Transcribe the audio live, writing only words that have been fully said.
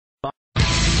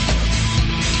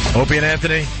Opie and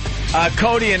Anthony.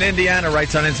 Cody in Indiana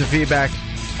writes on Instant Feedback,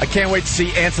 I can't wait to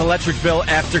see Ant's electric bill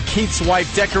after Keith's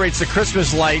wife decorates the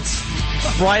Christmas lights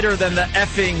brighter than the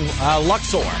effing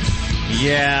Luxor.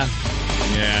 Yeah.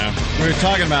 We were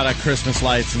talking about Christmas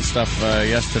lights and stuff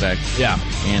yesterday. Yeah.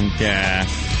 And,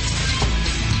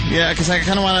 because I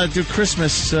kind of want to do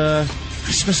Christmas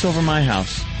over my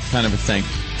house, kind of a thing.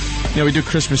 We do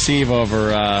Christmas Eve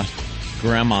over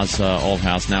Grandma's old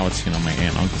house. Now it's, my aunt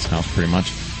and uncle's house, pretty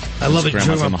much. I love it.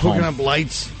 Grandma's You're hooking up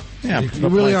lights. Yeah, you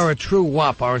really are a true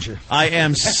wop, aren't you? I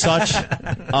am such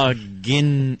a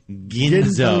ginzo.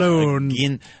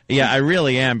 Yeah, I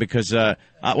really am because,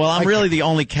 I'm really the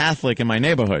only Catholic in my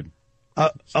neighborhood.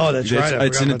 That's right.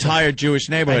 It's an entire Jewish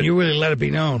neighborhood. And you really let it be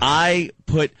known. I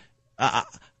put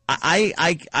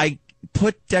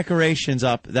decorations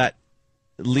up that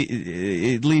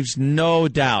it leaves no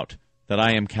doubt that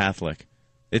I am Catholic.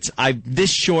 It's this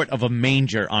short of a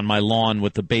manger on my lawn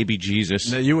with the baby Jesus.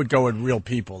 No, you would go with real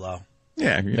people, though.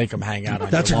 Yeah. Make them hang out on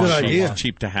That's a your good lawn. idea. It's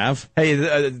cheap to have. Hey,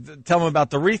 tell them about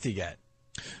the wreath you get.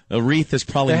 The wreath is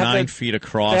probably 9 feet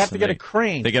across. They have to get a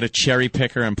crane. They get a cherry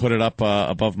picker and put it up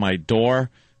above my door.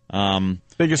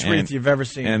 Biggest wreath you've ever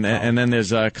seen. And then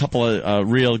there's a couple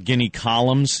of real guinea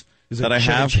columns that I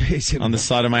have on the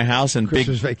side of my house. And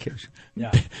Christmas vacation.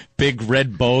 Yeah. Big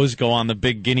red bows go on the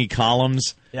big guinea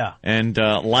columns. Yeah. And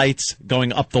lights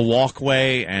going up the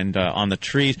walkway and on the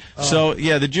trees. So,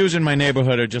 the Jews in my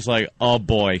neighborhood are just like, oh,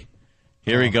 boy.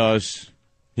 Here he goes.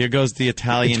 Here goes the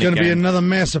Italian It's going to be another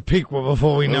massive Pequot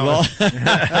before we know it.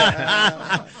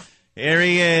 Here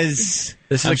he is.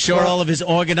 I'm sure all of his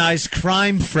organized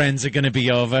crime friends are going to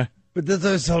be over. But that's what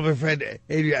I was telling my friend,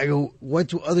 Adrian, I go,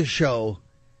 what other show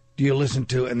do you listen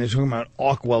to? And they're talking about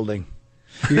arc welding.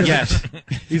 Yes.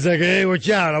 He's like, hey, watch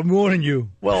out. I'm warning you.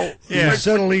 Well,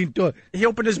 suddenly he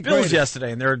opened his bills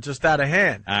yesterday, and they're just out of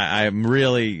hand. I'm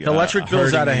really the electric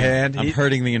bill's out of hand. I'm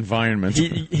hurting the environment.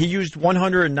 He used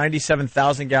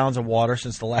 197,000 gallons of water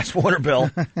since the last water bill.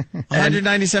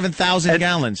 197,000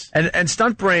 gallons. And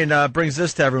Stunt Brain brings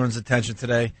this to everyone's attention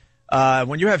today.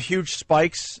 When you have huge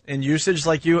spikes in usage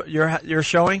like you're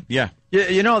showing,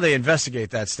 you know they investigate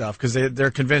that stuff because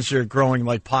they're convinced you're growing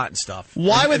like pot and stuff.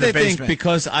 Why would they basement. think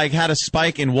because I had a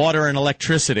spike in water and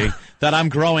electricity that I'm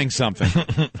growing something?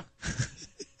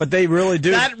 But they really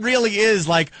do. That really is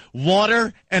like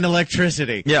water and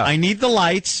electricity. Yeah. I need the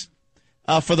lights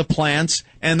for the plants,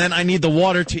 and then I need the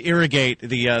water to irrigate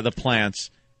the plants.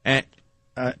 And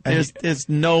there's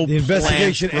no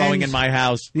plants growing in my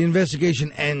house. The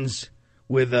investigation ends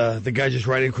with the guy just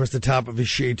writing across the top of his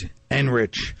sheet,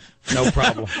 Enrich, no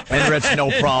problem. Enrich,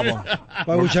 no problem.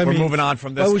 We're moving on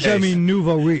from this By which case. I mean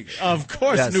nouveau riche. Of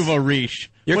course, Yes. nouveau riche.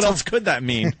 What else could that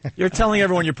mean? You're telling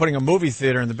everyone you're putting a movie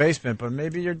theater in the basement, but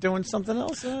maybe you're doing something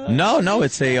else? No,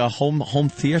 it's a home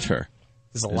theater.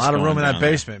 There's a lot of room in that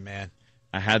basement, man.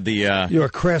 I had the... You're a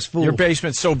crass fool. Your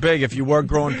basement's so big, if you were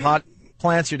growing pot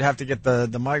plants, you'd have to get the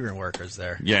migrant workers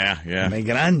there. Yeah. Make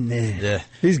it on there. Yeah.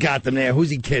 He's got them there.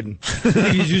 Who's he kidding?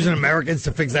 He's using Americans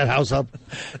to fix that house up?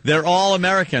 They're all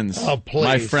Americans. Oh, please.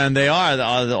 My friend, they are.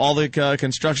 All the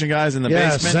construction guys in the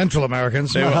basement. Central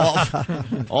Americans. They were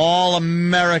all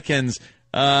Americans.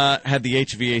 Had the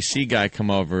HVAC guy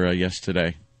come over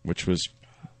yesterday, which was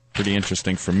pretty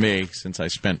interesting for me since I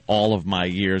spent all of my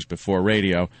years before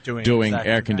radio doing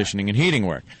air conditioning and heating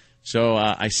work. So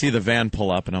I see the van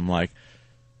pull up, and I'm like,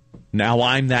 now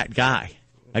I'm that guy.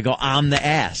 I go, I'm the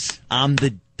ass. I'm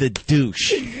the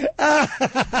douche.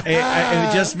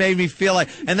 It just made me feel like,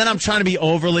 and then I'm trying to be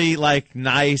overly like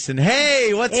nice and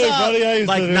hey, what's up? Buddy,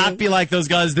 like not be like those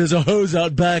guys. There's a hose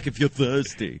out back if you're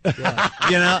thirsty. Yeah.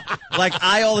 You know, like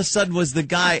I all of a sudden was the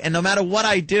guy, and no matter what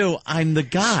I do, I'm the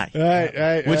guy.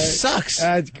 Right. Which sucks.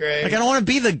 That's great. Like I don't want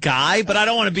to be the guy, but I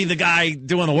don't want to be the guy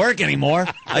doing the work anymore.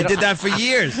 I did that for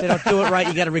years. They don't do it right.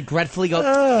 You got to regretfully go.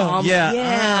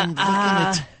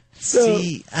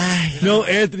 No,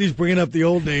 Anthony's bringing up the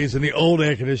old days, and the old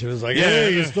air conditioner is like,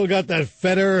 hey, you still got that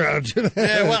fetter?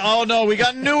 Oh, no, we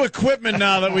got new equipment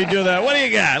now that we do that. What do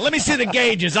you got? Let me see the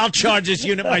gauges. I'll charge this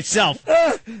unit myself.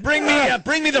 Bring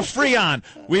me the Freon.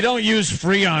 We don't use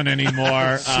Freon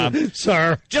anymore.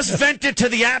 Sir. Just vent it to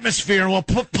the atmosphere, and we'll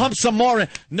pump some more in.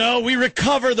 No, we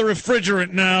recover the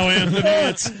refrigerant now, Anthony.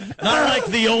 It's not like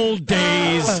the old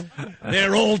days.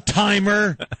 They're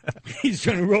old-timer. He's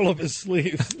trying to roll up his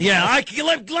sleeves. Yeah,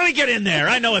 let me get in there.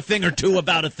 I know a thing or two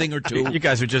about a thing or two. You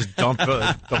guys would just dump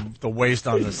the waste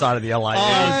on the side of the LIA.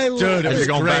 Oh, dude, as you're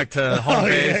going back to home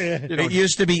base. Yeah. It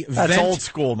used to be That's old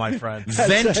school, my friend.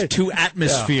 Vent to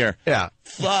atmosphere. Yeah.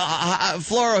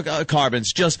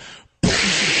 Fluorocarbons just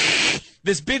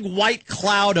this big white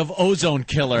cloud of ozone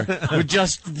killer would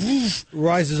just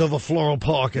rises over Floral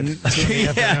Park. And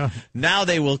now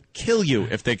they will kill you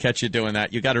if they catch you doing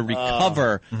that. You got to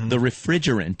recover the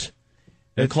refrigerant.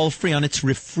 It's called free on its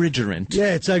refrigerant.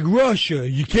 Yeah, it's like Russia.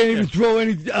 You can't even throw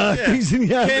any things in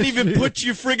the atmosphere. Can't even put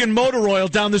your friggin' motor oil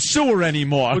down the sewer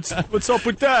anymore. What's up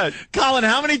with that? Colin,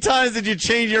 how many times did you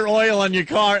change your oil on your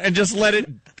car and just let it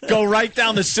go right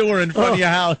down the sewer in front of your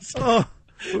house?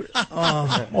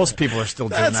 Most people are still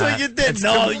doing that. That's what you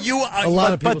did. You are. A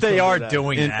lot of people but they are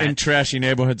doing that. In trashy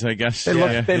neighborhoods, I guess. They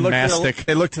look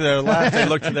to their left, they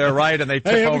look to their right, and they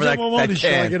tip over that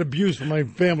can. I get abuse from my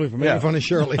family for making fun of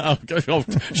Shirley.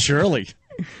 Shirley.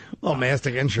 Oh,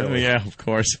 Mastic and Shirley. Yeah, of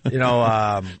course. You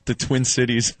know, the Twin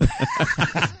Cities.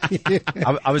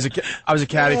 I was a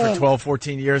caddy for 12,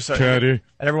 14 years. So, caddy. And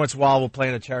every once in a while, we'll play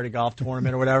in a charity golf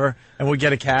tournament or whatever, and we'll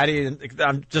get a caddy. And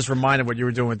I'm just reminded what you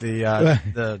were doing with the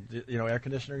air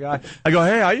conditioner guy. I go,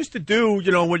 hey, I used to do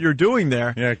what you're doing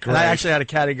there. Yeah, great. And I actually had a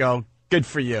caddy go, good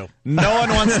for you. No one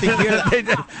wants to hear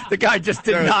that. The guy just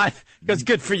did not. Goes,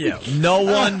 good for you. No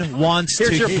one wants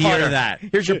to hear that.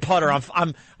 Here's your putter.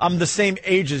 I'm the same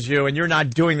age as you, and you're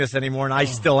not doing this anymore, and I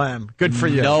still am. Good for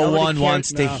you. No one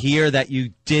wants to hear that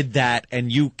you did that,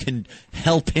 and you can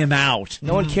help him out.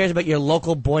 No one cares about your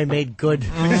local boy made good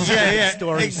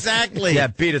stories. Exactly. Yeah,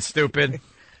 beat it, stupid.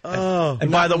 Oh,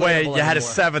 and by the way, you had a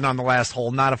 7 on the last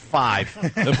hole, not a 5.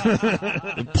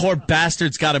 The poor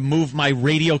bastard's got to move my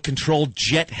radio-controlled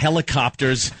jet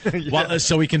helicopters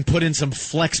so he can put in some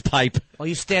flex pipe. Well,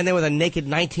 you stand there with a naked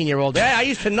 19-year-old. Hey, I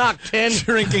used to knock 10.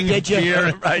 Drinking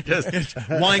beer. Right, just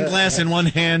wine glass in one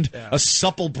hand, a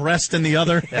supple breast in the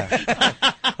other. Yeah.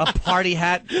 A party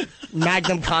hat,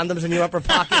 Magnum condoms in your upper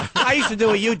pocket. I used to do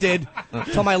what you did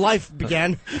until my life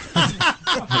began.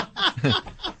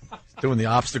 Doing the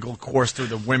obstacle course through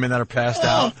the women that are passed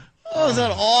out. Oh, is that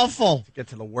awful? To get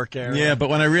to the work area. Yeah, but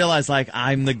when I realized,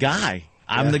 I'm the guy.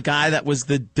 I'm the guy that was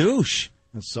the douche.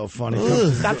 That's so funny.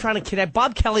 Stop trying to kidnap.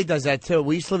 Bob Kelly does that, too.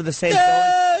 We used to live in the same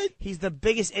building. He's the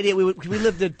biggest idiot. We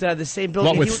lived at the same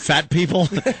building. What, with fat people?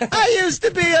 I used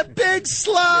to be a big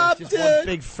slob, just one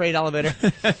big freight elevator.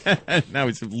 Now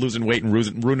he's losing weight and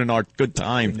ruining our good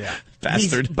time. Yeah.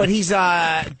 Bastard. He's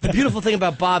the beautiful thing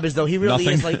about Bob is, though, he really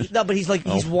is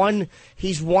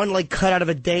he's one like cut out of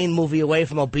a Dane movie away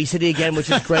from obesity again,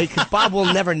 which is great, because Bob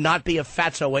will never not be a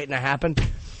fatso waiting to happen.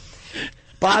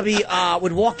 Bobby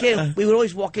would walk in. We would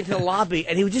always walk into the lobby,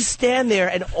 and he would just stand there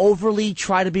and overly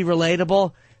try to be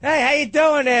relatable. Hey, how you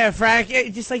doing there, Frank?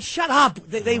 Just like, shut up.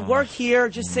 They work here.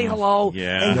 Just say hello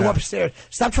and go upstairs.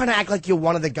 Stop trying to act like you're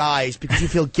one of the guys because you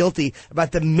feel guilty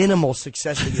about the minimal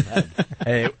success that you've had.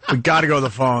 Hey, we got to go to the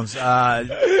phones.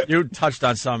 You touched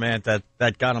on some, Ant,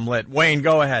 that got him lit. Wayne,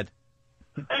 go ahead.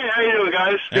 Hey, how you doing,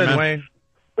 guys? Good, Wayne.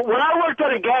 When I worked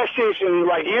at a gas station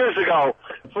years ago,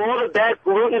 for all the bad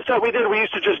route and stuff we did, we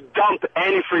used to just dump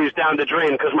antifreeze down the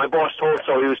drain because my boss told us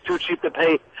so. He was too cheap to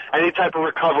pay any type of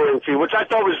recovering fee, which I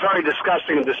thought was very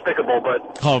disgusting and despicable.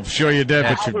 But oh, sure you did,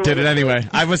 but you did it anyway.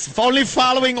 I was only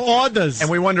following orders.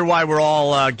 And we wonder why we're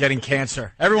all getting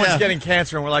cancer. Everyone's getting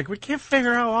cancer, and we're like, we can't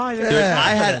figure out why. Dude,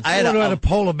 I had a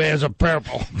polar bears are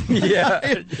purple. I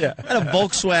had a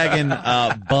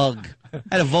Volkswagen Bug.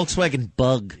 I had a Volkswagen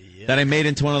Bug that I made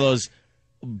into one of those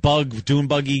dune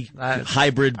buggy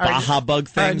hybrid Baja Bug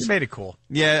things. You made it cool.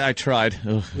 Yeah, I tried.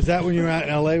 Ugh. Was that when you were out in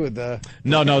L.A. with the...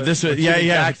 No, this was...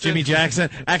 Jimmy Jackson.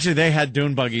 Actually, they had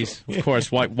dune buggies, of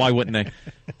course. Why wouldn't they?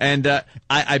 And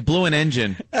I blew an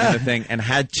engine in the thing and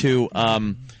had to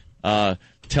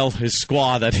tell his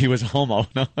squaw that he was a homo.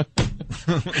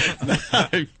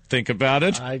 Think about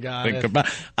it.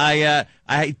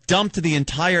 I dumped the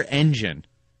entire engine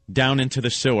down into the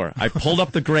sewer. I pulled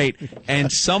up the grate, and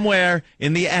somewhere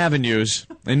in the avenues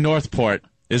in Northport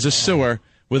is a sewer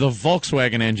with a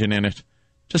Volkswagen engine in it.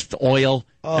 Just oil,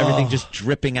 everything just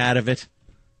dripping out of it.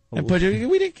 But we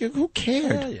didn't. Who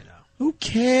cared? Who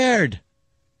cared?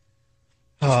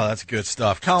 Oh, that's good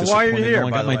stuff. Colin, why are you here? I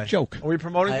got my joke. Are we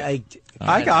promoting?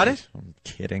 I got it. I'm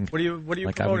kidding. What are you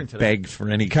promoting I would today? Beg for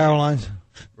any Caroline's.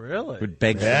 Really? Would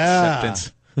beg for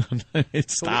acceptance.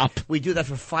 Stop. We do that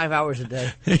for 5 hours a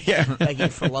day. Yeah. Begging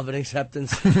for love and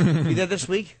acceptance. You did this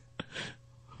week?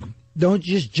 Don't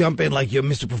just jump in like you're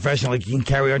Mr. Professional, like you can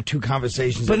carry on 2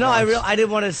 conversations. But no, I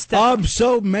didn't want to step. I'm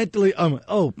so mentally. I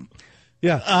was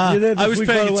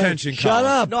paying attention. Shut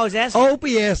up. No, I was asking.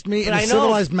 Opie asked me in a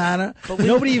civilized manner.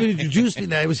 Nobody even introduced me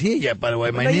that I was here yet, by the way.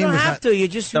 My name you don't was have to. You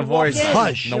just the voice.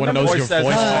 Hush. No one knows your voice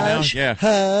right now. Yeah.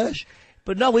 Hush.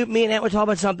 But no, me and Ant were talking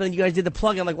about something. You guys did the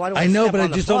plug. I'm like, why do I know, step but I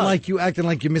on the just plug? don't like you acting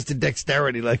like you're Mr.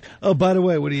 Dexterity. Like, oh, by the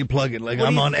way, what are you plugging? Like,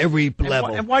 I'm on every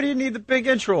level. And why do you need the big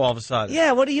intro all of a sudden?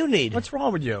 Yeah, what do you need? What's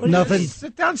wrong with you? Nothing.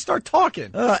 Sit down and start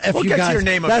talking. If we'll you get guys, to your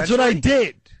name that's what I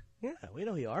did. Yeah, we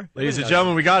know who you are. Ladies and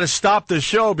gentlemen, we got to stop the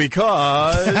show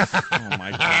because Oh, my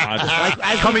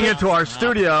God. coming into our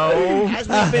studio, As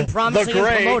we've been promising and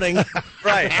promoting.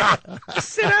 right?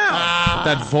 Sit down.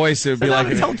 That voice, it would be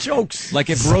like tell jokes.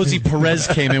 like if Rosie Perez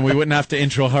came in, we wouldn't have to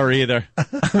intro her either.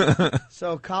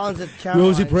 So Colin's at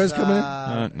Caroline's. Rosie Perez coming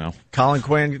in? No. Colin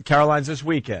Quinn, Caroline's this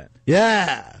weekend.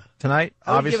 Yeah. Tonight,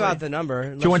 I'll obviously. give out the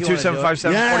number.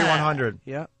 212-757-4100.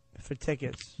 Yeah, for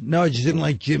tickets. No, I just didn't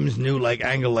like Jim's new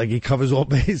angle. Like he covers all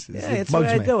bases. Yeah, It it's the way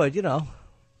bugs I me. do it, you know.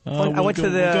 I went to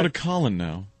the. We'll go to Colin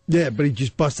now. Yeah, but he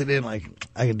just busted in like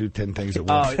I can do 10 things at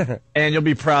once. And you'll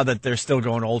be proud that they're still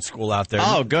going old school out there.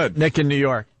 Oh, good. Nick in New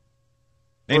York.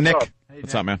 Hey, What's Nick. up?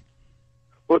 What's up, man?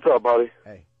 What's up, buddy?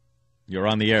 You're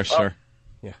on the air, sir.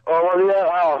 Oh, well,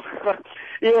 yeah.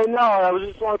 Yeah, no, I was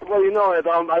just wanted to let you know that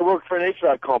I work for an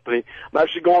HVAC company. I'm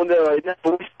actually going there right now.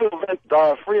 We still rent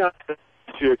Freon this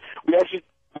year. We actually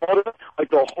bought it, like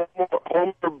the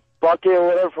Homer bucket or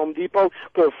whatever from Depot,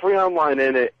 put a Freon line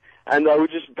in it, and we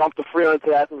just dumped the Freon into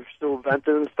that, and we're still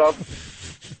venting and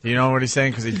stuff. Do you know what he's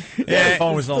saying? Because his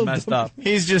phone was all messed up.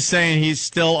 He's just saying he's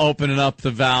still opening up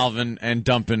the valve and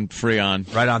dumping Freon.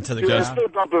 Right onto the We're ground. still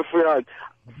dumping Freon.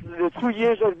 The 2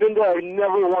 years I've been there, I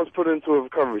never once put it into a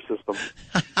recovery system.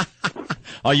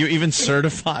 Are you even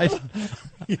certified?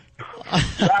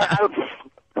 I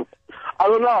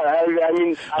don't know. I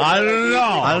mean, I don't know.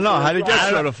 I don't know. How did you get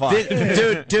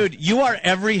certified? Dude, you are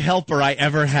every helper I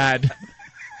ever had.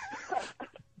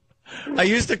 I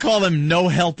used to call them no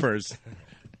helpers.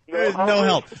 There was no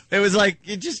help. It was like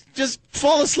you just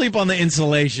fall asleep on the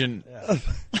insulation.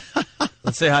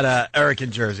 Let's say hi to Eric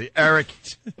in Jersey. Eric.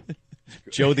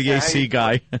 Joe the AC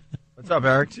guy. What's up,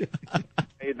 Eric? How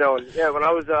you doing? Yeah, when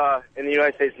I was in the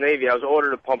United States Navy, I was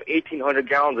ordered to pump 1,800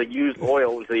 gallons of used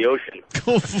oil into the ocean.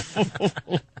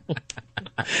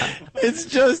 It's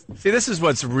just See, this is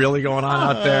what's really going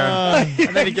on out there.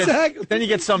 And then you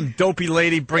get some dopey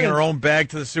lady bringing her own bag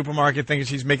to the supermarket thinking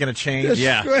she's making a change. That's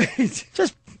Yeah. great.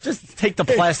 Just take the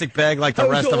plastic bag like the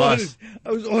rest of us.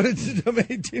 I was ordered to dump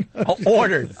 1,800.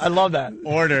 Ordered. I love that.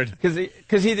 ordered.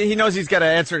 Because he knows he's got to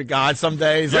answer to God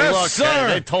someday. He's Yes, like, look, sir.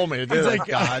 They told me to do that,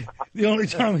 God. The only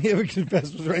time he ever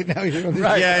confessed was right now here on the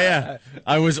Yeah.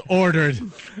 I was ordered.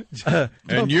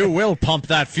 And you will pump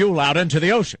that fuel out into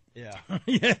the ocean. Yeah.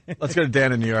 Let's go to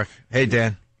Dan in New York. Hey,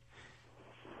 Dan.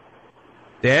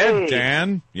 Dan? Hey.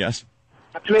 Dan? Yes.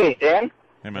 That's me, Dan.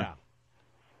 Hey, man.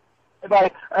 Hey,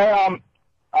 buddy.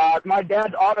 My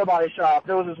dad's auto body shop,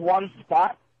 there was this one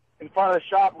spot in front of the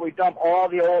shop where we dump all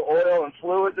the old oil and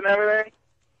fluids and everything.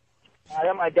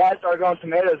 Then my dad started growing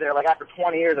tomatoes there, like after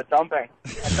 20 years of dumping. I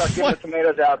started giving the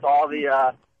tomatoes out to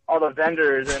all the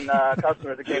vendors and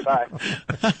customers that came by.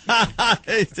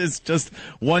 It's just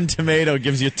one tomato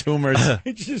gives you tumors.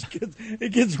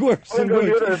 It gets worse I'm and gonna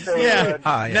go do worse. this thing. Yeah.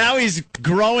 Yeah. Now he's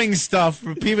growing stuff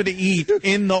for people to eat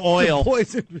in the oil,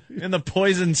 Poison in the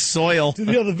poisoned soil. to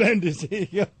the other vendors. Here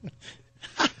you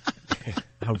go.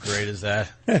 How great is that?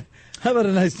 How about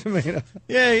a nice tomato?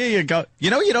 Yeah, here you go.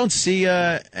 You know, you don't see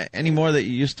anymore that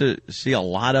you used to see a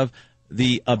lot of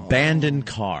the abandoned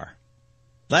car.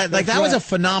 That was a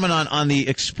phenomenon on the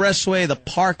expressway, the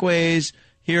parkways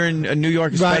here in New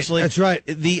York, especially. Right, that's right.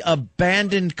 The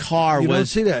abandoned car You don't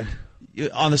was see that.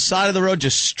 on the side of the road,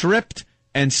 just stripped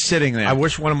and sitting there. I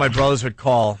wish one of my brothers would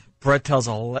call. Brett tells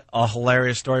a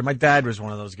hilarious story. My dad was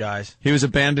one of those guys. He was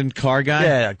abandoned car guy?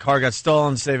 Yeah, a car got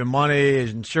stolen, saving money,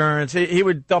 insurance. He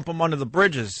would dump them under the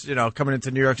bridges, coming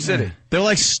into New York City. They're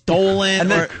like stolen,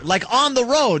 And then- or like on the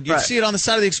road. You'd Right. see it on the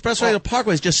side of the expressway, the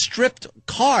parkways, just stripped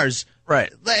cars.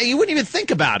 Right. You wouldn't even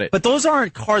think about it. But those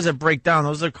aren't cars that break down.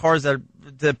 Those are cars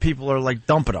that people are like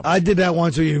dumping them. I did that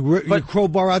once where you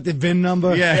crowbar out the VIN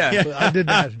number. Yeah. I did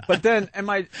that. But then, and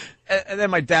then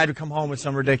my dad would come home with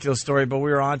some ridiculous story. But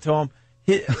we were on to him.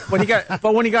 When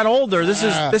he got older,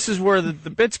 this is where the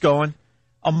bit's going.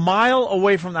 A mile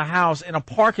away from the house, in a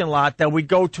parking lot that we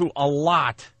go to a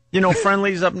lot.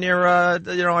 Friendly's up near on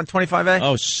 25A.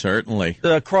 Oh, certainly.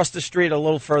 Across the street, a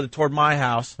little further toward my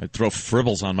house. I'd throw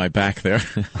fribbles on my back there.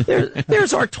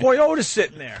 There's our Toyota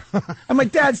sitting there, and my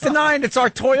dad's denying it's our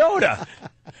Toyota.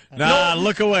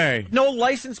 Look away. No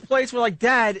license plates. We're like,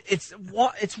 Dad, it's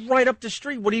right up the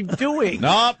street. What are you doing?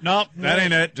 Nope, that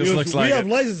ain't it. Just looks like we have it.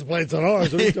 license plates on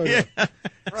ours. What are you talking about?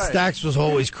 Stax was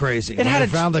always crazy. It had I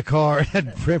found the car. It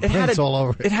had prints all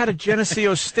over it. It had a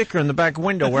Geneseo sticker in the back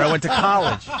window where I went to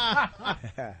college.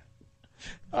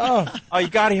 you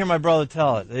got to hear my brother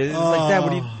tell it. It's like that.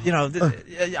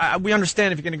 What we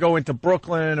understand if you're going to go into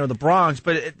Brooklyn or the Bronx,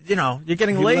 but you're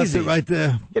getting lazy. Left it right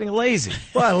there. Getting lazy.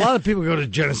 Well, a lot of people go to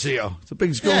Geneseo. It's a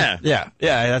big school. Yeah.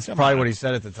 That's probably what he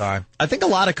said at the time. I think a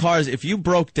lot of cars, if you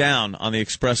broke down on the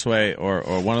expressway or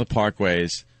one of the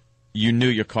parkways, you knew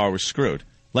your car was screwed.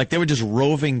 Like they were just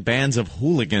roving bands of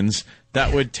hooligans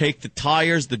that would take the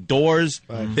tires, the doors.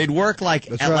 They'd work like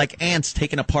ants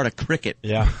taking apart a cricket.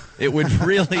 Yeah. It would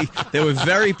really, they were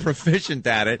very proficient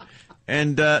at it.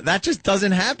 And that just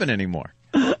doesn't happen anymore.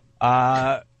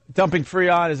 Dumping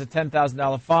Freon is a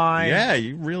 $10,000 fine. Yeah,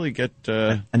 you really get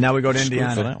and now we go to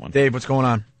Indiana. For that one. Dave, what's going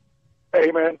on? Hey,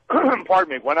 man.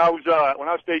 Pardon me. When I was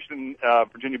stationed in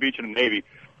Virginia Beach in the Navy,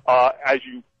 as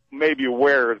you may be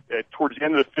aware, towards the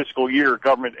end of the fiscal year,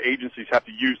 government agencies have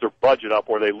to use their budget up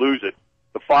or they lose it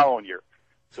the following year.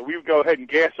 So we would go ahead and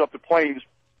gas up the planes.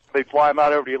 They fly them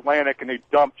out over the Atlantic, and they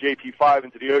dump JP5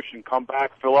 into the ocean, come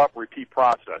back, fill up, repeat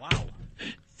process. Wow.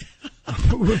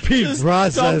 Repeat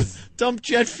process. Dump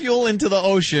jet fuel into the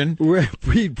ocean.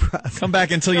 Repeat process. Come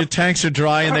back until your tanks are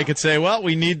dry, and they could say, well,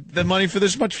 we need the money for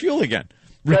this much fuel again.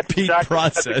 Repeat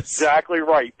process. That's exactly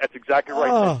right. That's exactly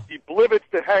right. Oh. The blivets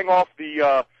that hang off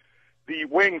the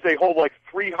wings, they hold like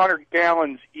 300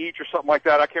 gallons each or something like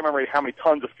that. I can't remember how many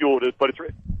tons of fuel it is, but it's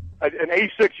an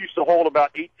A6 used to hold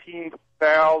about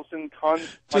 18,000 tons.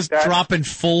 Just like that. dropping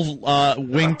full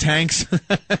wing tanks.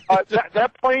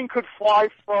 That plane could fly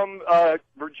from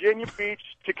Virginia Beach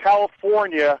to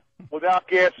California without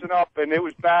gassing up, and it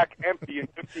was back empty in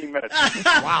 15 minutes.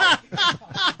 Wow.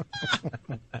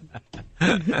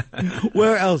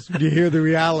 Where else would you hear the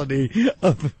reality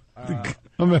of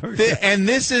America? And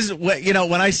this is what,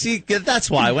 when I see, that's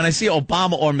why, when I see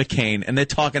Obama or McCain and they're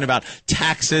talking about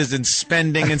taxes and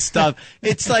spending and stuff,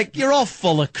 it's like, you're all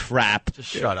full of crap. Just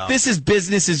shut up. This is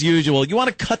business as usual. You want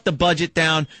to cut the budget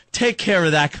down, take care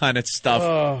of that kind of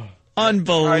stuff.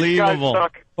 Unbelievable.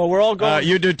 Right, but we're all going.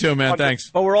 You do too, man. Thanks.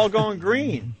 But we're all going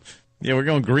green. Yeah, we're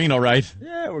going green, all right.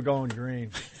 Yeah, we're going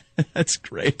green. That's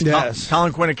great. Yes.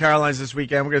 Colin Quinn at Caroline's this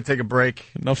weekend. We're going to take a break.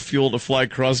 Enough fuel to fly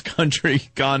cross country.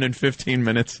 Gone in 15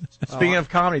 minutes. Speaking of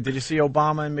comedy, did you see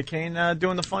Obama and McCain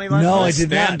doing the funny last No, night? I did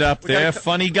not. Stand up there,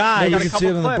 funny guy. You got a can see it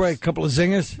couple on the clips. break. A couple of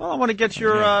zingers. Well, I want to get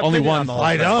your Only opinion one. on the whole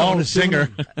I thing. know. Oh, singer.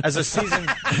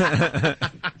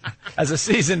 As a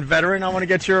seasoned veteran, I want to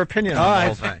get your opinion All on the right.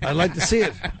 whole thing. I'd like to see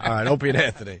it. All right, Opie and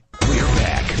Anthony. We're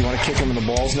back. You want to kick him in the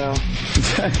balls now?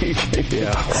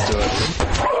 Yeah, let's do it.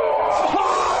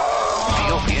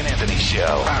 The Opie and Anthony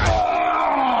Show.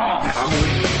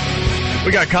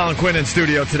 We got Colin Quinn in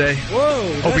studio today.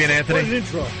 Whoa. Opie and Anthony. What an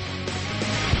intro.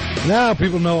 Now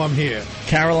people know I'm here.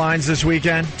 Caroline's this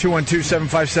weekend,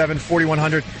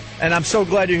 212-757-4100. And I'm so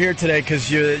glad you're here today because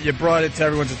you brought it to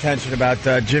everyone's attention about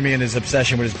Jimmy and his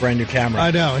obsession with his brand new camera.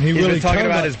 I know, and he's really been talking turned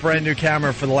about up. his brand new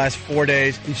camera for the last 4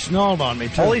 days. He snarled on me,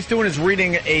 too. All he's doing is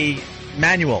reading a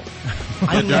manual.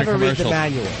 I never read the commercial.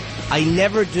 manual. I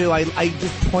never do. I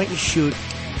just point and shoot.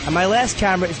 And my last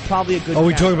camera is probably a good Are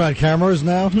we camera. talking about cameras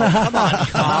now? Come on,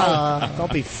 Carl.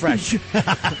 Don't be fresh. So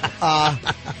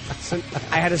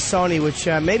I had a Sony, which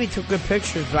maybe took good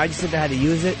pictures, but I just didn't know how to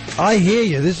use it. I hear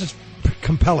you. This is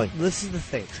compelling. This is the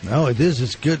thing. No, it is.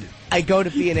 It's good. I go to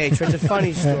B&H. It's a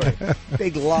funny story.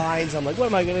 Big lines. I'm like, what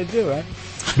am I going to do, right?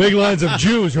 Big lines of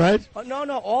Jews, right? Oh,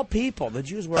 no, all people. The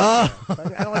Jews work there.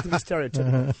 I don't like to be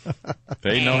stereotypical.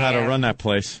 They know how to run that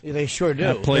place. Yeah, they sure do.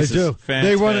 That place They do. is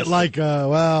fantastic. They run it like,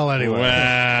 anyway.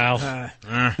 Well.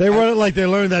 They run it like they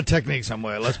learned that technique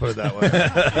somewhere. Let's put it that way.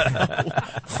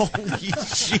 Holy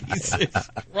Jesus.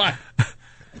 Right.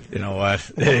 You know what?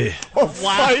 Hey,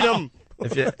 Fight them.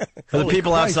 For the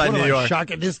people outside New York.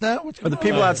 Shocking this now? What's For the going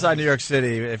people on? outside New York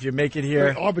City, if you make it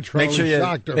here, Very arbitrarily make sure you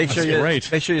shocked her. make sure you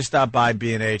Great. make sure you stop by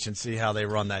B&H and see how they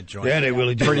run that joint. Yeah, they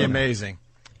really do. Pretty run it. amazing.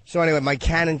 So anyway, my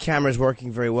Canon camera is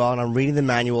working very well, and I'm reading the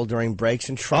manual during breaks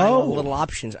and trying all the little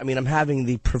options. I mean, I'm having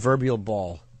the proverbial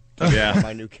ball. Yeah.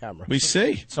 My new camera. We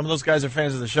see. Some of those guys are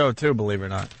fans of the show too, believe it or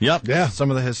not. Yep. Yeah. Some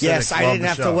of the Hasidics Yes, I love didn't the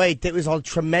have show. to wait. It was a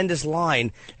tremendous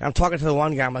line. And I'm talking to the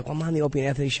one guy. I'm like, well, I'm on the Opie and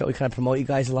Anthony show. We kind of promote you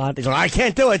guys a lot. He's like, I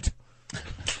can't do it.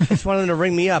 I just wanted them to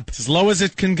ring me up. As low as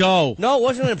it can go. No, it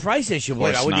wasn't a price issue, boy.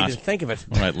 course I wouldn't not. even think of it.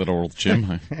 All right, little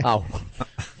Jim. Oh.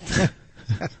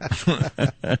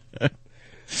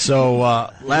 So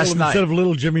last night, Instead of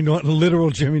little Jimmy Norton, literal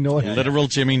Jimmy Norton. Literal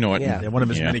Jimmy Norton. Yeah. yeah, one of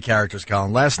his Yeah. many characters,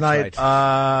 Colin. Last night,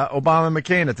 Obama and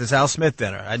McCain at this Al Smith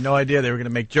dinner. I had no idea they were going to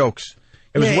make jokes.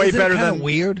 It was way isn't better it kinda than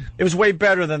weird. It was way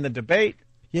better than the debate.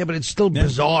 Yeah, but it's still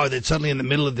bizarre that suddenly in the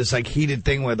middle of this like heated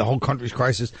thing where the whole country's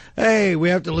crisis, hey, we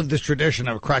have to live this tradition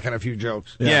of cracking a few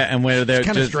jokes. Yeah, and where they're It's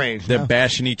kinda just strange, they're no?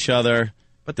 bashing each other.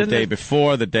 But then the day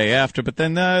before, the day after, but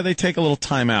then they take a little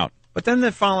time out. But then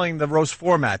they're following the roast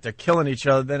format. They're killing each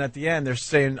other. Then at the end, they're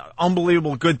saying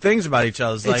unbelievable good things about each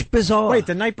other. It's bizarre. Wait,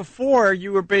 the night before,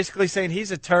 you were basically saying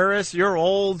he's a terrorist, you're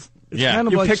old. It's kind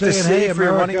of you like picked saying, a seat hey, for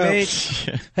your America, running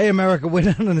mate. Hey, America, we're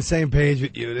not on the same page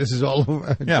with you. This is all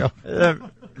over. Yeah.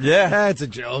 That's a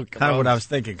joke. Kind of what I was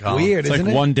thinking, Colin. Weird, it's isn't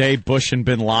like it? one day Bush and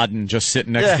Bin Laden just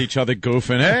sitting next to each other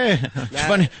goofing.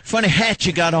 Hey, funny hat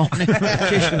you got on.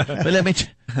 But let me...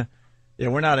 Yeah,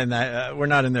 we're not in that. We're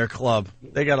not in their club.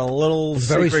 They got a little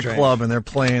secret strange. club, and they're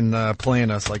playing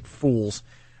us like fools.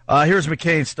 Here's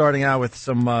McCain starting out with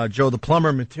some Joe the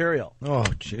Plumber material. Oh,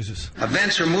 Jesus.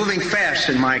 Events are moving fast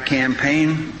in my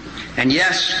campaign, and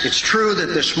yes, it's true that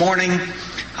this morning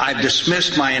I've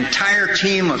dismissed my entire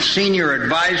team of senior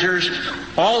advisors.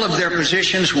 All of their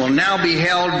positions will now be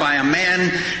held by a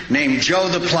man named Joe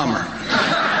the Plumber.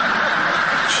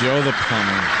 Joe the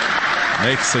Plumber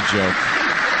makes a joke.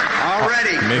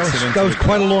 Already, That was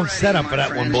quite a long setup for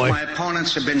that one, boy. My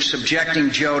opponents have been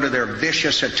subjecting Joe to their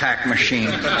vicious attack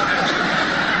machine.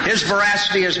 His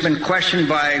veracity has been questioned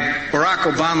by Barack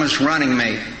Obama's running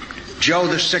mate, Joe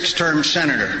the six-term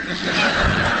senator.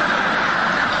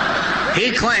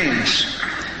 He claims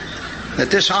that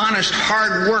this honest,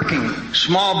 hard-working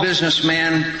small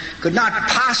businessman could not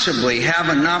possibly have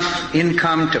enough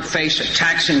income to face a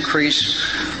tax increase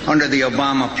under the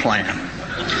Obama plan.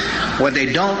 What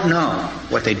they don't know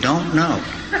is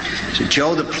that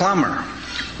Joe the Plumber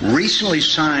recently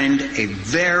signed a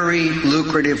very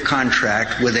lucrative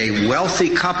contract with a wealthy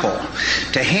couple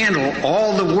to handle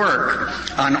all the work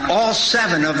on all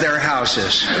 7 of their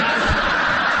houses.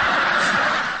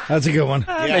 That's a good one.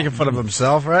 Making fun of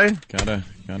himself, right? Gotta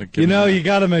give You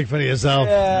got to make fun of yourself.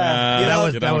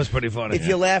 That was pretty funny. If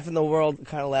you laugh and the world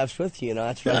kind of laughs with you,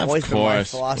 that's always been my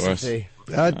philosophy.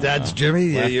 That's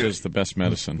Jimmy. Laughter's the best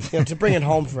medicine. To bring it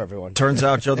home for everyone. Turns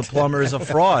out Joe the Plumber is a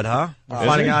fraud, huh? We're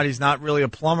finding out he's not really a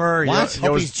plumber. What?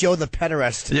 Hope he's Joe the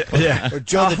pederast. Yeah. Or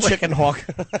Joe the chicken hawk.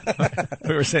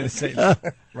 We were saying the same.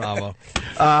 Bravo.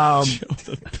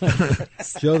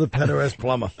 Joe the pederast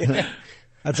plumber.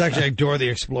 That's actually like Dora the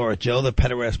Explorer. Joe the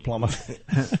pederast plumber.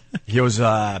 He was. Look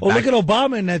at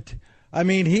Obama in that. I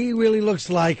mean, he really looks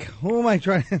like, who am I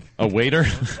trying to... A waiter?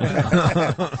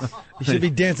 He should be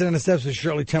dancing on the steps with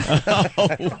Shirley Temple.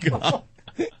 Oh, God.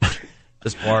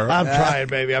 Just borrowed. I'm trying,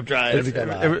 baby. I'm trying.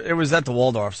 It was at the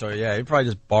Waldorf, so yeah, he probably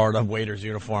just borrowed a waiter's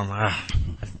uniform.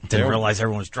 Didn't realize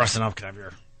everyone was dressing up. Could have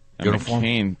your uniform.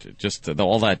 McCain, just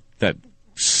all that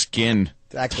skin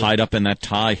tied up in that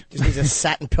tie. Just needs a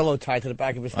satin pillow tied to the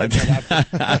back of his head.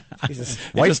 He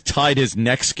just tied his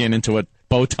neck skin into a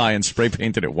bow tie and spray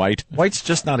painted it white. White's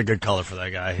just not a good color for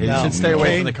that guy. He should stay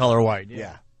away from the color white.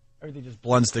 Yeah. Everything just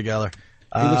blends together.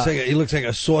 He looks like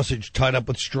a sausage tied up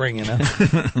with string, you know?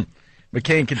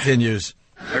 McCain continues.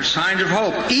 There's signs of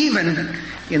hope, even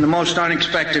in the most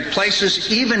unexpected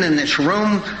places, even in this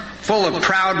room full of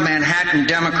proud Manhattan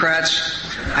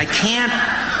Democrats. I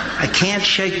can't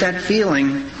shake that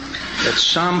feeling that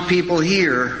some people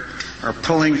here are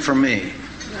pulling for me.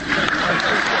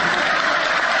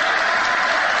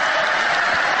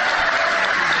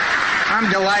 I'm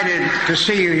delighted to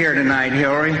see you here tonight,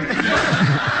 Hillary. All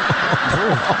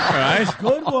right.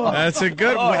 Good one. That's a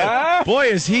good one. Boy,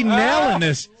 is he nailing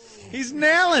this. He's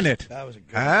nailing it. That was a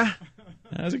good Huh?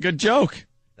 That was a good joke.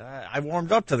 I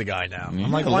warmed up to the guy now. Yeah,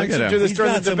 I'm like, look why at don't you him. do this He's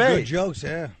during the got some good debate? jokes,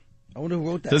 yeah. I wonder who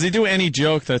wrote that. Does he do any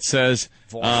joke that says,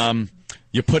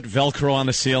 you put Velcro on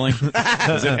the ceiling?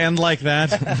 Does it end like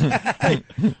that?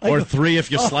 Or 3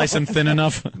 if you slice him thin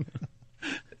enough?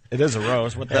 It is a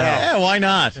rose. What the hell? Yeah, why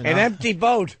not? An empty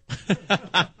boat.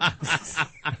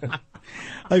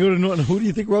 I go to Norton. Who do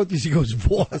you think wrote these? He goes,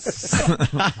 Voss.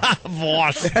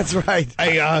 Voss. That's right.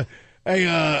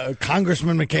 Hey,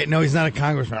 Congressman McCain. No, he's not a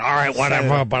congressman. All right,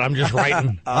 whatever, but I'm just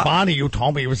writing. Bonnie, you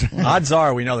told me he was. Odds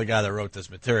are we know the guy that wrote this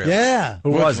material. Yeah. Who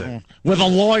was it? With a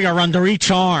lawyer under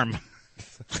each arm.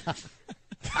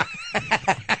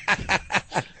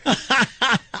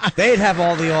 They'd have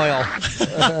all the oil.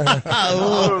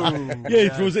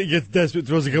 Yeah, he gets desperate,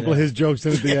 throws a couple of his jokes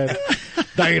in at the end.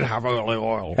 They'd have all the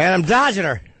oil. And I'm dodging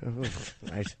her.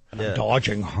 Nice. Yeah.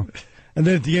 Dodging her. And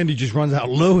then at the end, he just runs out,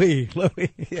 Louie.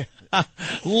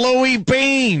 Louie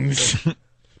Beans.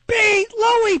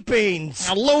 Louie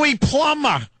Beans. Louie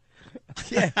Plumber.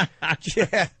 Yeah.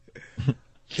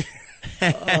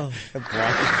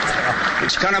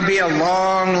 It's going to be a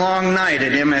long, long night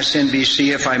at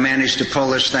MSNBC if I manage to pull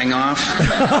this thing off.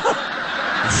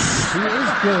 He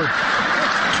is good.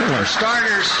 For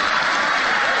starters,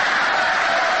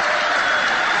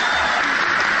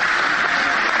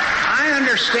 I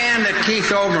understand that Keith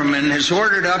Olbermann has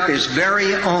ordered up his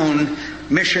very own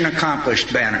Mission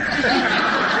Accomplished banner.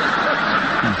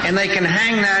 And they can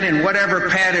hang that in whatever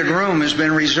padded room has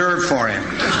been reserved for him.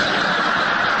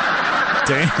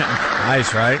 Damn.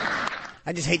 Nice, right?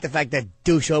 I just hate the fact that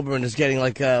douche Oberman is getting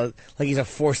like he's a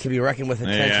force to be reckoned with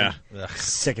attention. Yeah.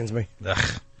 Sickens me.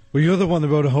 Ugh. Well, you're the one that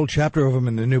wrote a whole chapter of him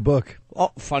in the new book.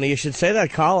 Oh, funny you should say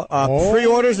that, Colin.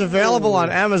 Pre-orders available on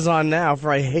Amazon now for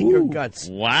I Hate Your Guts.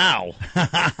 Wow.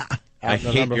 I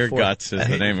Hate Your Guts is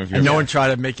the name of your And no book. one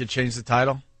tried to make you change the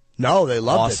title? No, they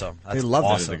loved Awesome. it. They loved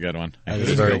That's it. a good one. I That Hate is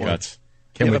Your very good. Guts.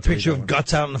 You have a wait till picture you of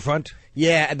guts out in the front?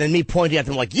 Yeah, and then me pointing at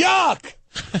them like, yuck!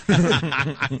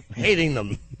 Hating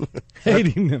them.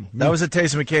 Hating them. That was a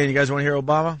taste of McCain. You guys want to hear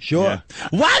Obama? Sure. Yeah.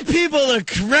 White people are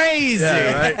crazy.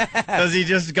 Yeah, right? Does he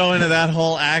just go into that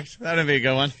whole act? That'd be a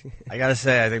good one. I got to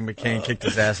say, I think McCain kicked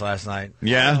his ass last night.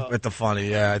 Yeah. With the funny,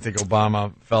 yeah. I think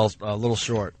Obama fell a little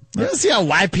short. You ever see how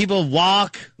white people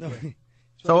walk?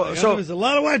 So There's a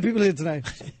lot of white people here tonight.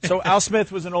 So Al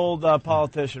Smith was an old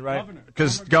politician, right?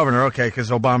 Governor, okay, because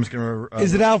Obama's going to...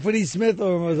 Is it Alfred E. Smith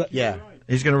or was it? Yeah.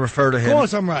 He's going to refer to him. Of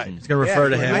course I'm right. He's going to refer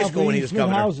to him. high school when he was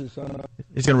governor. Houses,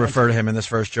 He's going to refer to him in this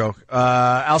first joke.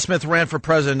 Al Smith ran for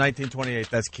president in 1928.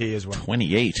 That's key as well.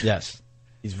 28. Yes.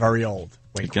 He's very old.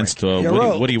 Wink, Against wink.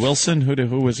 Woody Wilson?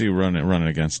 Who was he running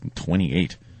against?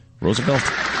 28. Roosevelt?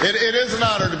 It is an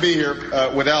honor to be here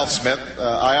with Al Smith.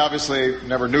 I obviously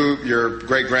never knew your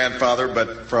great-grandfather,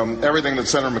 but from everything that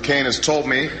Senator McCain has told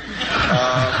me...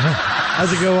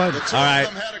 How's it going? The two of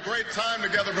them had a great time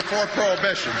together before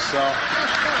Prohibition, so...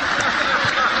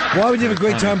 Why would you have a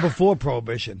great time before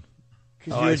Prohibition?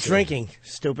 Because you were drinking,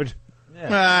 stupid.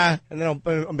 Yeah. And then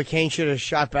McCain should have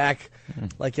shot back.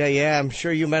 Like, yeah, I'm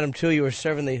sure you met him too. You were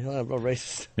serving the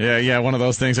racist. Yeah, one of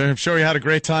those things. I'm sure you had a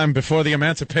great time before the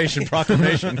Emancipation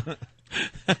Proclamation.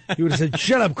 You would have said,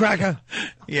 shut up, cracker.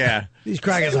 Yeah. These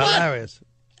crackers are hilarious.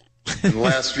 In the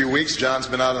last few weeks, John's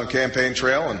been out on the campaign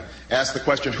trail and asked the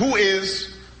question, who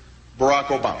is Barack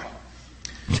Obama?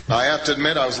 I have to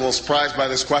admit, I was a little surprised by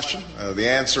this question. The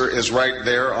answer is right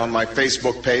there on my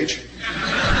Facebook page.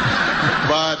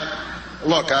 But...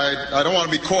 look, I don't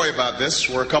want to be coy about this.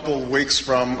 We're a couple of weeks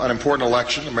from an important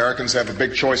election. Americans have a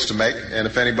big choice to make, and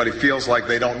if anybody feels like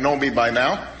they don't know me by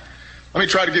now, let me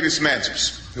try to give you some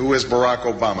answers. Who is Barack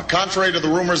Obama? Contrary to the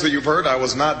rumors that you've heard, I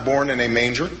was not born in a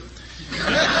manger.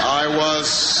 I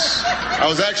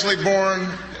was actually born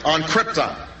on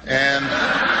Krypton and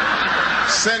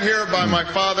sent here by my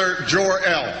father,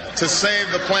 Jor-El, to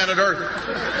save the planet Earth.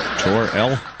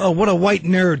 Jor-El? Oh, what a white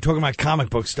nerd talking about comic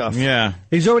book stuff. Yeah.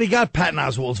 He's already got Patton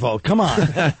Oswalt's vote. Come on.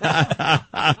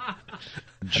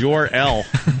 Jor-El.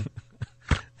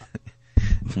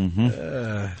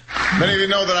 Many of you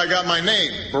know that I got my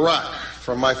name, Barack,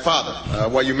 from my father.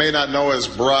 What you may not know is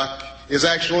Barack is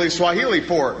actually Swahili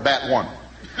for Bat One.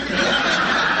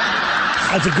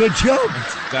 That's a good joke.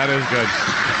 That is good.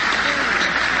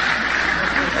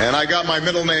 And I got my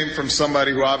middle name from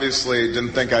somebody who obviously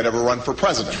didn't think I'd ever run for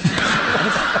president.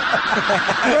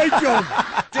 Great joke.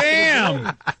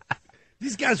 Damn.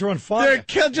 These guys are on fire.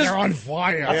 They're on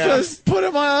fire. Yeah. Just put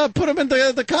them in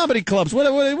the comedy clubs. What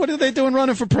are they doing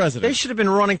running for president? They should have been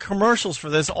running commercials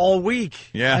for this all week.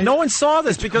 Yeah. No one saw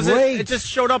this because great. it just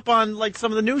showed up on like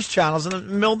some of the news channels in the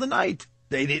middle of the night.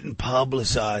 They didn't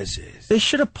publicize it. They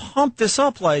should have pumped this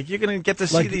up. Like, you're going to get to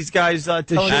see these guys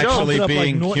telling actually jokes.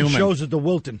 being like Norton human. shows at the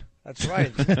Wilton. That's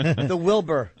right. The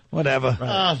Wilbur. Whatever.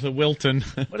 The Wilton.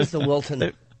 What is the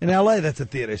Wilton? In L.A., that's a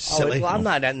theater. Silly. Well, I'm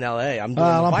not in L.A. I'm doing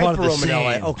I'm the part of Viper the Room in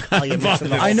L.A. scene. Oh, Kyle, you're mixing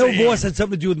them up. I know Voss had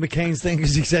something to do with McCain's thing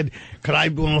because he said, could I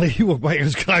buy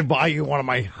you one of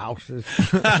my houses?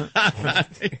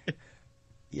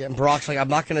 Yeah, and Brock's like, I'm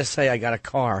not going to say I got a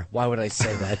car. Why would I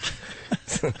say that?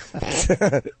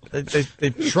 they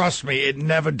trust me, it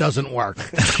never doesn't work.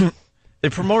 They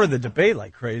promoted the debate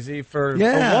like crazy for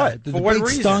what? The For what debate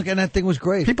reason? stunk, and that thing was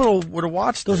great. People would have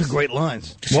watched Those this. are great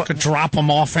lines. Just could drop them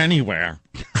off anywhere.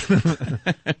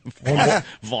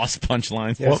 Voss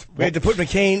punchlines. Yes. We had to put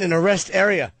McCain in a rest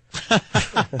area.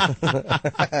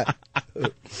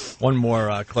 One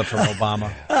more clip from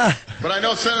Obama. But I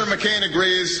know Senator McCain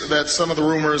agrees that some of the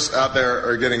rumors out there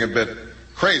are getting a bit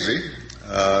crazy.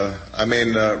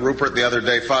 Rupert, the other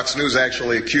day, Fox News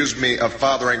actually accused me of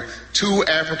fathering 2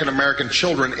 African-American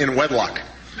children in wedlock.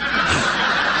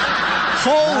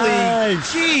 Holy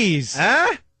jeez.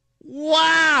 Huh?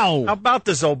 Wow. How about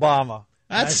this, Obama?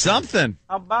 That's something.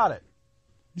 How about it?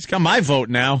 He's got my vote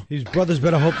now. These brothers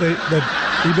better hope the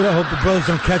brothers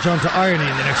don't catch on to irony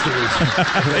in the next 2 weeks.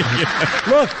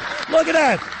 Look at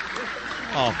that.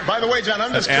 Oh. By the way, John,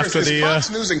 I'm just After curious, is Fox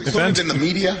News included in the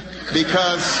media?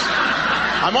 Because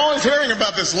I'm always hearing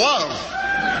about this love.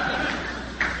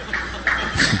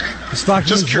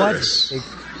 Just curious.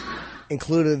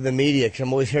 Included the media, because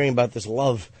I'm always hearing about this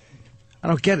love. I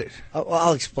don't get it. Well,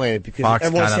 I'll explain it, because Fox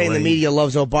everyone's saying the media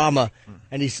loves Obama,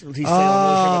 and he's saying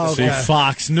okay. See,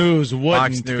 Fox News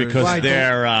wouldn't Fox News. because Right,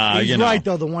 they're he's right,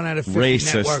 though, the 1 out of 50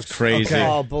 racist, networks. crazy. Okay.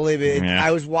 Oh, believe me. Yeah.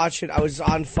 I was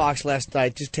on Fox last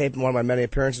night, just taping one of my many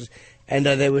appearances, and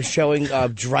they were showing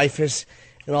Dreyfus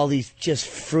and all these just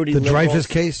fruity The liberals Dreyfus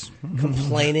case?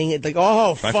 complaining. It's like,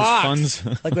 oh, Dreyfus Fox. funds.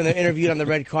 Like when they're interviewed on the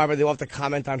red carpet, they all have to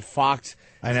comment on Fox.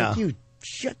 I know.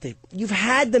 It's like, you've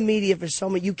had the media for so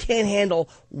many. You can't handle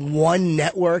one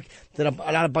network that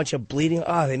not a bunch of bleeding.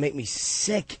 Oh, they make me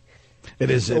sick. It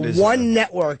is. One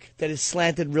network that is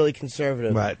slanted really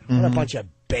conservative. Right. What a bunch of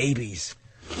babies.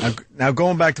 Now,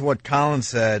 going back to what Colin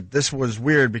said, this was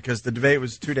weird because the debate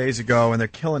was 2 days ago, and they're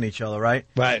killing each other, right?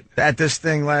 Right. At this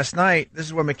thing last night, this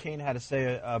is what McCain had to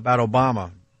say about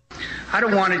Obama. I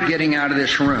don't want it getting out of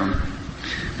this room,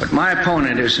 but my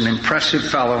opponent is an impressive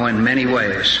fellow in many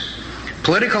ways.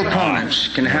 Political opponents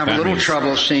can have a little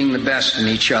trouble seeing the best in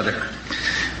each other,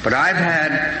 but I've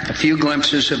had a few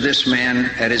glimpses of this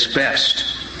man at his best,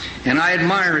 and I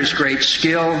admire his great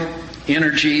skill,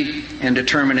 energy, and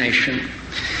determination.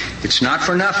 It's not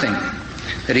for nothing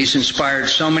that he's inspired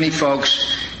so many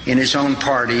folks in his own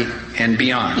party and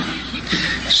beyond.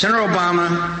 Senator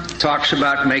Obama talks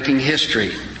about making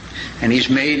history, and he's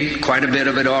made quite a bit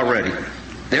of it already.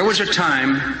 There was a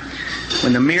time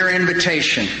when the mere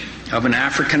invitation of an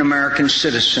African-American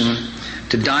citizen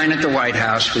to dine at the White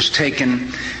House was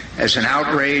taken as an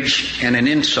outrage and an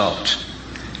insult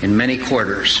in many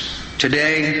quarters.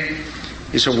 Today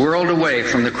is a world away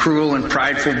from the cruel and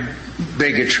prideful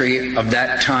bigotry of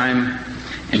that time,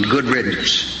 and good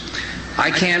riddance.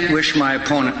 I can't wish my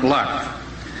opponent luck,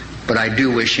 but I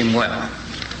do wish him well.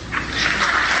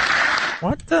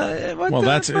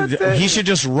 He should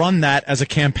just run that as a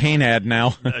campaign ad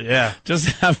now. Yeah. Just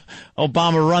have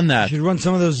Obama run that. You should run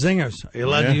some of those zingers. Are you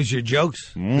allowed to use your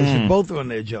jokes? They should both run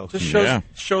their jokes. Just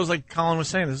shows like Colin was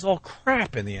saying, this is all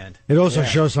crap in the end. It also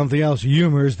shows something else.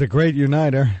 Humor is the great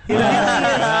uniter.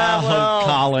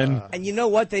 Colin. And you know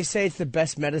what? They say it's the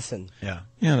best medicine. Yeah.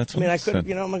 Yeah, that's what I said.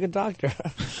 could, I'm like a doctor.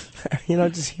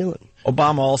 Just heal it.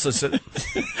 Obama also said...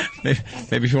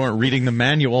 Maybe if you weren't reading the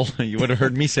manual, you would have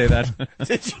heard me say that.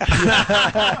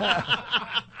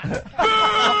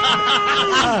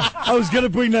 I was going to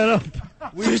bring that up.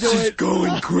 This is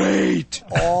going great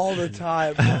all the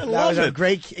time. That was a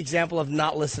great example of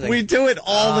not listening. We do it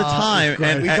all the time,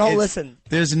 and we don't listen.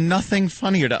 There's nothing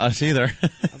funnier to us either.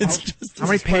 It's just how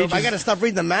many pages? I got to stop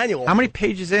reading the manual. How many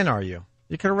pages in are you?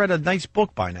 You could have read a nice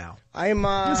book by now.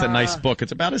 It's a nice book.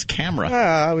 It's about his camera.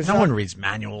 No one reads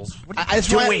manuals. What are you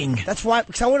doing? That's why.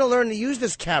 Because I want to learn to use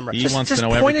this camera. He wants to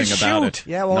know everything about it.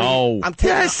 Yeah, well, no. I'm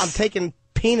taking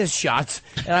penis shots,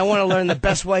 and I want to learn the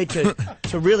best way to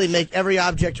really make every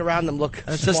object around them look.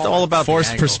 It's just all about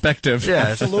forced perspect. Yeah,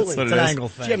 absolutely. It's an angle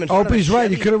thing. Jim, Opie's right.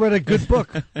 You could have read a good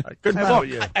book. Good book.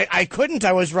 I couldn't.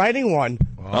 I was writing one.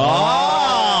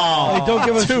 Oh, hey, don't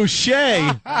give us touche.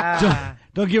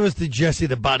 Don't give us the Jesse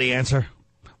the Body answer.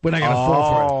 We're not going to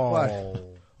fall for it.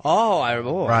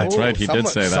 What? That's right. He did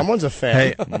say that. Someone's a fan.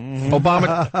 Hey,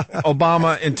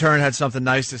 Obama in turn had something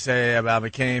nice to say about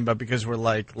McCain, but because we're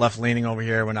like left leaning over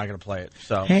here, we're not going to play it.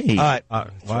 So hey, what?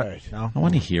 Right. No, I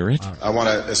want to hear it. I want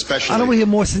to especially. I don't want to hear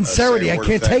more sincerity. I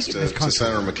can't take it in this to country.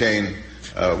 Senator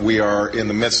McCain, we are in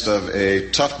the midst of a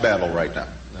tough battle right now,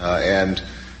 and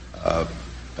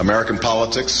American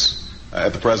politics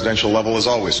at the presidential level is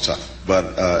always tough.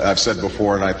 But I've said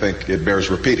before, and I think it bears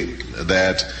repeating,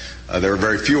 that there are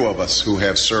very few of us who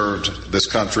have served this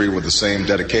country with the same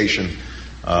dedication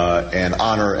and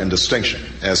honor and distinction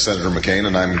as Senator McCain,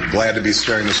 and I'm glad to be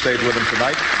sharing the stage with him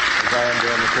tonight as I am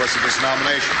during the course of this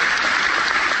nomination.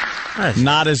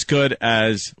 Not as good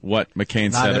as what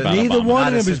McCain said about Neither Obama.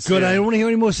 one of them is good. I don't want to hear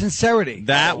any more sincerity.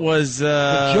 That was...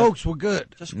 the jokes were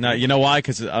good. No, you know why?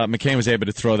 Because McCain was able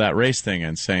to throw that race thing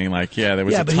in, saying, like, there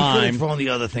was a but he could time... have thrown the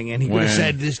other thing in. He could have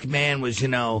said this man was,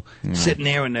 sitting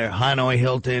there in the Hanoi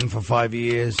Hilton for 5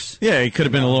 years. Yeah, he could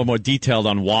have been a little more detailed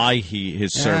on why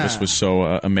his service was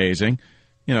so amazing.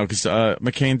 Because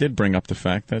McCain did bring up the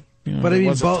fact that, but I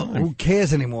mean, who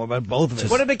cares anymore about both of us?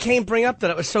 What did McCain bring up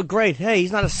that it was so great? Hey,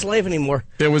 he's not a slave anymore.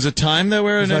 There was a time that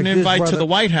where an invite to the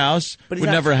White House would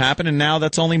never happen, and now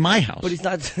that's only my house. But he's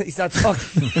not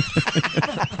talking.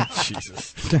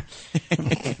 Jesus.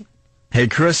 Hey,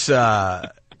 Chris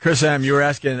M., you were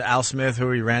asking Al Smith who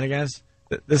he ran against?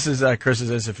 This is Chris's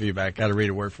instant feedback. Got to read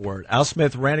it word for word. Al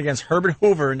Smith ran against Herbert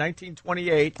Hoover in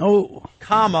 1928. Oh.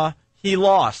 He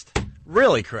lost.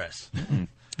 Really, Chris?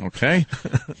 Okay.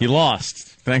 He lost.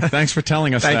 Thanks for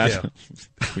telling us Thank that.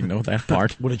 We know that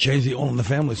part. Would have changed the All in the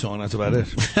Family song. That's about it.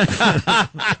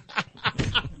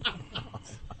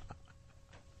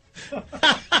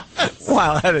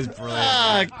 Wow, that is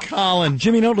brilliant. Colin.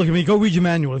 Jimmy, don't look at me. Go read your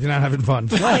manual if you're not having fun.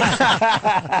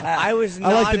 I was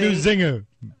I like the new nodding. zinger.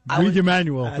 Read your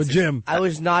manual for Jim. I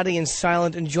was nodding in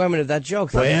silent enjoyment of that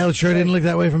joke. Well, it sure didn't look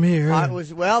that way from here.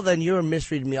 Well, then you were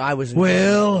misreading me. I was.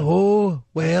 Well.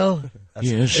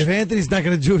 Yes. If Anthony's not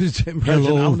going to do his impression,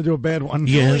 I'm going to do a bad one.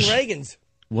 Yes. Reagan's.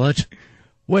 What?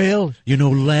 Well, you know,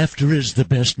 laughter is the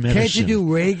best medicine. Can't you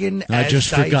do Reagan I as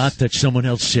just Dice? forgot that someone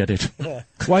else said it.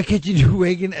 Why can't you do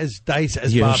Reagan as Dice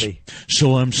as Bobby?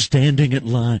 So I'm standing at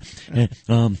line.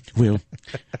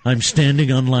 I'm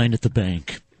standing on line at the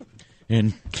bank,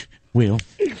 and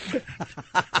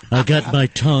I got my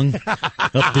tongue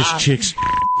up this chick's,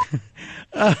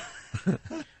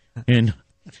 and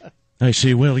I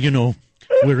say, well, you know,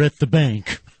 we're at the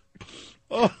bank.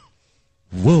 Oh.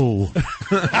 Whoa.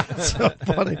 So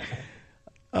funny.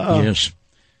 Yes.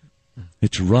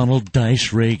 It's Ronald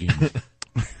Dice Reagan.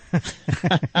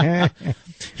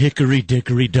 Hickory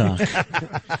dickory dock.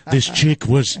 This chick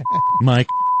was my...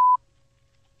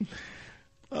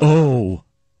 Oh.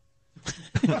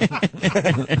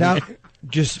 Now,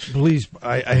 just please,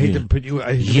 I hate to put you,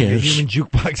 I hate to make a human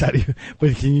jukebox out of you,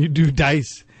 but can you do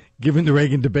Dice, given the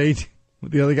Reagan debate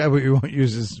with the other guy, but you won't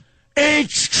use his...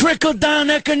 It's trickle-down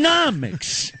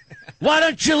economics. Why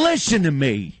don't you listen to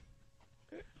me?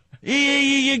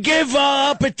 You give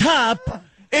up at top,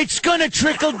 it's going to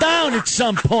trickle down at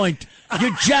some point,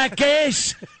 you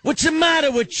jackass. What's the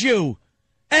matter with you?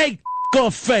 Hey, go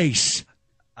face.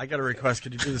 I got a request.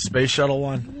 Could you do the space shuttle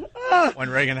one? When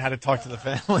Reagan had to talk to the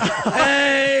family.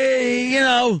 Hey, you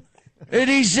know,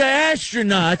 these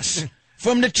astronauts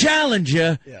from the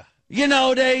Challenger, you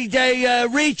know, they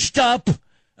reached up.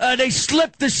 They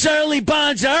slipped the surly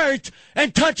bonds of Earth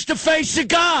and touched the face of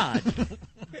God.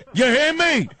 You hear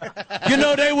me? You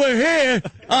know, they were here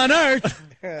on Earth,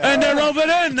 and they're over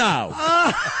there now.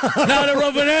 Now they're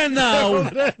over there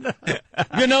now.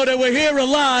 You know, they were here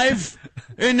alive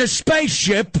in the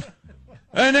spaceship,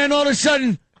 and then all of a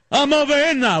sudden, I'm over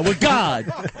here now with God.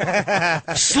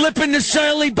 Slipping the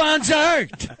surly bonds of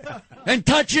Earth and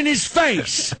touching his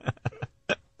face.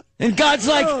 And God's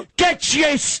like, get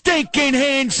your stinking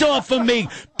hands off of me.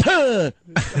 Puh.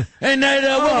 And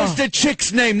that, what was the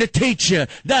chick's name, the teacher?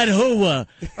 That hooah.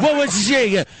 What was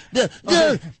she?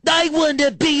 I want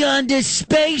to be on the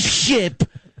spaceship.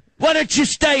 Why don't you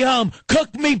stay home?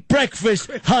 Cook me breakfast,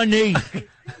 honey.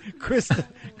 Krista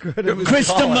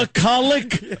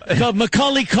McCulloch?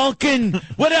 Macaulay Culkin?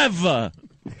 Whatever.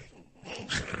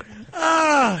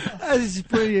 That is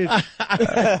brilliant.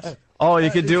 Oh,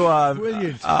 you could do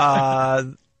brilliant.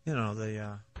 You know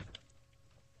the.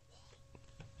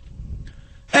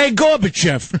 Hey,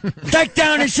 Gorbachev, take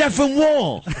down this effing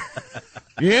wall.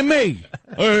 You hear me?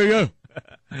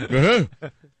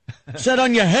 Set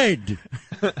on your head.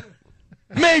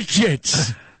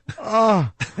 Midgets.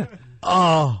 Oh,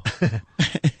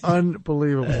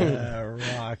 unbelievable.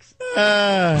 Rocks.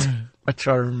 I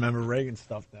try to remember Reagan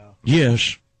stuff now.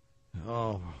 Yes.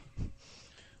 Oh,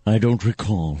 I don't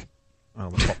recall.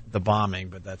 Well, the bombing,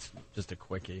 but that's just a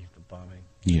quickie. The bombing.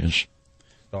 Yes.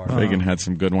 Reagan had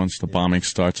some good ones. The bombing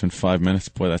starts in 5 minutes.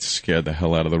 Boy, that scared the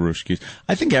hell out of the Ruskies.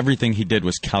 I think everything he did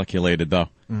was calculated, though.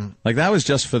 Like, that was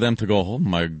just for them to go, oh,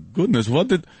 my goodness, what,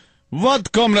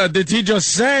 comrade, did he just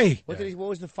say? What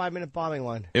was the 5-minute bombing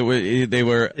one? It was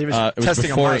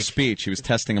before a mic. speech. He was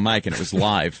testing a mic, and it was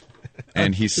live.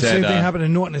 And he the said... same thing happened to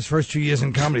Norton his first 2 years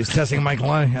in comedy. He's testing Mike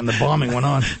Lai, and the bombing went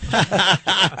on.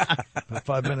 For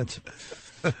 5 minutes.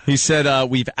 He said,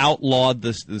 we've outlawed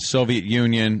the Soviet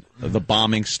Union. The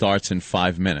bombing starts in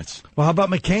 5 minutes. Well, how about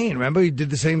McCain? Remember, he did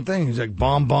the same thing. He's like,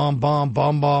 bomb,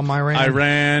 Iran.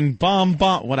 Iran, bomb.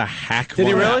 What a hack Did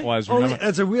he really? that was. Remember?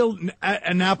 That's a real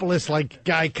Annapolis-like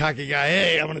guy, cocky guy.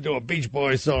 Hey, I'm going to do a Beach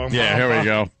Boys song. Yeah, here we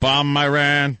go. Bomb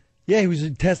Iran. Yeah, he was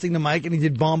testing the mic, and he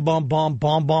did bomb,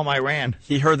 Iran.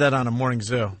 He heard that on a morning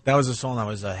zoo. That was a song that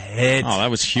was a hit. Oh, that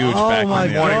was huge back my on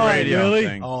the God, morning radio really?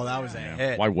 thing. Oh, that was a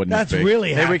hit. Why wouldn't That's it be?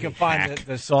 really Maybe hacky. we can find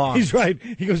the song. He's right.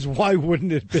 He goes, why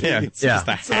wouldn't it be? Yeah, it's just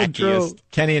the so hackiest. true.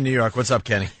 Kenny in New York. What's up,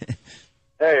 Kenny?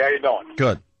 Hey, how you doing?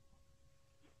 Good.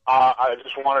 I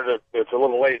just wanted to, it's a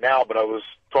little late now, but I was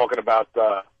talking about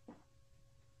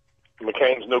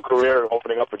McCain's new career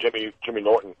opening up for Jimmy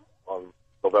Norton on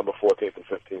November 14th and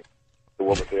 15th, the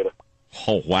Wilbur Theater.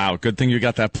 Oh, wow. Good thing you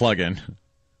got that plug in.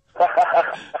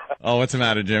 Oh, what's the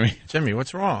matter, Jimmy? Jimmy,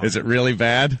 what's wrong? Is it really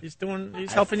bad? He's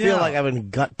helping you I feel out. like I've been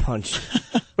gut punched.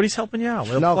 But he's helping you out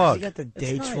with a No, plug. he got the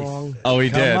dates wrong. Oh, he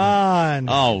did. Come on.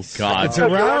 Oh, God. It's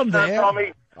around there.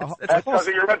 It's close.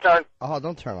 Your return. Oh,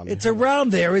 don't turn on me. It's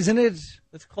around there, isn't it?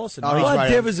 It's close Oh, enough. he's What right.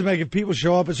 difference does it make if people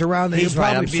show up? It's around there. He's He'll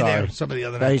right, probably I'm be sorry. there some of the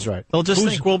other No, night. he's right. They'll just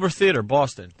think Wilbur Theater,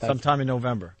 Boston, sometime in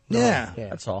November. Yeah.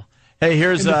 That's all. Hey,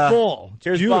 here's In the fall. It's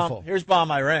Here's beautiful. Here's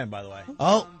Bomb Iran, by the way.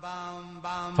 Oh,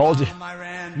 Told you.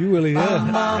 you really did.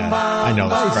 I know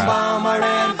this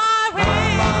crap.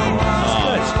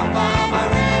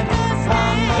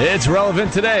 It's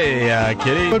relevant today,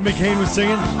 Kitty. What McCain was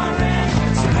singing?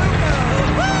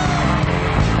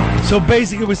 So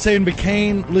basically, we're saying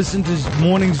McCain listened to his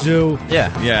Morning Zoo, Yeah.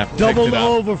 doubled picked it up.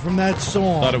 over from that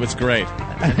song, Thought it was great.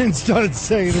 and then started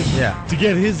saying it to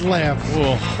get his laugh.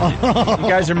 You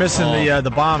guys are missing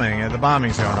the bombing. The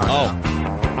bombing's going on. Oh.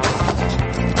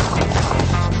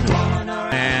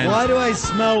 And Why do I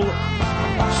smell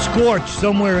scorch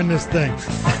somewhere in this thing?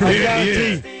 I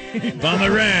guarantee. Bomb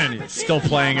Iran. Still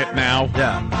playing it now.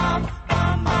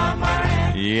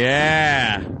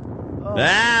 Yeah.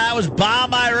 That was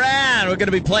Bomb Iran. We're going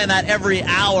to be playing that every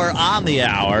hour on the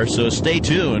hour, so stay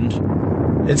tuned.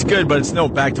 It's good, but it's no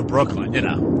Back to Brooklyn, you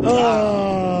know.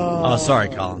 Oh, sorry,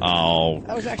 Colin. Oh,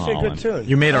 That was actually a good tune.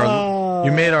 You made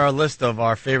our list of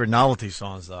our favorite novelty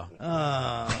songs, though.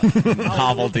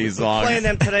 Novelty songs. Playing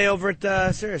them today over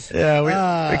at Sirius. Yeah,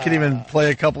 we could even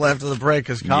play a couple after the break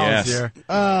because Colin's here.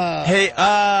 Hey,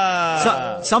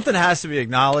 something has to be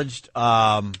acknowledged.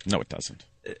 No, it doesn't.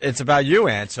 It's about you,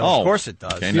 Ant, so of course it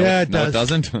does. Okay, Yeah, it no,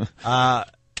 does. it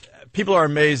doesn't. People are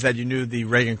amazed that you knew the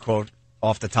Reagan quote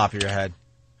off the top of your head.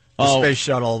 The space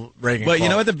shuttle Reagan But quote. you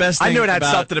know what the best thing I knew it had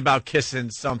about- something about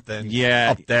kissing something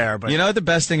up there. But you know what the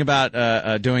best thing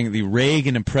about doing the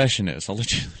Reagan impression is? I'll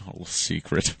let you know a little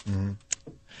secret. Mm-hmm.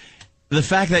 The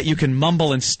fact that you can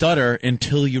mumble and stutter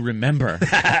until you remember.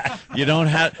 You don't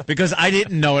have, because I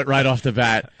didn't know it right off the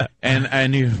bat,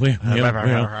 and you,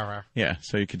 yeah,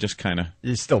 so you could just kind of.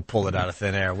 You still pull it out of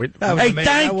thin air. Hey,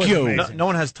 thank you. No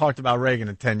one has talked about Reagan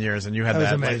in 10 years, and you had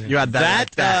that. amazing. You had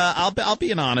that. I'll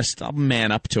be honest. I'll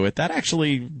man up to it. That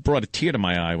actually brought a tear to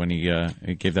my eye when he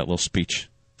gave that little speech.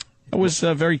 It was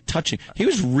very touching. He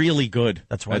was really good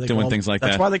at doing things like that.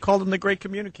 That's why they called him the great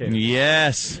communicator.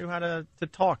 Yes. He knew how to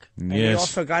talk. And he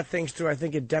also got things through, I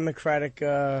think, a Democratic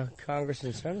Congress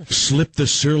and Senate. Slip the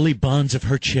surly bonds of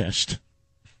her chest.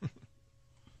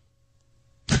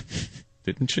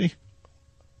 Didn't she?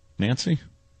 Nancy?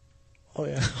 Oh,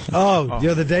 yeah. Oh, the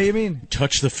other day, you mean?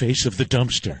 Touch the face of the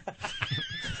dumpster.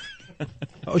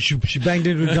 Oh, she banged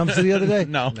into a dumpster the other day?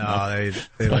 No,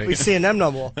 they like We seeing them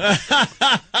no more.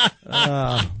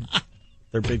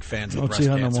 They're big fans of Don't breast see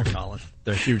her no cancer, more. Colin.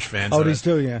 They're huge fans. Oh, of these it.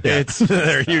 two, yeah.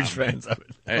 They're huge fans of it.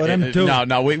 Oh, them too.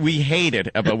 No, we hate it,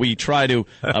 but we try to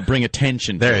bring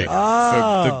attention to it.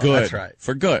 Oh, for the good. That's right.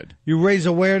 For good. You raise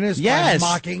awareness Yes. by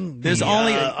mocking There's the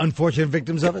only unfortunate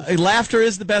victims of it? Laughter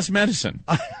is the best medicine.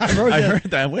 I heard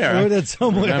that. Where? I heard that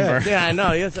somewhere. Remember. Yeah, I know.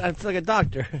 I feel like a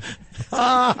doctor.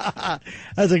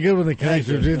 That's a good one, the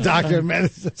connection between doctor and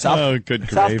medicine. Good South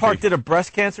gravy. Park did a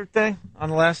breast cancer thing on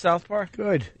the last South Park.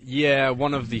 Good. Yeah,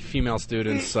 one of the female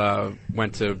students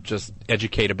went to just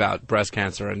educate about breast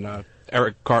cancer, and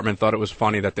Eric Cartman thought it was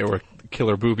funny that there were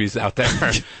killer boobies out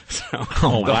there. So,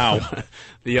 wow.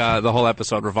 The whole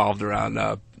episode revolved around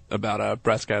about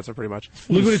breast cancer, pretty much.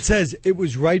 Look what it says. It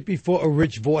was right before a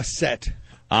Rich Voss set.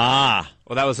 Ah.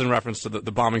 Well, that was in reference to the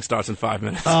bombing starts in 5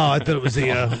 minutes. Oh, I thought it was the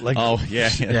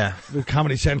Yeah. The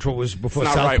Comedy Central was before It's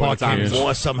not South right when Park. it's on. And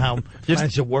Voss somehow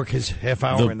managed to work his half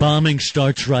hour The in there. bombing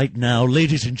starts right now.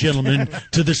 Ladies and gentlemen,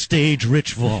 to the stage,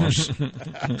 Rich Voss.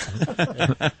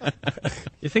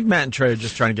 You think Matt and Trey are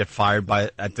just trying to get fired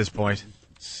at this point?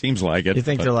 Seems like it. You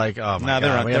think they're like, oh my No,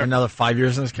 God, we have another 5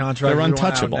 years in this contract? They're We want out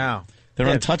untouchable. now. They're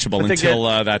Yeah, untouchable but they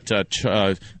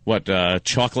until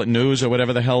Chocolate News or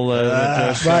whatever the hell.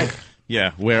 Right.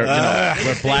 Yeah, where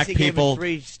where black Stacey gave it people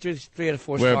three out of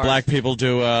 4 where stars. black people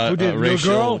do Who did? Little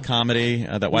racial Girl? comedy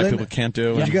that white Linda? people can't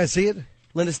do. Did you guys see it?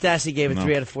 Linda Stassi gave it No.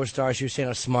 3 out of 4 stars. She was saying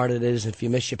how smart it is. If you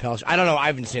miss Chappelle, I don't know. I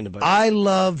haven't seen it, but I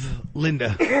love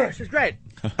Linda. she's great.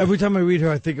 Every time I read her,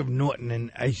 I think of Norton,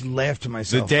 and I laugh to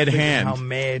myself. The dead thinking hand. How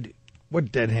mad.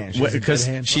 What dead hand? She has a dead Because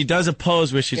hand? she does a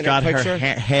pose where she's In got her her picture?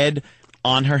 head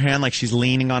on her hand, like she's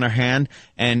leaning on her hand,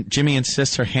 and Jimmy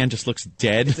insists her hand just looks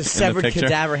dead It's a in the severed picture.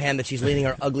 cadaver hand that she's leaning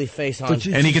her ugly face on. But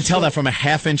And you can tell that from a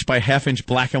half-inch by half-inch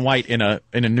black and white in a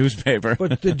newspaper.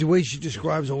 But the way she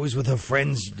describes always with her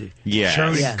friends, Yes.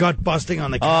 sharing Yeah. gut busting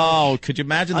on the couch. Oh, could you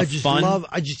imagine the I just fun?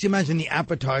 I just imagine the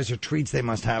appetizer treats they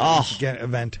must have Oh. at this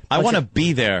event. I want to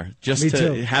be there just Me to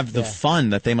too. have the Yeah.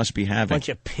 fun that they must be having. Bunch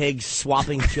of pigs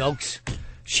swapping jokes.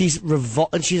 She's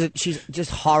and she's just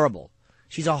horrible.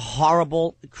 She's a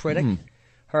horrible critic.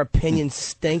 Her opinion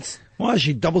stinks. Well,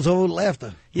 she doubles over with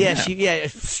laughter. Yeah,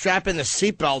 strap in the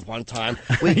seatbelt one time.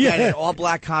 We get it. All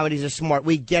black comedies are smart.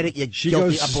 We get it. You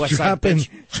guilty Upper West Side bitch.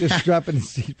 Just strapping the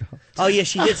seatbelt. Oh yeah,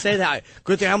 she did say that.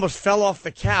 Good thing I almost fell off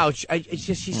the couch.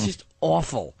 She's just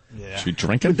awful. Yeah. She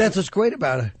drinking? But that's what's great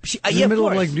about her. In the middle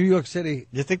of like New York City.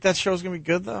 You think that show's gonna be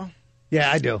good though?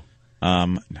 Yeah, I do.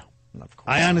 No.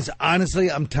 Honestly,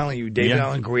 I'm telling you, David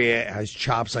Allen Greer has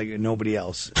chops like nobody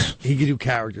else. He can do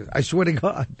characters. I swear to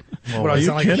God. Well, are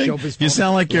you kidding? You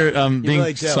sound like you're being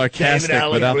really sarcastic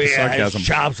David without the Greer sarcasm. has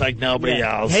chops like nobody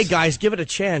else. Hey guys, give it a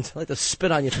chance. I'd like to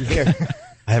spit on you from here.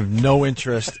 I have no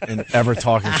interest in ever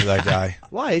talking to that guy.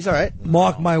 Why? He's all right.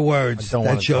 Mark my words.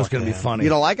 That show's going to be funny. You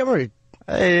don't like him, or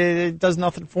it does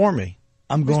nothing for me.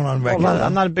 I'm going on record.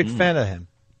 I'm not a big fan of him.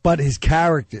 But his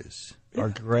characters are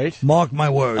great. Mark my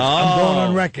words. I'm going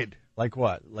on record. Like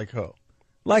what? Like who?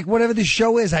 Like whatever the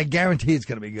show is, I guarantee it's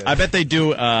going to be good. I bet they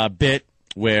do a bit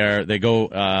where they go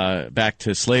back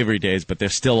to slavery days, but they're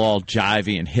still all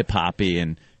jivey and hip-hoppy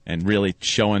and really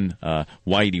showing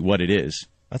Whitey what it is.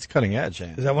 That's cutting edge,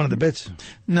 Ann. Is that one of the bits?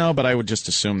 No, but I would just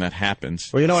assume that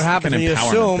happens. Well, you know what happens when you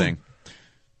assume. Thing.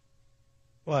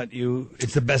 What,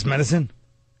 it's the best medicine?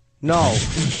 No.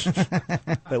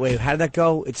 wait, how did that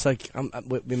go? It's like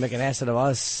we make an ass out of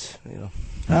us, you know.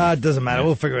 It doesn't matter.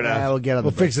 We'll figure it out.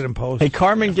 We'll fix it in post. Hey,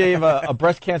 Carmen gave a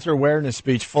breast cancer awareness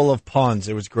speech full of puns.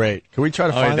 It was great. Can we try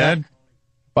to find that?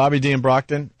 Bobby D. and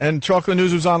Brockton. And Chocolate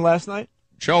News was on last night?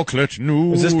 Chocolate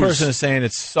News. This person is saying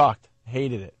it sucked.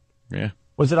 Hated it. Yeah.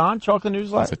 Was it on Chocolate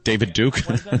News last night? David Duke?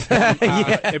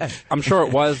 I'm sure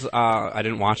it was. I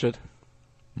didn't watch it,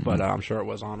 but I'm sure it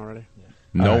was on already.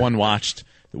 No one watched.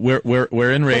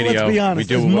 We're in radio. But let's be honest.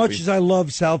 We do as much as I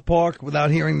love South Park,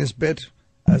 without hearing this bit,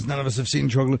 as none of us have seen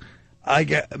Chocolate,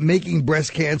 making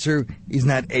breast cancer is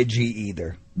not edgy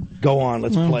either. Go on,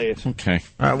 let's play it. Okay.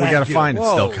 All right, we got to find it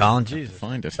still, Colin. Jesus.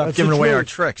 Find it. Stop giving away our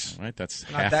tricks. Right, that's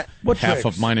Not half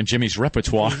of mine and Jimmy's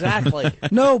repertoire. Exactly.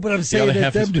 No, but I'm saying the other that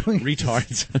half them is doing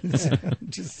retards.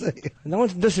 Just saying. No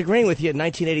one's disagreeing with you in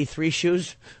 1983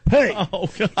 shoes. Hey. Oh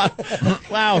God!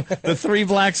 Wow, the 3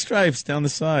 black stripes down the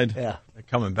side. Yeah. They're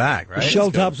coming back, right? The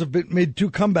shell tops have made 2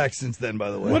 comebacks since then,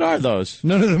 by the way. What are those?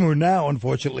 None of them are now,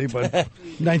 unfortunately, but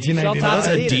 1999. Shell-tops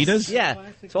Adidas? Yeah.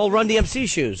 It's all Run DMC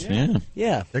shoes. Yeah.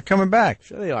 Yeah. They're coming back.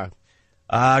 Sure they are.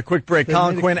 Quick break.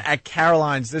 Colin Quinn at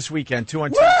Caroline's this weekend.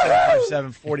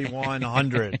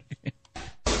 212-757-4100.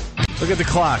 Look at the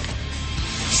clock.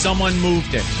 Someone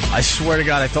moved it. I swear to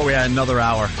God, I thought we had another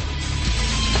hour.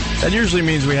 That usually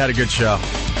means we had a good show.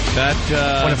 That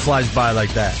when it flies by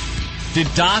like that. Did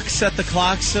Doc set the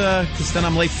clocks? Because then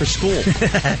I'm late for school.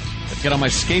 I get on my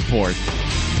skateboard.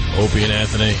 Opie and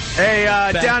Anthony. Hey,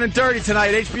 Down and Dirty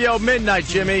tonight, HBO Midnight,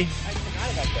 Jimmy.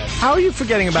 How are you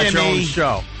forgetting about your own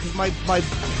show? Because I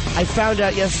found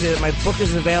out yesterday that my book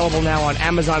is available now on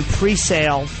Amazon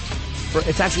pre-sale.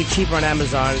 It's actually cheaper on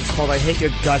Amazon. It's called I Hate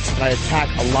Your Guts, and I attack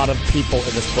a lot of people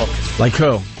in this book. Like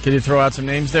who? Can you throw out some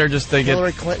names there? Just to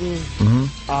Hillary Clinton,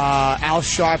 Al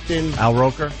Sharpton, Al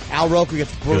Roker. Al Roker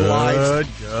gets brutalized.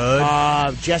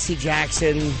 Good. Jesse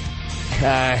Jackson,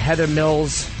 Heather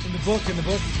Mills. In the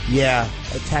book? Yeah,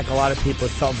 I attack a lot of people.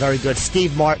 It felt very good.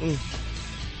 Steve Martin.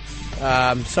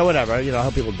 So whatever, I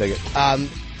hope people dig it.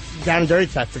 Down and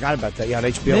Dirty, I forgot about that. Yeah, on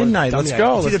HBO. Midnight, let's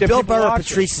go. It's Let's either get Bill people Burr or watching.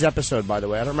 Patrice's episode, by the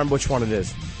way. I don't remember which one it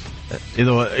is.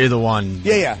 Either one.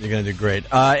 Yeah. You're going to do great.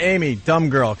 Amy,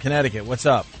 Dumb Girl, Connecticut, what's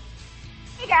up?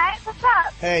 Hey, guys, what's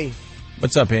up? Hey.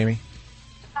 What's up, Amy?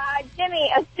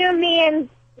 Jimmy, assume me and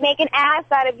make an ass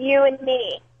out of you and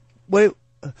me. Wait.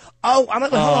 Oh, I'm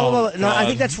like, hold on. No, I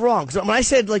think that's wrong. Because when I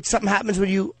said, like, something happens when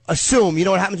you assume, you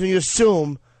know what happens when you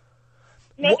assume?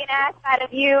 Make an ass out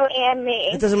of you and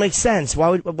me. It doesn't make sense. Why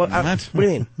would... What do you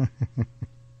mean?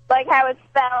 Like how it's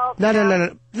spelled.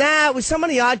 No. Nah, it was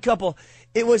Somebody Odd Couple.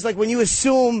 It was like when you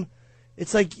assume,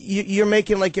 it's like you're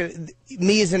making like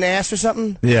me as an ass or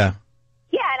something. Yeah.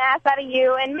 Yeah, an ass out of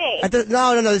you and me.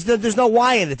 No. There's no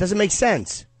Y in it. It doesn't make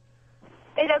sense.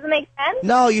 It doesn't make sense?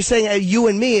 No, you're saying you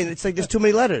and me, and it's like there's too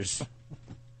many letters.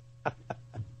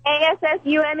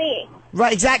 ASSUME.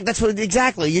 Right, exactly. That's what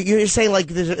exactly. You're saying like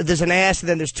there's an ass, and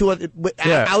then there's 2 other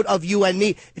out of you and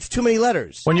me. It's too many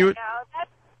letters. When you.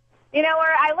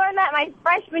 Where I learned that my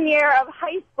freshman year of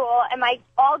high school and my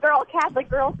all-girl Catholic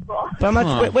girls' school. But I'm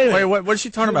not, wait, what's she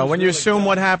talking about? When you assume,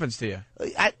 what happens to you?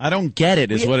 I don't get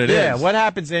it, is what it is. Yeah, what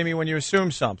happens, Amy, when you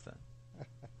assume something?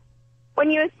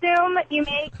 When you assume, you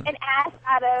make an ass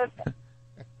out of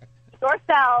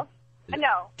yourself.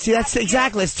 No. See, that's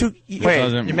exactly. It's too.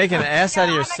 Wait, you're making an ass out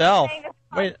of yourself.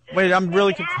 Wait, I'm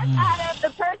really confused. Out of the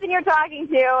person you're talking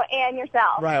to and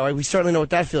yourself. Right, we certainly know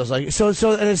what that feels like. So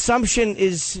an assumption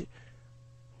is,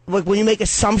 like, when you make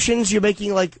assumptions, you're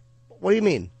making, like, what do you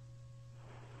mean?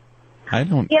 I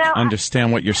don't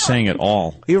understand what you're saying at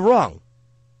all. You're wrong.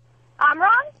 I'm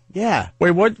wrong? Yeah.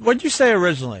 Wait, what'd you say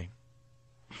originally?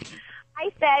 I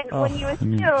said when you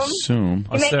assume,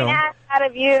 you make an ass out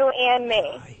of you and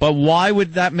me. But why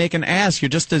would that make an ass? You're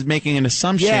just making an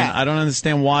assumption. Yeah. I don't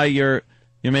understand why you're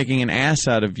making an ass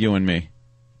out of you and me.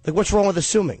 Like, what's wrong with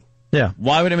assuming? Yeah.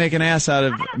 Why would it make an ass out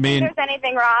of I don't me? think there's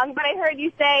anything wrong, but I heard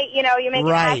you say, you make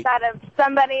Right. an ass out of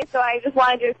somebody, so I just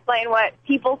wanted to explain what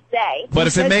people say. But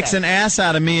if it makes an ass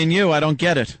out of me and you, I don't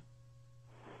get it.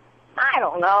 I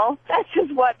don't know. That's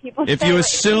just what people say. If you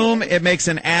assume it makes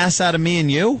an ass out of me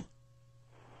and you?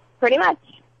 Pretty much.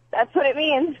 That's what it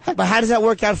means. But how does that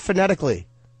work out phonetically?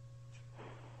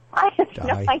 I have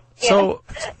no idea. So,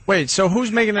 wait. So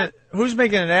who's making an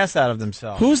ass out of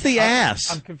themselves? Who's the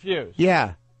ass? I'm confused.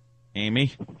 Yeah.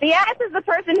 Amy? The ass is the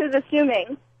person who's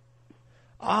assuming.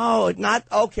 Oh, not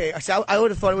okay. So I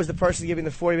would have thought it was the person giving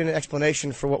the 40-minute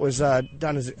explanation for what was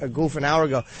done as a goof an hour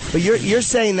ago. But you're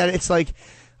saying that it's like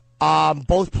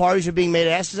both parties are being made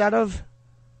asses out of?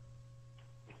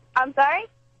 I'm sorry?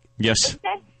 Yes.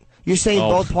 You're saying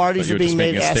both parties are being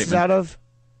made asses out of?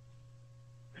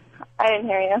 I didn't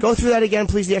hear you. Go through that again,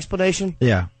 please, the explanation.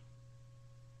 Yeah.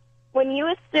 When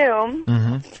you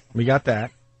assume, We got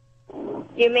that.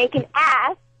 you make an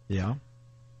ass Yeah.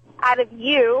 out of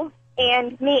you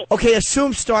and me. Okay,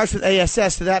 assume starts with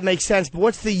ASS, so that makes sense. But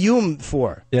what's the U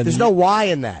for? Yeah, There's no Y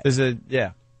in that. Is it?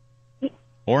 Yeah.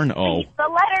 Or an O. The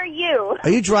letter U. Are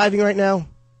you driving right now?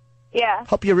 Yeah.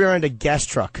 Hope you're rear-end a gas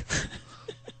truck.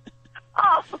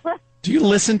 Oh. Do you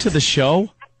listen to the show? I'm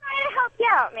trying to help you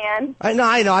out, man. I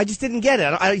know. I just didn't get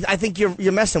it. I think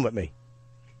you're messing with me.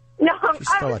 No, I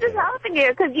was just helping you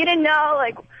because you didn't know,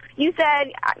 like, you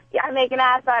said I make an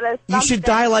ass out of something. You should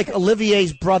die like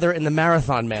Olivier's brother in the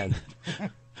Marathon Man.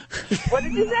 What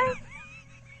did you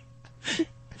say?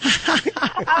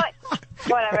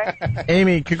 Whatever.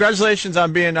 Amy, congratulations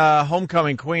on being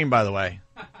homecoming queen, by the way.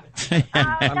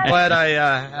 I'm glad I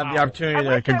have the opportunity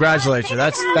to congratulate you.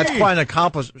 That's quite an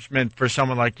accomplishment for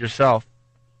someone like yourself.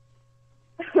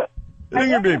 They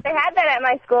had that at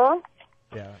my school.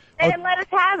 Yeah. They didn't let us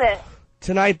have it.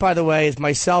 Tonight, by the way, is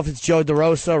myself, it's Joe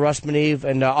DeRosa, Russ Maneve,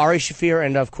 and Ari Shafir,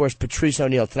 and, of course, Patrice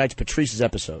O'Neill. Tonight's Patrice's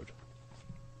episode.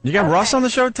 You got Russ on the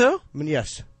show, too? I mean,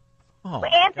 yes. Oh,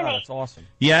 Anthony. God, that's awesome.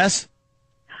 Yes?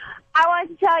 I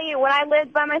wanted to tell you, when I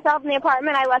lived by myself in the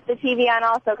apartment, I left the TV on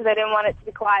also because I didn't want it to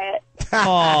be quiet. Oh,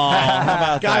 how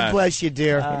about God that? bless you,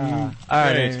 dear. All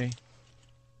right, Amy.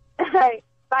 All right.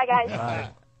 Bye, guys.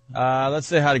 Let's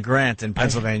say hi to Grant in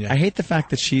Pennsylvania. I hate the fact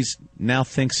that she's now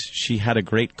thinks she had a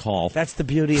great call. That's the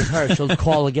beauty of her. She'll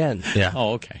call again. Yeah.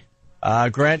 Oh, okay.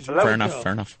 Grant. Fair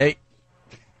enough. Hey.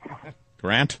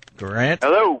 Grant?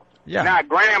 Hello. Yeah. Not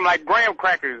Graham, like graham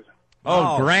crackers.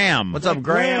 Oh, Graham. What's up,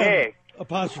 Graham? Yeah.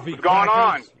 Apostrophe. What's going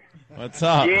on? What's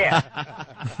up? Yeah.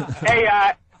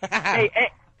 hey,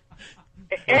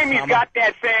 Amy's got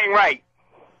that saying right.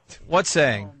 What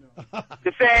saying?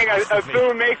 The saying,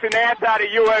 assume makes an ass out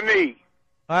of you and me.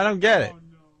 I don't get it.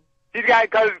 She's got,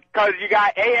 because you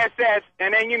got ASS,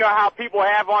 and then you know how people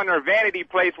have on their vanity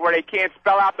plates where they can't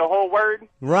spell out the whole word?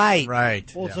 Right.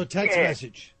 Right. Also, text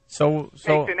message. So makes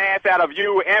an ass out of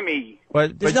you and me.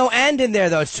 But There's no and in there,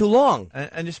 though. It's too long.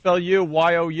 And you spell you,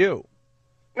 Y-O-U.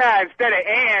 Nah, instead of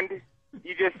and,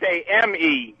 you just say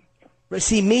M-E. But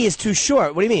see, me is too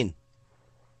short. What do you mean?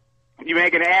 You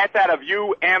make an ass out of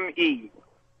U-M-E.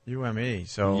 U-M-E.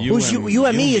 So who's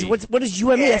U-M-E? Is what is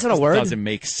U-M-E? That's not a word. Doesn't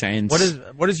make sense.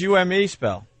 What does U-M-E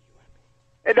spell?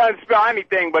 It doesn't spell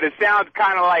anything, but it sounds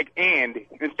kind of like and.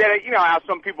 Instead of, you know how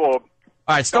some people All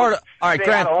right, start. All right, say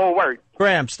Graham. out the whole word.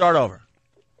 Graham, start over.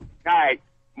 All right.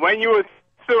 When you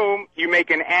assume, you make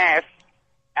an ass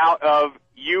out of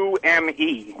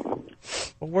U-M-E.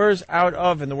 Well, where's out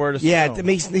of in the word assume? Yeah, it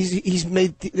makes he's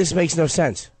made this makes no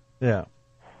sense. Yeah.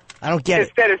 I don't get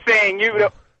Instead of saying you.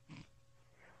 it.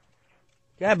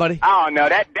 Yeah, buddy. I don't know.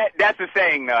 That's a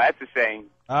saying, though. That's a saying.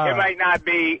 It might not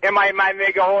be. It might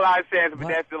make a whole lot of sense, but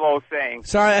that's the little saying.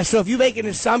 Sorry. So if you make an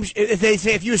assumption,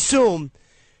 if you assume,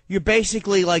 you're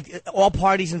basically like all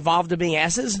parties involved are being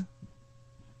asses.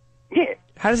 Yeah.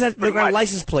 How does that look on a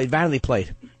license plate, vanity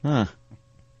plate? Huh.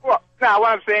 Well, no,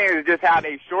 what I'm saying is just how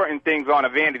they shorten things on a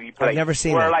vanity plate. I've never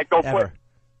seen where, that, like, they'll ever.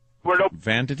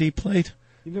 Vanity plate?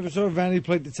 You never saw a vanity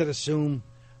plate that said assume?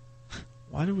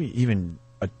 Why do we even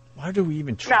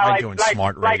try doing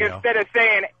smart radio?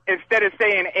 Like instead of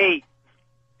saying eight,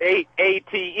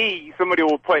 ATE, somebody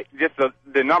will put just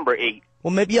the number 8.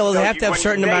 Well, maybe they have to have a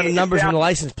certain amount of numbers in the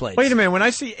license plate. Wait a minute. When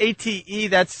I see ATE,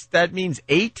 that means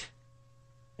 8?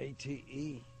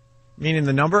 ATE. Meaning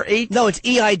the number 8? No, it's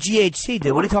EIGHT,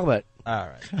 dude. What are you talking about? All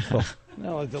right. Cool.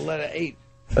 No, it's the letter 8.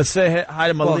 Let's say hi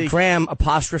to Malik. Well, Graham,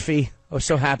 apostrophe. I was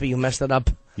so happy you messed it up.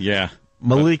 Yeah.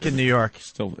 Malik in New York.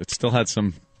 It still had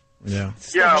some Yeah,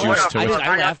 juice to it.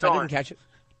 I laughed. I didn't catch it.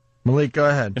 Malik, go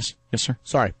ahead. Yes, sir.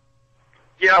 Sorry.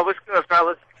 Yeah, what's good,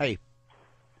 fellas? Hey.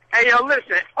 Hey, yo,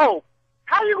 listen. Oh,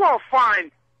 how you gonna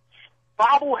find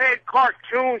bobblehead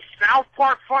cartoon South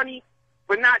Park funny,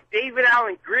 but not David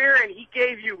Allen Greer, and he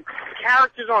gave you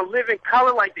characters on Living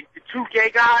Color like the two gay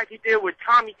guys he did with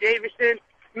Tommy Davidson,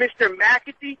 Mr.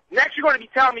 McAtee? Next you're going to be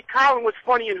telling me Colin was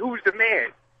funny and Who's the Man?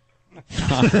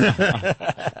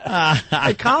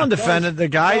 Hey, Colin defended the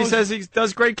guy. He says he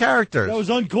does great characters. That was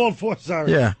uncalled for,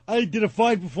 sorry. Yeah. I did a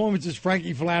fine performance as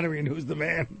Frankie Flannery and Who's the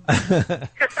Man?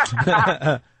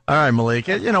 All right, Malik.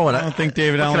 You know what? I don't think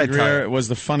David Allen Greer was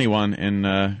the funny one in.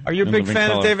 Are you a big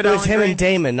fan of David It Allen was him Greer? and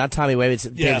Damon, not Tommy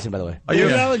Davidson, by the way.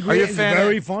 David Allen Greer Are you a is fan?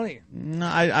 very funny. No,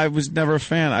 I was never a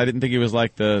fan. I didn't think he was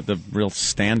like the real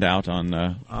standout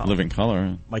on Living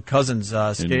Color. My cousin's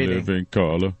skating. In Living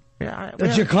Color. Yeah,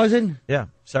 That's your cousin? Yeah,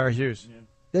 Sarah Hughes. Yeah.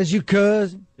 That's your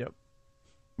cousin? Yep.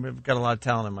 We've got a lot of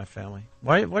talent in my family.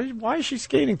 Why is she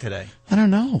skating today? I don't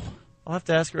know. I'll have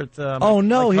to ask her at my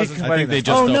cousin's I wedding. think they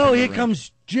just here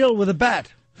comes Jill with a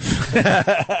bat.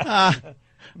 I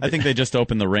think they just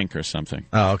opened the rink or something.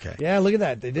 Oh, okay. Yeah, look at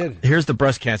that. They did. Here's the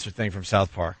breast cancer thing from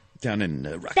South Park. Down in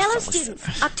Fellow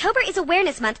students, October is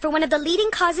Awareness Month for one of the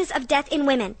leading causes of death in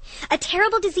women, a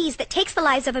terrible disease that takes the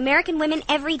lives of American women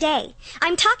every day.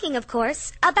 I'm talking, of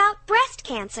course, about breast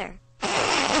cancer. An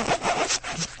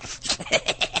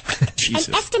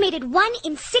estimated 1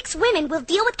 in 6 women will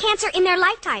deal with cancer in their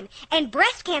lifetime, and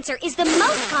breast cancer is the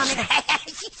most common.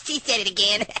 She said it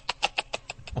again.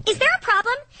 Is there a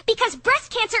problem? Because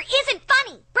breast cancer isn't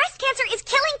funny. Breast cancer is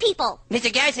killing people.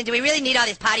 Mr. Garrison, do we really need all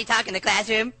this potty talk in the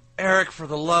classroom? Eric, for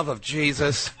the love of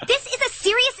Jesus. This is a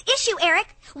serious issue, Eric.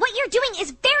 What you're doing is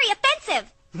very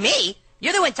offensive. Me?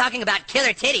 You're the one talking about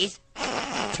killer titties.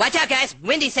 Watch out, guys.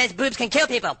 Wendy says boobs can kill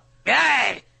people.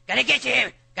 Arr! Gonna get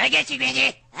you. Gonna get you,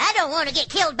 Wendy. I don't want to get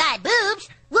killed by boobs.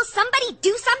 Will somebody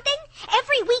do something?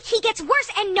 Every week he gets worse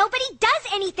and nobody does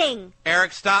anything.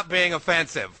 Eric, stop being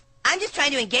offensive. I'm just trying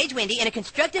to engage Wendy in a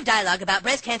constructive dialogue about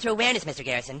breast cancer awareness, Mr.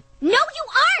 Garrison. No, you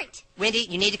aren't. Wendy,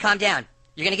 you need to calm down.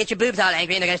 You're gonna get your boobs all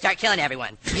angry and they're gonna start killing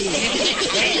everyone. Dude,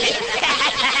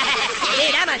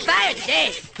 I'm on fire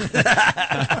today.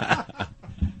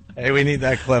 Hey, we need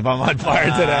that clip. I'm on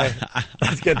fire today.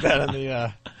 Let's get that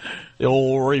in the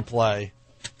old replay.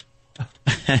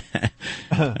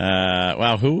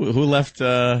 Wow, who left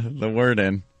the word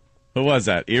in? Who was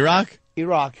that? Iraq?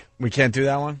 Iraq. We can't do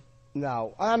that one?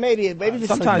 No. Maybe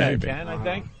sometimes you can, I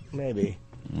think. Maybe.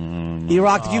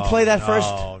 Iraq, did you play that first?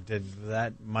 Oh,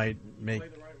 that might make...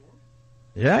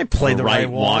 Yeah, I played the right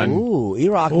one. Ooh,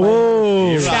 Iraq.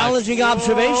 Ooh. Iraq. Challenging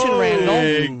observation, Randall.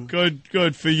 Hey,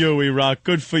 good for you, Iraq.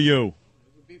 Good for you.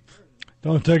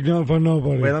 Don't take nothing for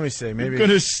nobody. Wait, let me see. Maybe You're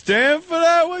going to stand for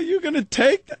that one? You're going to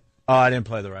take that? Oh, I didn't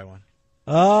play the right one.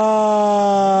 Oh,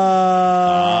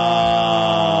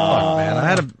 man, I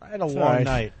had a long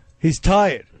night. He's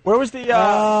tired. Where was the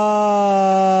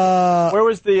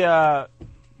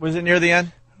was it near the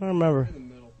end? I don't remember.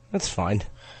 That's fine.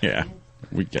 Yeah,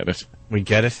 we get it. We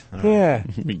get it? Yeah.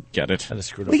 We get it.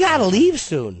 We gotta leave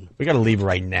soon. We gotta leave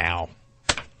right now.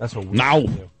 That's what we Now.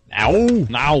 do.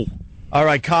 Now. All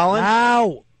right, Colin.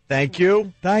 Now. Thank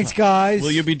you. Thanks, guys.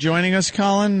 Will you be joining us,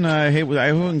 Colin? I hate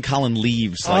when Colin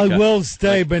leaves. I Like will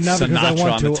stay, but not because I Sinatra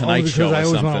want on to. the Tonight Only Show because I or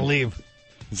always want to something. leave.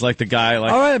 It's like the guy,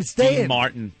 like All right, I'm staying. Dean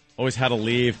Martin, always had to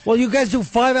leave. Well, you guys do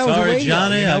 5 hours of Sorry, radio.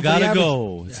 Johnny, you know, I for the gotta average-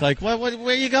 go. It's like, where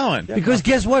are you going? Because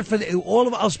guess what?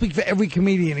 I'll speak for every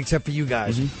comedian except for you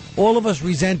guys. All of us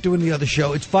resent doing the other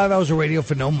show. It's 5 hours of radio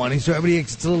for no money, so everybody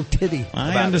gets a little titty.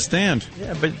 I about understand.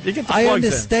 Yeah, but you get the I plugs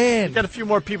understand. In. You got a few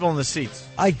more people in the seats.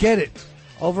 I get it.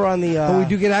 Over on the But we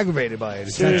do get aggravated by it.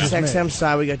 It's Sirius not just me. XM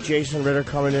side, we got Jason Ritter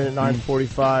coming in at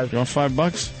 9:45. You want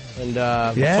 $5? And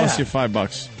Yeah. Cost you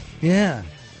 $5. Yeah.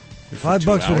 $5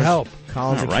 would hours. help.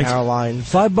 Collins All and right. Caroline.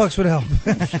 $5 would help.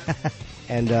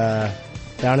 And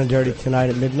Down and Dirty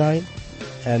tonight at midnight.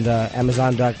 And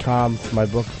Amazon.com for my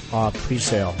book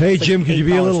pre-sale. Hey, It's like Jim, could you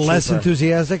be a little $8 less cheaper.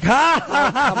 enthusiastic? Come on,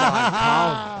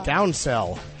 pal.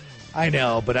 Downsell. I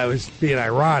know, but I was being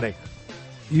ironic.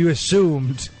 You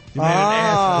assumed. You made an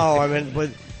ass. I mean, but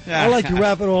I like to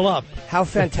wrap it all up. How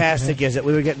fantastic is it?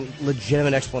 We were getting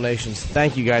legitimate explanations.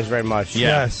 Thank you guys very much.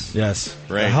 Yes.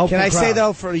 Great. Can I say,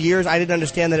 though, for years, I didn't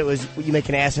understand that it was you make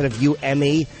an ass out of you and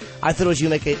me. I thought it was you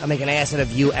make an ass out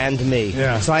of you and me.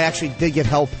 Yeah. So I actually did get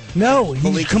help. No,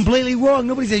 he's completely wrong.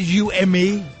 Nobody says you and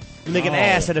me. You make an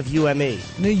ass out of you and me.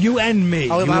 No, you and me.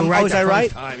 Oh, you were was I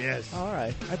right? Time, yes. All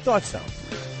right. I thought so.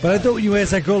 But I thought when you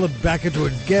asked that girl to back into a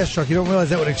gas truck, you don't realize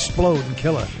that would explode and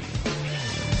kill her.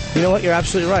 You know what? You're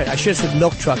absolutely right. I should have said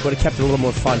milk truck. Would have kept it a little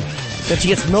more fun. Then she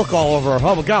gets milk all over her.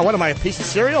 Oh, my God. What am I, a piece of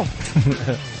cereal?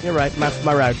 You're right. My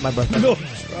birthday. Milk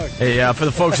truck. Hey, for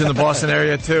the folks in the Boston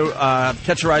area, too,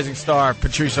 Catch a Rising Star,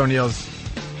 Patrice O'Neal's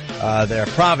there.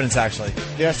 Providence, actually.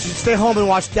 Yes, you stay home and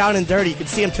watch Down and Dirty. You can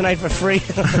see him tonight for free.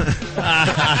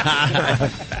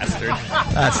 Bastard.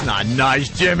 That's not nice,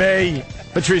 Jimmy.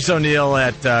 Patrice O'Neal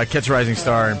at Catch a Rising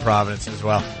Star in Providence as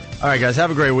well. All right, guys,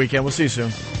 have a great weekend. We'll see you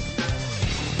soon.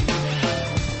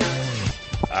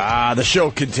 The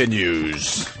show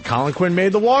continues. Colin Quinn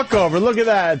made the walkover. Look at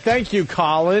that. Thank you,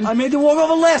 Colin. I made the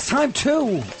walkover last time,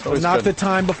 too. So not the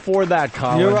time before that,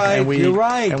 Colin. You're right. You're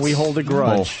right. And we hold a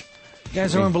grudge. You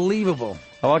guys are unbelievable.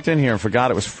 I walked in here and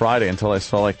forgot it was Friday until I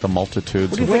saw like the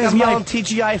multitudes. What do you think I'm yelling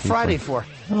TGI Friday for?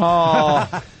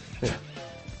 Oh.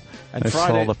 And I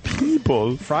Friday, saw the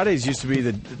people. Fridays used to be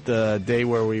the day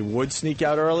where we would sneak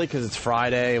out early because it's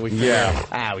Friday. And we we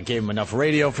gave them enough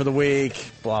radio for the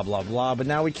week, blah, blah, blah. But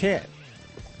now we can't.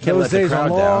 Can't Those let the days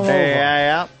crowd are down. long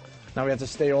over. Now we have to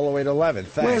stay all the way to 11.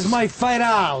 Thanks. Where's my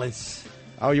 $5?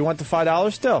 Oh, you want the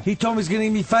 $5 still? He told me he's going to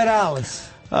give me $5.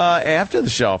 After the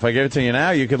show, if I gave it to you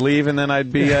now, you could leave and then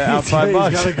I'd be out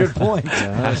 $5. He's got a good point.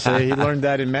 See, he learned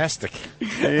that in Mastic.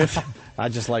 I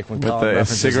just like when with Colin the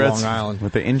references cigarettes, Long Island.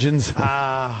 with the engines.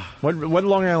 What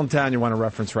Long Island town you want to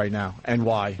reference right now, and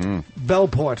why?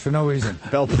 Bellport for no reason.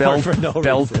 Bellport for no reason.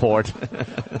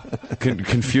 Bellport.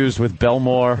 Confused with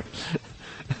Belmore.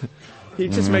 He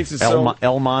just makes it so...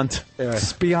 Elmont.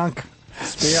 Spionk.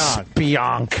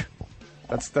 Spionk.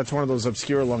 That's one of those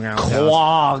obscure Long Island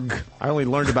towns. Quag. I only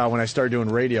learned about when I started doing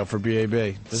radio for BAB.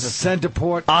 This is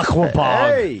Centerport. Aquabog.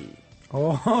 Hey!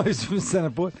 Oh, he's from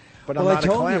Centerport. But I'm not a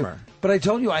clamor. But I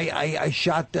told you, I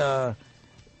shot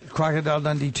Crocodile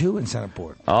Dundee 2 in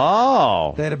Centerport.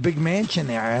 Oh. They had a big mansion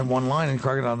there. I had one line in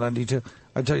Crocodile Dundee 2.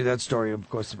 I'll tell you that story, of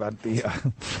course, about the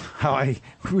how I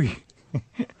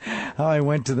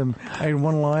went to them. I had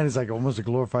one line. It's like almost a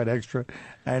glorified extra.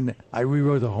 And I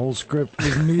rewrote the whole script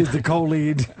with me as the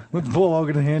co-lead with Paul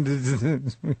Hogan handed it to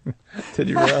Did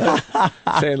you really?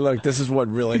 Saying, look, this is what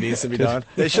really needs to be done.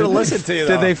 They should have listened to you,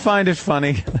 though. Did they find it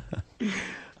funny?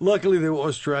 Luckily, they were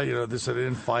Australian, so they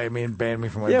didn't fire me and ban me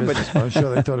from my business. But I'm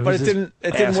sure they thought it but was it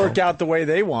didn't work out the way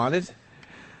they wanted.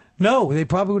 No, they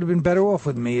probably would have been better off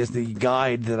with me as the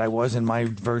guide that I was in my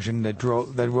version that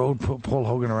rode Paul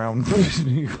Hogan around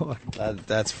New York.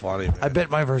 That's funny, man. I bet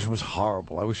my version was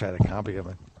horrible. I wish I had a copy of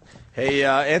it. Hey,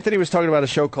 Anthony was talking about a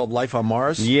show called Life on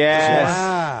Mars. Yes.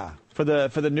 Ah. For the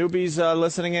newbies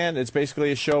listening in, it's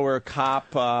basically a show where a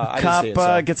cop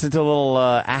Gets into a little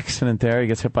accident there. He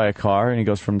gets hit by a car, and he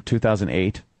goes from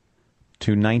 2008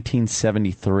 to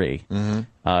 1973.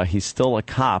 Mm-hmm. He's still a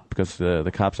cop because the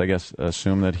cops, I guess,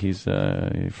 assume that he's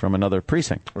from another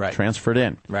precinct, right? Transferred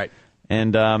in, right?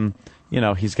 And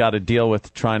he's got to deal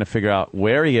with trying to figure out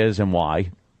where he is and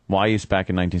why he's back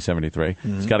in 1973.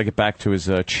 Mm-hmm. He's got to get back to his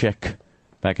chick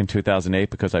back in 2008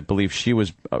 because I believe she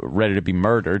was ready to be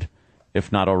murdered, if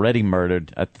not already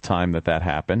murdered at the time that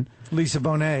happened. Lisa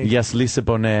Bonet. Yes, Lisa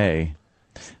Bonet.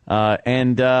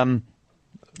 And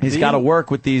he's got to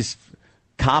work with these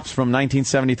cops from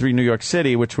 1973 New York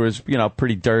City, which was,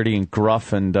 pretty dirty and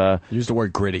gruff and... Use the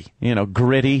word gritty.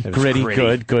 Gritty,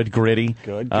 good, gritty.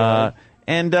 Good.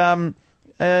 And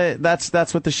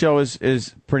that's what the show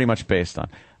is pretty much based on.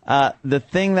 The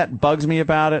thing that bugs me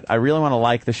about it, I really want to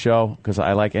like the show because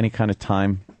I like any kind of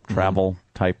time travel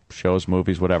type shows,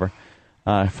 movies, whatever.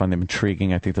 I find them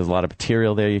intriguing. I think there's a lot of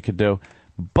material there you could do.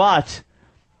 But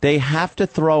they have to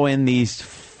throw in these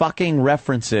fucking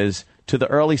references to the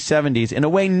early 70s in a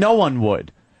way no one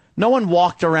would. No one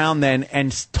walked around then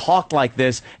and talked like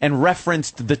this and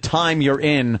referenced the time you're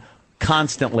in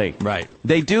constantly. Right.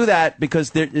 They do that because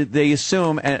they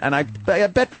assume, and I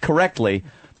bet correctly,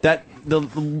 that the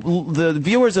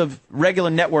viewers of regular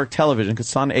network television, because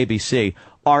it's on ABC,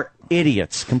 are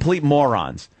idiots, complete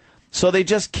morons. So they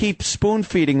just keep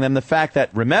spoon-feeding them the fact that,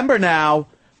 remember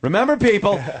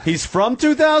people, he's from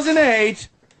 2008,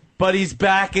 but he's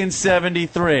back in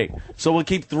 73. So we'll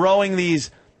keep throwing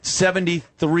these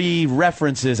 73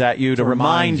 references at you to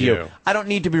remind you. I don't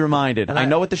need to be reminded. I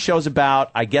know what the show's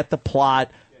about. I get the plot.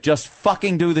 Just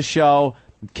fucking do the show.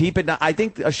 Keep it. I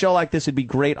think a show like this would be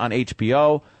great on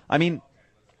HBO. I mean,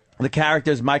 the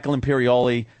characters, Michael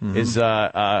Imperioli is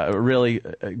really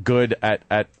good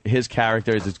at his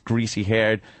characters. It's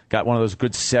greasy-haired, got one of those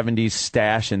good 70s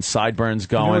stash and sideburns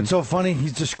going. You know what's so funny?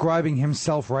 He's describing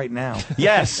himself right now.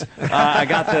 Yes. I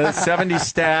got the 70s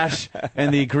stash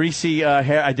and the greasy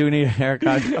hair. I do need a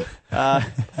haircut.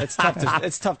 It's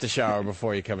tough to shower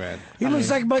before you come in. He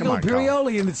looks like Michael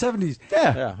Imperioli in the 70s.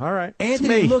 Yeah. All right.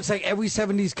 Anthony looks like every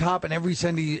 70s cop and every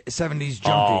 70s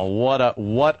junkie. Oh,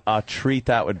 what a treat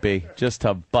that would be. Just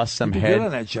to bust some head, good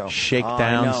on that show. shakedowns.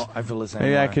 I know. I feel the same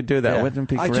Maybe way. I could do that. Yeah. Wouldn't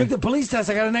it be I great? took the police test.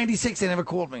 I got a 96. They never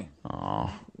called me.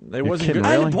 Oh, it wasn't good.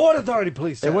 I had the Port Authority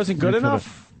police test. It wasn't good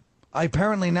enough.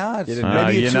 Apparently not. you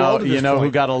know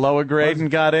who got a lower grade and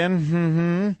got in?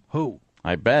 Mm-hmm. Who?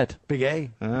 I bet. Big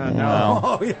A? No.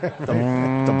 Oh, yeah.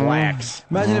 The blacks.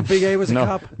 Imagine if Big A was a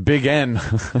cop. Big N.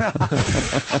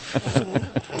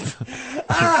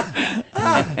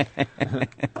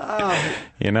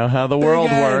 You know how the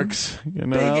world works. You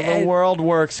know how the world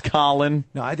works, Colin.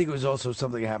 No, I think it was also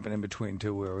something happened in between,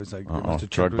 too, where it was like...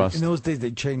 drug bust. In those days, they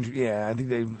changed... Yeah, I think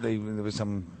there was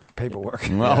some paperwork.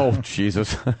 Oh,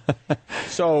 Jesus.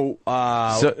 So, we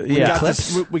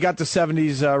got the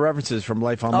 70s references from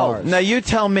Life on Mars. Now you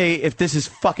tell me if this is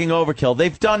fucking overkill.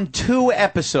 They've done 2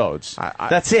 episodes.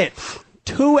 That's it.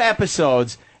 2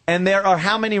 episodes. And there are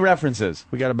how many references?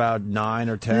 We got about 9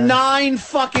 or 10. 9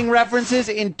 fucking references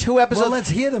in 2 episodes? Well, let's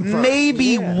hear them first.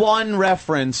 Maybe one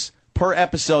reference per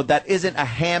episode that isn't a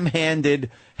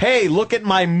ham-handed, hey, look at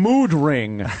my mood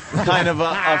ring kind of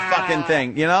a fucking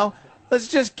thing, you know? Let's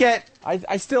just get...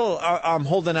 I'm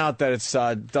holding out that it's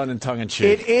done in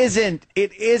tongue-in-cheek. It isn't.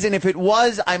 It isn't. If it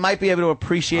was, I might be able to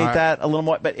appreciate that a little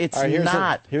more, but it's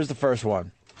not. Here's the first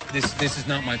one. This is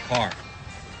not my car.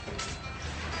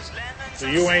 So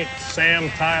you ain't Sam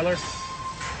Tyler?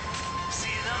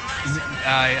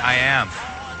 I am.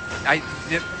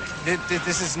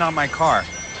 This is not my car.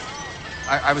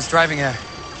 I was driving a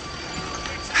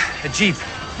Jeep.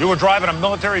 You were driving a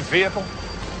military vehicle?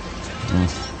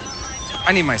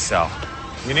 I need my cell.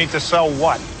 You need to sell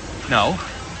what? No.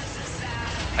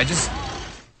 I just...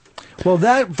 Well,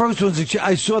 that first one's...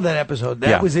 I saw that episode.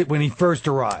 That was it when he first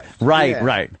arrived.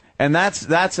 Right. And that's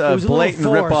a blatant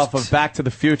ripoff of Back to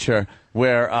the Future,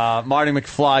 where Marty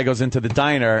McFly goes into the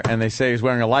diner and they say he's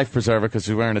wearing a life preserver because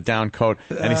he's wearing a down coat,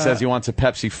 and he says he wants a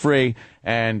Pepsi free,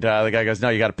 and the guy goes, no,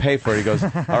 you got to pay for it. He goes, all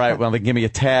right, well, they give me a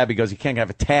tab. He goes, you can't have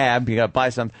a tab. You got to buy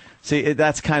something. See,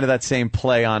 that's kind of that same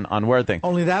play on word thing.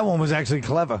 Only that one was actually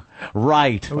clever.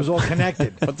 Right. It was all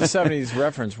connected. But the 70s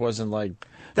reference wasn't like...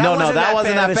 That wasn't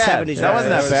that bad. That wasn't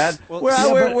that bad.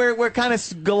 We're kind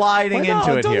of gliding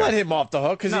into it don't here. let him off the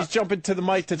hook because he's jumping to the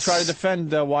mic to try to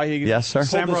defend why he. Yes, sir.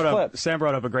 Sam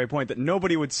brought up a great point that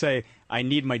nobody would say, "I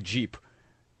need my Jeep."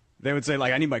 They would say,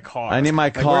 "Like I need my car." I need my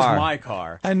Like, car. Where's my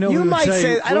car? I know you might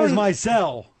say, "Where's my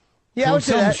cell?" Yeah, I would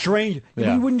say that. Stranger.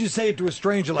 Yeah. You wouldn't just say it to a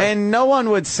stranger. Like, And no one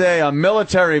would say a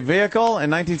military vehicle in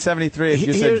 1973 if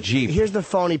you said Jeep. Here's the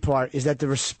phony part: is that the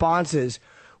responses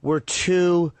were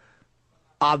too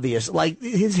obvious. Like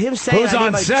him saying, "Who's I need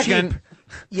on my second?" Jeep.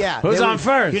 Yeah. Who's on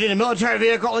first? You need a military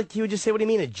vehicle? Like, he would just say, what do you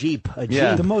mean, a Jeep? A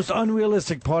Jeep? The most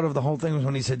unrealistic part of the whole thing was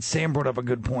when he said, Sam brought up a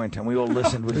good point, and we all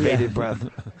listened with bated breath.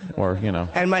 Or, you know.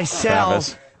 And my cell.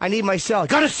 Travis. I need my cell.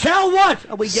 Gotta sell what?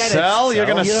 Oh, we get Sell? it. You're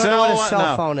going to You don't know sell what a what? cell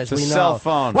No, phone is. it's a We know. cell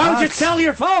phone. Why would you sell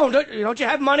your phone? Don't you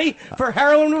have money for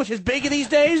heroin, which is big these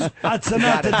days? That's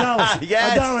not the Dallas.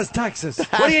 Yes. Dallas, Texas.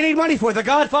 What do you need money for? The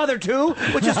Godfather 2,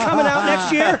 which is coming out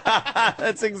next year?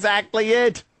 That's exactly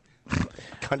it.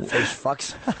 Cunt-face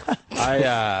fucks.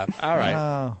 All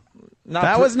right.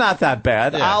 That was not that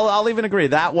bad. Yeah. I'll even agree.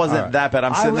 That wasn't that bad.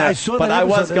 I'm sitting there, I saw but that I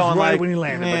was episode. going right like, when he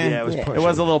landed, but yeah, it was pushy. It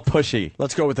was a little pushy.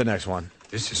 Let's go with the next one.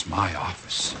 This is my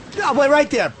office. Oh, wait, right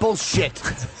there. Bullshit.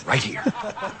 Right here.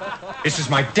 This is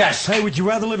my desk. Hey, would you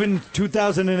rather live in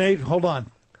 2008? Hold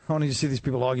on. I want to see these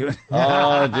people arguing.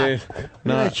 Oh, dude. Look at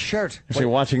that shirt. Actually,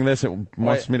 watching this, it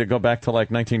wants me to go back to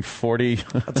like 1940.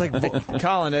 It's like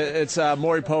Colin, it's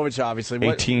Maury Povich, obviously.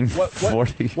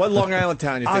 1840. What Long Island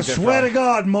town you think I they're swear from? to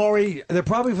God, Maury, they're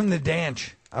probably from the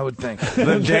Danch, I would think.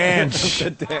 The Danch.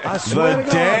 I swear The to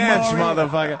God, Danch, Maury.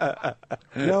 motherfucker.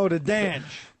 No, the Danch.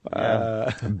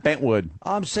 Bentwood.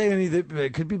 I'm saying either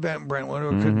it could be Brentwood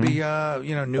or it could be,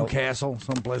 Newcastle,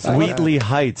 someplace like Wheatley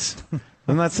Heights.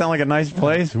 Doesn't that sound like a nice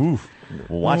place? Oof.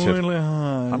 Watch it.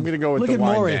 I'm going to go with Look the at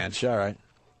wine Maury. dance. All right.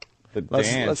 The Let's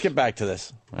dance. get back to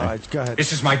this. All right, go ahead.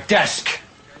 This is my desk.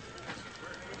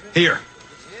 Here.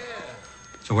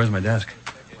 So where's my desk?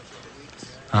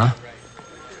 Huh?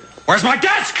 Where's my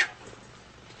desk?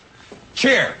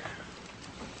 Chair.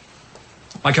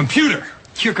 My computer.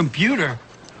 Your computer?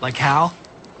 Like Hal?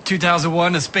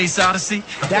 2001, A Space Odyssey?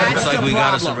 That's Looks like the we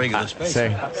got us a problem. regular space.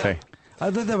 Say. I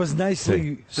thought that was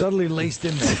nicely, subtly laced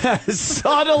in there.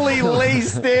 Subtly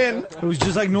laced in. It was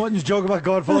just like Norton's joke about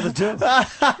Godfather 2. It's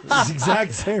the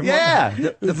exact same. Yeah.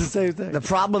 It's the same thing. The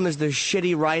problem is the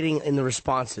shitty writing in the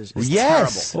responses. It's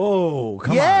Yes. terrible. Oh,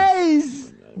 come on.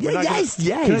 Yes. Yes.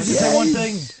 Can I just say one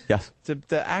thing? Yes.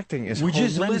 The acting is We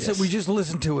just horrendous.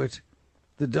 listened to it,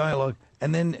 the dialogue,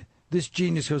 and then this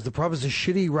genius goes, the problem is the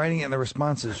shitty writing and the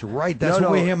responses. Right, that's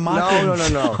what we hear mocking.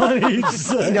 No. on each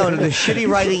side. No, the shitty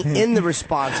writing in the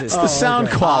responses. The sound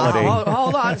quality.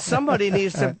 Hold on, somebody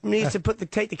needs to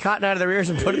take the cotton out of their ears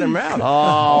and put it in their mouth.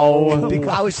 Oh.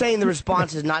 I was saying the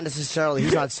responses, not necessarily.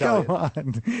 He's not selling. Come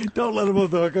on. Don't let him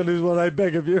off the hook on this one, I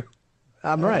beg of you.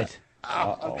 I'm right.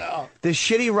 The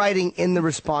shitty writing in the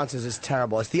responses is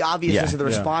terrible. It's the obviousness of the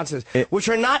responses, which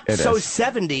are not so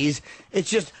 70s. It's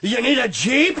just, you need a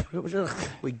Jeep?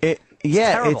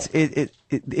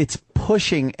 It's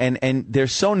pushing, and they're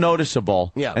so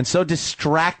noticeable and so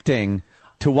distracting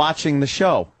to watching the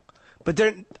show. But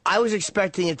I was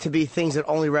expecting it to be things that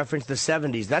only reference the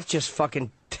 70s. That's just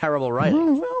fucking terrible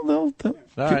writing. Well, they'll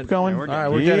keep going. All right,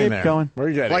 we're getting there.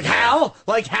 We're getting like Hal,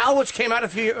 which came out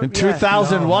of in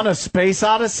 2001, A Space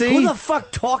Odyssey. Who the fuck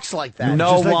talks like that?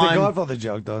 No Just like one. the Godfather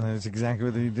joke, though. That's exactly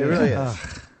what he did. It really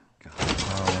is.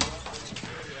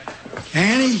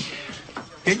 Annie,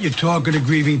 get your talk of the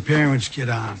grieving parents kid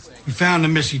on. We found a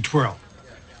missing twirl.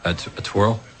 A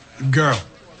twirl? A girl.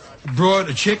 A broad,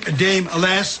 a chick, a dame, a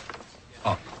lass.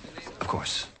 Oh, of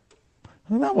course.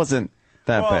 Well, that wasn't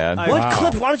that bad. What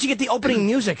clip? Why don't you get the opening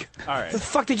music? All right. The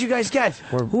fuck did you guys get?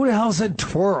 Who the hell said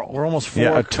twirl? We're almost four.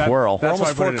 Yeah, a twirl. We're almost why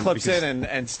I put four it in, clips because- in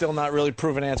and still not really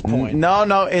proving Ant's point. No,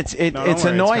 it's No, don't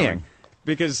worry, annoying. coming.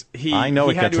 Because he I know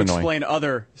he it had gets to annoying. explain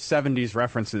other 70s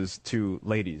references to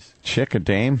ladies. Chick, a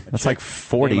dame. That's like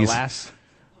 40s. Name a lass.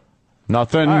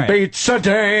 Nothing All right. beats a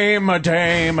dame, a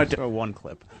dame, a dame. Throw one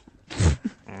clip.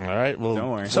 All right, well,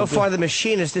 Don't worry. So far, the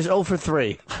machinist is 0 for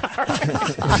 3. 2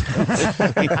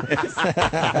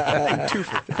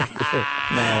 for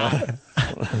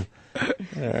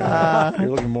 3. You're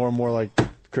looking more and more like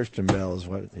Christian Bale is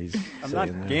what he's I'm saying not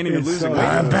there. gaining or losing weight.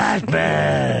 I'm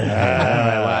Batman.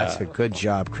 Well, that's a good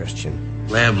job, Christian.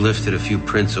 Lab lifted a few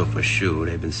prints off a shoe.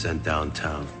 They've been sent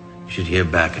downtown. Should hear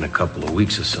back in a couple of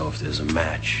weeks or so if there's a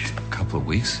match. A couple of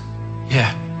weeks?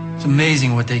 Yeah, it's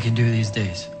amazing what they can do these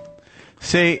days.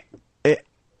 See,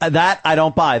 that I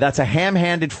don't buy. That's a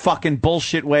ham-handed fucking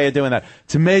bullshit way of doing that.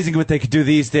 It's amazing what they could do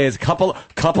these days. A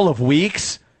couple of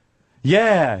weeks?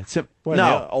 Yeah. It's a, What, no.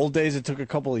 in the old days it took a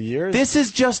couple of years? This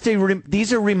is just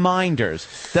these are reminders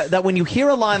that when you hear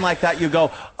a line like that, you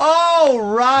go, oh,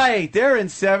 right, they're in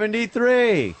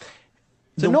 73.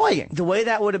 It's annoying. The way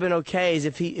that would have been okay is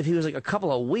if he was like a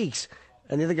couple of weeks,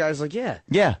 and the other guy was like, yeah,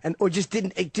 and or just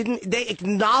didn't they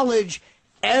acknowledge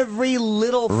every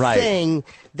little thing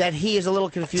that he is a little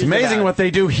confused. It's amazing about. what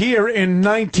they do here in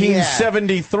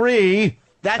 1973.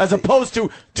 As opposed to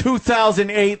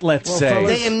 2008, let's say.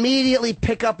 They immediately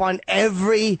pick up on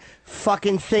every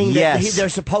fucking thing that they're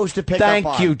supposed to pick up on.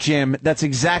 Thank you, Jim. That's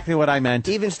exactly what I meant.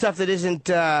 Even stuff that isn't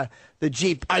the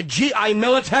Jeep. A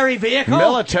military vehicle?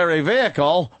 Military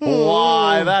vehicle?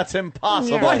 Why, that's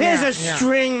impossible. What is a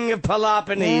string of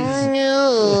Peloponese?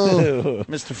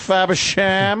 Mr.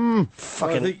 Fabersham.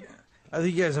 Fucking. I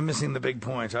think you guys are missing the big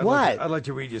point. I'd like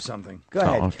to read you something. Go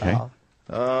ahead. Okay.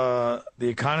 The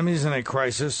economy is in a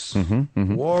crisis.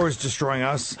 Mm-hmm. War is destroying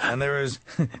us, and there is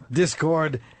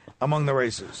discord among the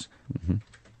races. Mm-hmm.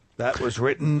 That was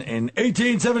written in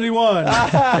 1871 in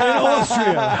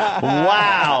Austria.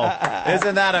 Wow.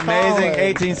 Isn't that amazing?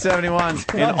 1871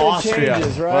 in Austria.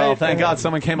 Changes, right? Well, thank God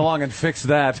someone came along and fixed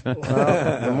that.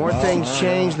 The more things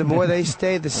change, the more they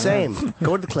stay the same.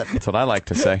 Go to the clip. That's what I like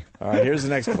to say. All right, here's the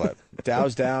next clip.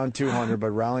 Dow's down 200, but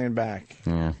rallying back.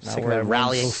 Yeah. Sick of that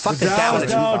rallying. Fuck the Dow's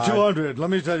Dow. down 200. Let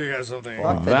me tell you guys something.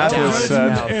 That was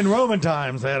said. In Roman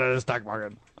times, they had a stock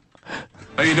market.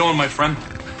 How you doing, my friend?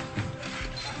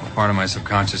 What part of my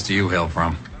subconscious do you hail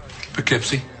from?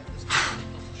 Poughkeepsie.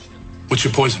 What's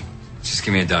your poison? Just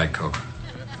give me a Diet Coke.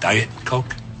 Diet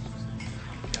Coke?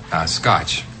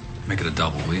 Scotch. Make it a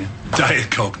double, will you? Diet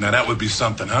Coke. Now that would be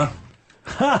something, huh?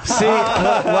 See,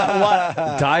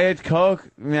 what? Diet Coke?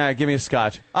 Yeah, give me a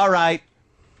scotch. All right.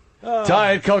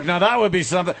 Diet Coke. Now that would be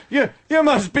something. You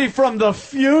must be from the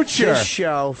future. This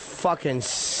show fucking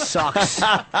sucks.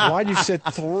 Why'd you sit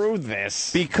through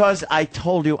this? Because I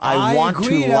told you I want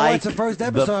agreed. to like It's the first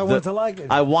episode. I want to like it.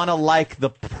 I want to like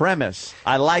the premise.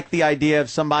 I like the idea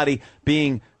of somebody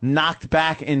being knocked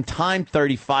back in time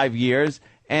 35 years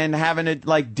and having to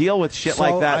like deal with shit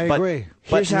like that. I agree.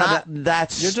 But not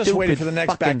that You're just waiting for the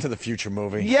next Back to the Future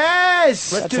movie.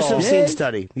 Yes! Let's do some scene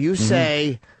study. You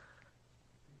say,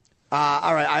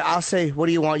 all right, I'll say, what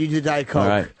do you want? You do Diet Coke. All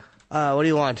right. What do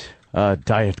you want?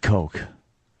 Diet Coke.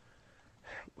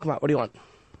 Come on, what do you want?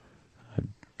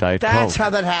 Diet That's Coke. how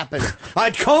that happened.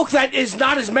 A Coke that is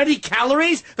not as many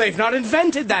calories? They've not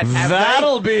invented that, have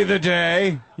That'll be the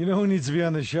day. You know who needs to be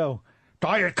on the show?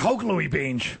 Diet Coke, Louis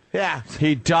Beans. Yeah.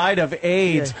 He died of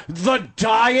AIDS. Yeah. The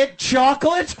diet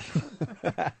chocolate?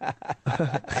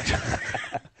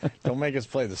 Don't make us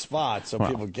play the spot so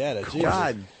people get it. Jesus.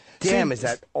 God damn, is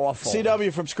that awful.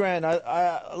 CW from Scranton.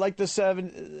 I like the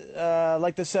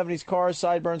 70s cars,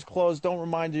 sideburns, clothes. Don't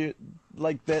remind you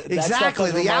like that. Exactly.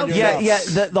 That the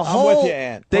outfit. The whole. I'm with you,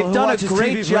 Aunt. They've done a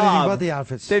great job. About the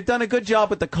outfits. They've done a good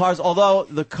job with the cars, although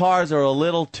the cars are a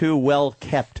little too well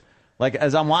kept. Like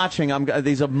as I'm watching,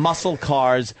 these are muscle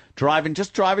cars driving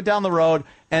down the road,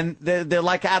 and they're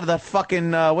like out of the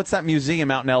fucking what's that museum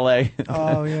out in L.A.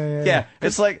 Oh yeah. Yeah,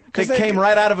 it's like they came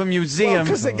right out of a museum.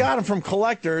 Because they got them from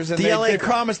collectors, and they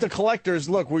promised the collectors,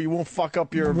 look, we won't fuck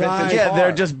up your vintage car.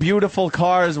 They're just beautiful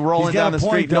cars rolling down the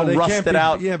street, no rusted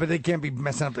out. Yeah, but they can't be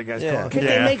messing up the guy's car. Can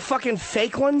they make fucking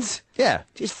fake ones? Yeah.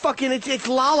 Just fucking, it's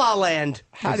La La Land.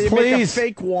 How do you make a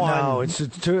fake one? No, it's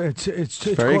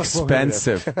very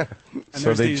expensive.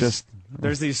 So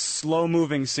there's these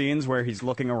slow-moving scenes where he's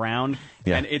looking around,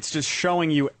 and it's just showing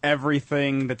you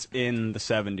everything that's in the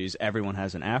 70s. Everyone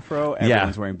has an afro.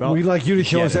 Everyone's wearing belts. We'd like you to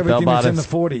show us everything that's in the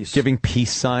 40s. Giving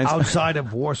peace signs. Outside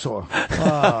of Warsaw.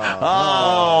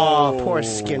 Poor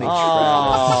skinny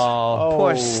Travis.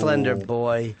 Poor slender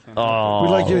boy. We'd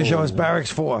like you to show us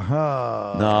Barracks 4.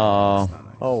 No.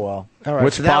 Oh, well. All right,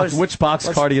 which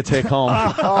boxcar do you take home?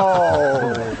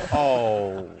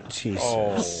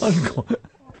 Jesus.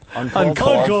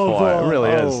 Uncalled for. It really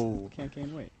is.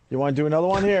 Can't wait. You want to do another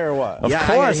one here or what? Of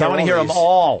course, I want to hear them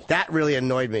all. That really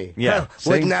annoyed me. Yeah.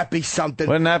 Wouldn't that be something?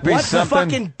 Wouldn't that be something? What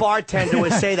fucking bartender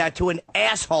would say that to an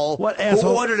asshole who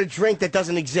ordered a drink that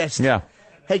doesn't exist? Yeah.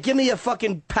 Hey, give me a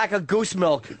fucking pack of goose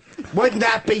milk. Wouldn't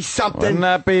that be something? Wouldn't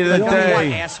that be the day? What,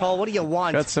 asshole? What do you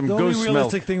want? Got some the goose only milk.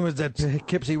 realistic thing was that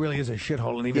Kipsy really is a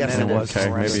shithole, and even then it was. Okay,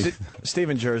 maybe. Steve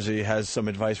in Jersey has some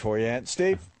advice for you, Aunt.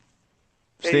 Steve?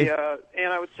 Hey,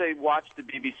 and I would say watch the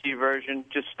BBC version.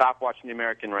 Just stop watching the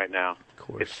American right now. Of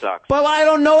course. It sucks. But I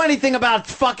don't know anything about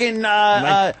fucking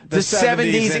the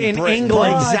 70s in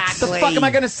England. Exactly. The fuck am I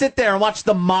going to sit there and watch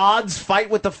the mods fight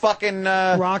with the fucking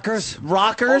rockers?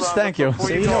 Rockers? Thank you. So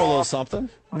you know a little something.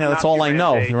 No, that's all I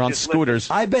know. They're on scooters.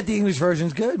 I bet the English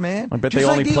version's good, man. I bet Just they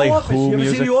like only the play Office. Who You ever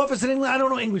music. seen The Office in England? I don't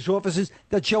know English offices.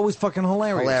 That show is fucking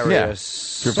hilarious. Yeah.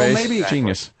 So Gervais, maybe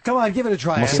genius. Come on, give it a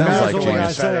try. Almost sounds like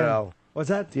genius. What's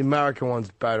that? The American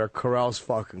one's better. Carell's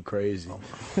fucking crazy.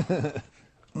 The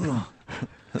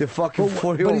fucking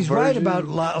 40-year-old But he's right version.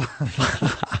 about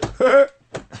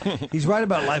he's right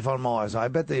about life on Mars. I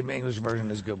bet the English version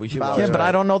is good. We should. Yeah, but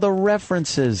I don't know the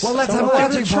references. Well, let's have a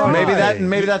watching party.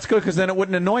 Maybe that's good because then it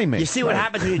wouldn't annoy me. You see what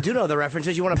happens when you do know the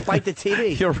references? You want to bite the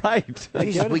TV. You're right.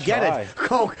 Jesus, we get it.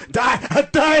 Coke,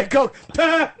 Diet Coke.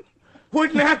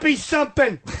 Wouldn't that be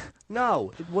something?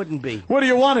 No, it wouldn't be. What do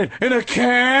you want it in a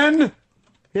can?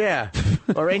 Yeah,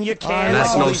 or in your can.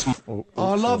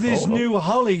 I love this new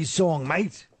Holly song,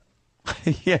 mate.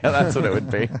 Yeah, that's what it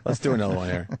would be. Let's do another one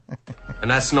here.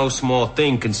 And that's no small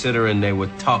thing considering they were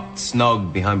tucked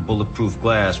snug behind bulletproof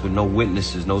glass with no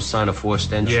witnesses, no sign of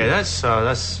forced entry. Yeah,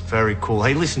 that's very cool.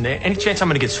 Hey, listen, any chance I'm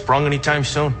gonna get sprung anytime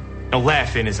soon? No,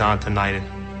 Laugh-In is on tonight,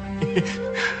 and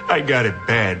I got it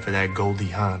bad for that Goldie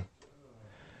Hawn.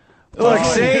 Look,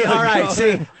 see, all right,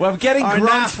 see, well, I'm getting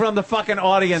grunts from the fucking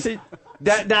audience.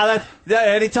 That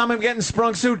anytime I'm getting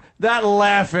sprung suit, that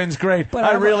Laugh-In's great. But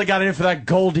I really got in for that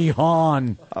Goldie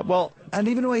Hawn. And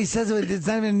even the way he says it, it's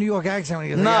not even a New York accent. When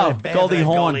he goes, No, Goldie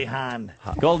Hawn. Goldie Hawn.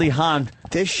 Goldie Hawn.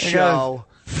 This show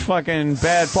fucking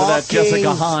bad for that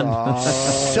Jessica Hahn.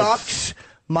 Sucks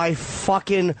my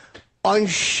fucking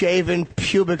unshaven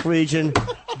pubic region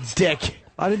dick.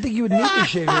 I didn't think you would need to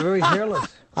shave. You're very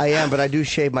hairless. I am, but I do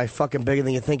shave my fucking bigger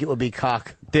than you think it would be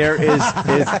cock. There is.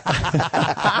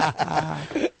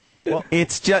 Well,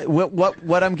 it's just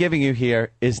what I'm giving you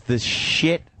here is the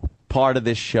shit part of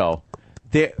this show.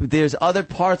 There's other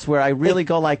parts where I really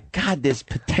go like, God, there's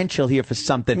potential here for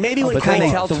something. Maybe when but then they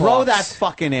Keitel throw talks. that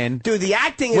fucking in. Dude, the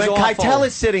acting is when awful. Keitel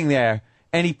is sitting there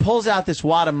and he pulls out this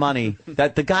wad of money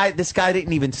that this guy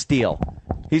didn't even steal.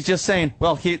 He's just saying,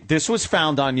 well, this was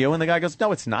found on you. And the guy goes,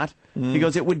 no, it's not. He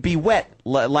goes, it would be wet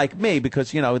like me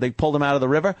because, they pulled him out of the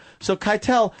river. So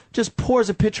Keitel just pours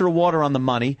a pitcher of water on the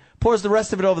money, pours the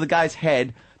rest of it over the guy's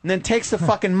head, and then takes the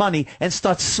fucking money and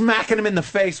starts smacking him in the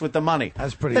face with the money.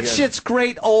 That's pretty That good. shit's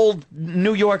great old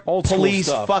New York Old school police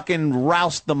stuff. fucking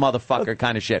roust the motherfucker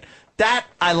kind of shit. That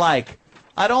I like.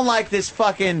 I don't like this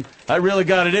fucking, I really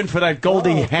got it in for that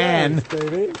Goldie Hawn.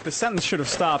 The sentence should have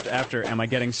stopped after, am I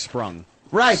getting sprung?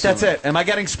 Right, that's it. Am I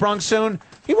getting sprung soon?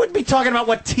 He wouldn't be talking about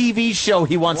what TV show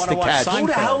he wants to catch. Who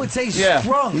the hell would say Yeah.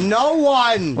 sprung? No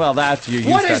one. Well, that's you.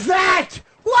 What is that?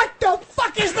 What the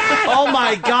fuck is that? Oh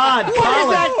my God, What Colin!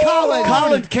 is that, Colin?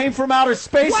 Colin came from outer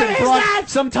space What and is brought that?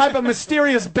 some type of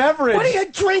mysterious beverage. What are you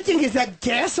drinking? Is that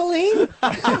gasoline?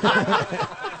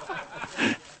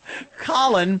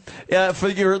 Colin, for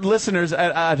your listeners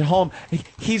at home,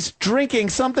 he's drinking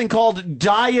something called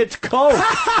Diet Coke.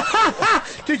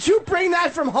 Did you bring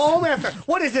that from home after?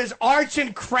 What is this, arts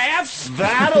and crafts?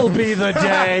 That'll be the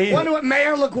day. Wonder what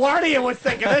Mayor LaGuardia would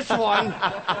think of this one.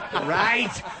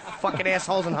 Right? Fucking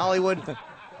assholes in Hollywood.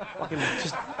 Fucking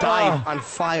just die on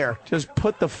fire. Just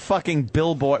put the fucking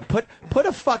billboard, put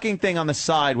a fucking thing on the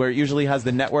side where it usually has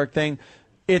the network thing.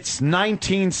 It's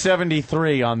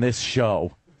 1973 on this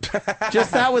show.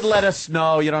 Just that would let us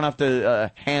know. You don't have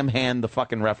to ham-hand the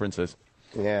fucking references.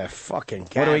 Yeah, fucking.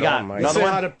 What do we got? Another one? Say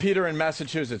hi to Peter in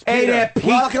Massachusetts. Hey Peter. there, Pete.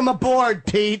 Welcome aboard,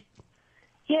 Pete.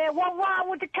 Yeah, what wrong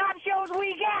with the cop shows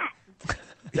we got?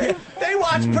 They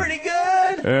watch pretty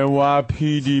good.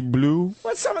 NYPD Blue.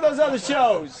 What's some of those other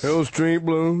shows? Hill Street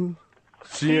Blues,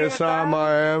 CSI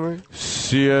Miami,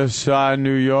 CSI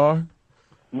New York.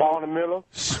 Barney Miller.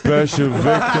 Special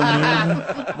Victim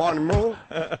Unit. Barney Miller.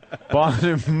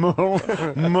 Barney Miller.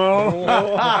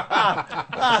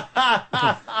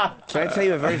 Can I tell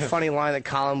you a very funny line that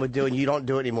Colin would do, and you don't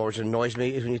do it anymore, which annoys me,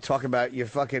 is when you talk about your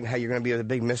fucking how you're going to be the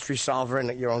big mystery solver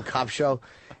in your own cop show,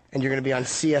 and you're going to be on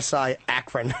CSI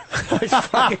Akron.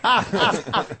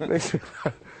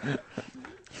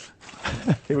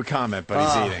 He would comment, but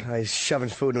he's eating. He's shoving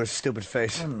food into his stupid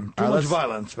face. Too much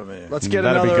violence for me. Let's get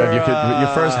That'd another. be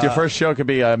good. Your first show could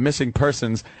be missing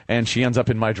persons, and she ends up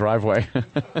in my driveway. Linger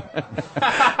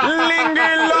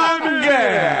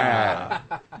longer.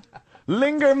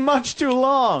 Linger much too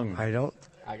long. I don't.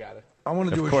 I got it. I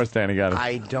want to do Of course, Danny got it.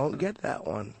 I don't get that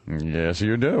one. Yes,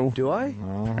 you do. Do I?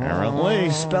 Apparently.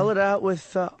 Spell it out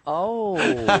with,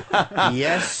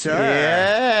 yes, sir.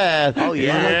 Yes. Oh,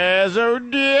 yeah. Yes, oh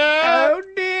dear. Oh,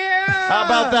 dear. How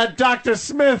about that Dr.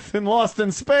 Smith in Lost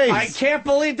in Space? I can't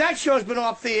believe that show's been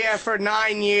off the air for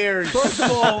 9 years. First of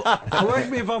all,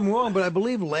 correct me if I'm wrong, but I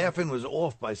believe Laughing was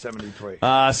off by 73.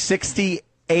 68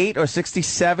 or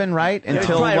 67, right? Yeah,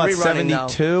 Until, probably what, rerunning now.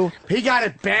 72? He got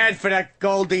it bad for that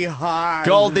Goldie Hawn.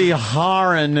 Goldie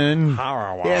Hawn.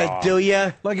 Yeah, do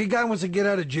ya? Like a guy wants to get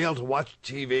out of jail to watch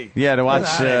TV. Yeah, to watch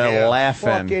Laughing.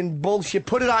 Fucking bullshit.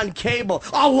 Put it on cable.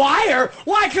 A wire?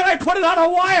 Why can't I put it on a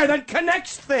wire that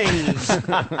connects things?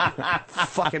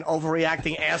 Fucking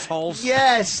overreacting assholes.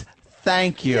 Yes.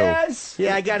 Thank you. Yes.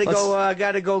 Yeah, I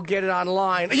gotta go get it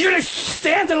online. You're gonna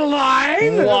stand in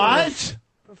line? What?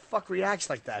 Who the fuck reacts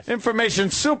like that? Information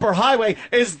superhighway.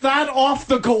 Is that off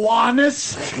the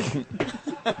Gowanus?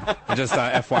 Just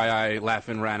FYI,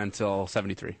 Laughing ran until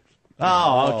 73.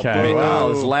 Oh, okay.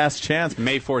 Oh, his last chance.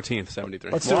 May 14th,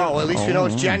 73. Well, at least you know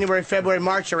it's January, February,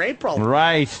 March, or April.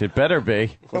 Right. It better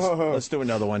be. Let's do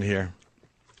another one here.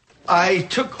 I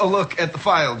took a look at the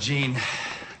file, Gene.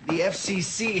 The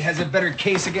FCC has a better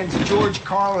case against George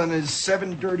Carlin and his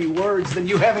 7 dirty words than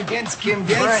you have against Kim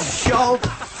Brent. This show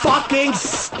fucking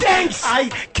stinks! I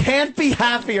can't be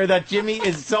happier that Jimmy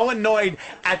is so annoyed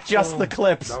at just the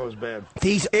clips. That was bad.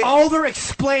 These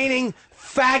over-explaining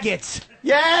faggots.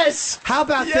 Yes! How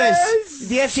about this?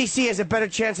 The FCC has a better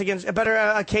chance against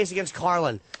case against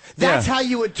Carlin. That's how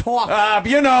you would talk.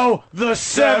 You know, the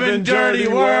 7 dirty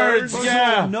words.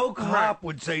 Yeah. No cop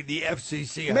would say the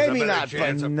FCC has Maybe a better not,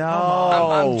 chance but of... No.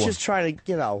 I'm just trying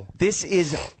to, This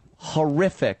is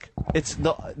horrific. It's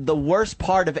the worst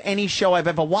part of any show I've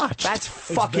ever watched. That's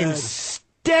fucking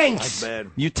stinks. That's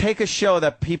bad. You take a show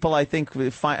that people, I think,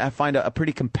 find a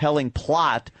pretty compelling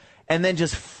plot, and then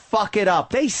just fuck it up.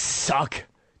 They suck.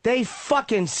 They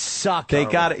fucking suck. They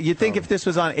got it. You think if this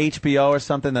was on HBO or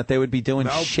something that they would be doing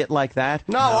shit like that?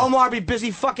 No, Omar would be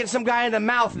busy fucking some guy in the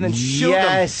mouth and then shoot him.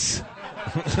 Yes.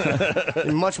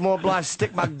 Much more obliged to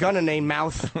stick my gun in their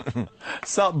mouth.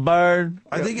 Sup, bird?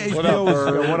 I think What up, HBO's...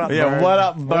 bird? What up, Yeah, bird? what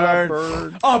up,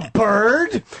 bird? A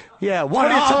bird? Yeah, What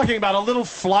are you up? talking about? A little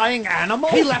flying animal?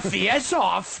 He left the S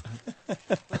off.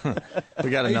 We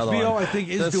got another HBO, one. I think,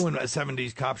 is doing a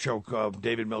 70s cop show called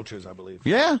David Milcher's, I believe.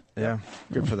 Yeah. Yeah,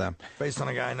 good for them. Based on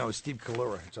a guy I know, Steve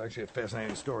Kalura. It's actually a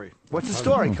fascinating story. What's the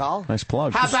story, Carl? Nice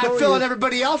plug. How about filling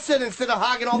everybody else in instead of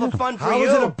hogging all the fun for How you?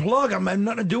 is it a plug? I have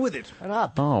nothing to do with it. Shut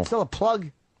up. Oh. Still a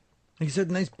plug. He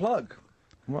said, "Nice plug."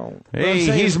 Well, hey,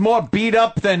 he's more beat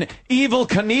up than Evel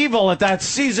Knievel at that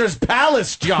Caesar's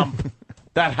Palace jump.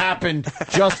 That happened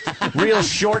just real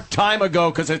short time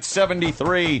ago because it's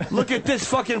 73. Look at this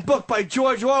fucking book by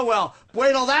George Orwell.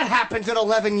 Wait till that happens in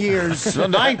 11 years. So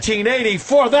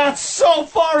 1984, that's so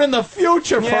far in the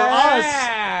future for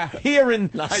us. Here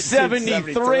in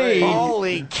 73.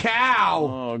 Holy cow.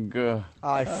 Oh, God.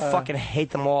 I fucking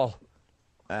hate them all.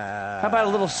 How about a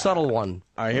little subtle one?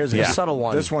 All right, here's a subtle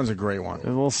one. This one's a great one. A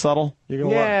little subtle? You're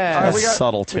gonna Yeah. All right, we got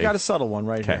subtlety. We got a subtle one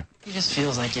right here. He just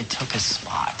feels like you took his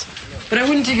spot. But I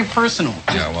wouldn't take it personal.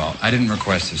 Yeah, well, I didn't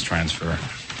request his transfer.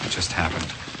 It just happened.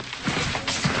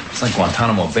 It's like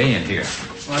Guantanamo Bay in here.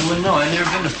 Well, I wouldn't know. I've never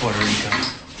been to Puerto Rico.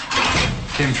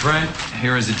 Kim Trent,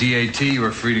 here is a DAT. You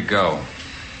are free to go.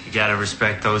 You gotta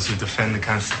respect those who defend the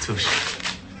Constitution.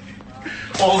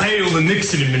 All hail the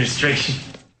Nixon administration.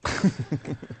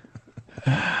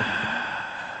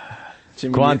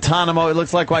 Guantanamo, it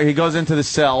looks like why he goes into the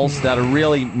cells that are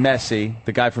really messy,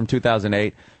 the guy from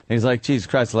 2008, and he's like, Jesus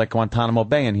Christ, it's like Guantanamo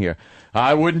Bay in here.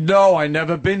 I wouldn't know, I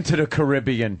never been to the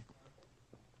Caribbean.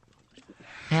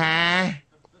 Like,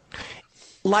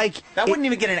 that wouldn't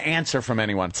even get an answer from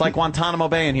anyone. It's like Guantanamo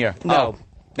Bay in here. No.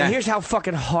 And here's how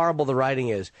fucking horrible the writing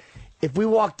is. If we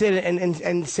walked in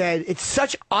and said, it's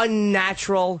such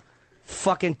unnatural,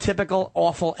 fucking typical,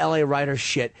 awful LA writer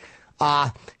shit.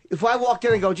 If I walked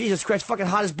in and go, Jesus Christ, fucking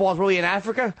hot as balls, were we in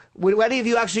Africa? Would any of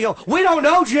you actually go, we don't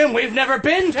know, Jim, we've never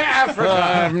been to Africa?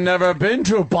 I've never been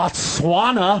to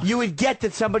Botswana. You would get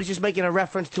that somebody's just making a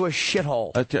reference to a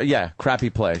shithole. Yeah, crappy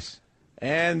place.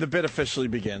 And the bit officially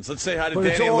begins. Let's say hi to But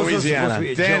it's Danny in also Louisiana. supposed to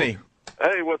be a Danny. joke.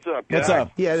 Hey, what's up, guys? What's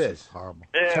up? Yeah, it is. Horrible.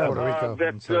 Yeah, Puerto Rico.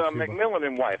 that McMillan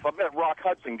and wife. I bet Rock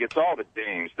Hudson gets all the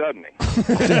dames, doesn't he?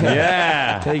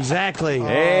 Yeah. Exactly.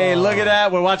 Hey, look at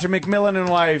that. We're watching McMillan and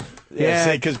wife.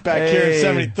 Yeah, because back here in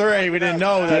 73, we didn't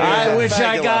know that. I wish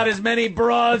I got as many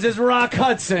broads as Rock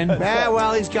Hudson. Yeah,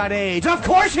 well, he's got AIDS. Of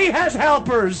course he has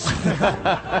helpers.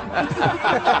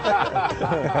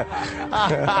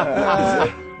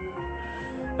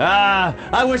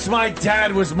 I wish my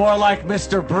dad was more like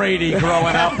Mr. Brady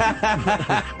growing up.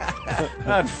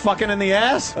 Not fucking in the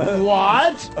ass?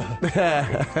 What?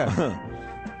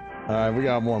 All right, we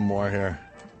got one more here.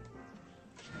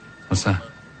 What's that?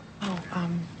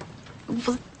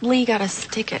 Well, Lee got us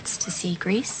tickets to see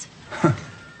Grease.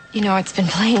 You know, it's been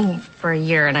playing for a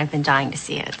year, and I've been dying to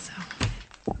see it, so.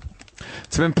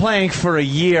 It's been playing for a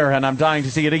year, and I'm dying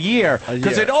to see it a year.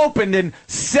 Because it opened in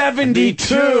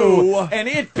 72, and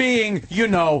it being,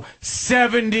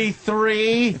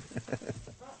 73.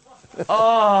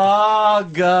 Oh,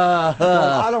 God.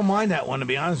 Well, I don't mind that one, to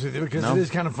be honest with you, because it is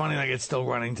kind of funny like it's still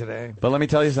running today. But let me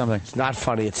tell you something. It's not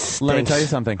funny. It stinks. Let me tell you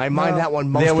something. I mind that one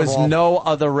most There was of all. no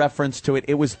other reference to it.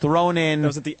 It was thrown in. That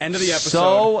was at the end of the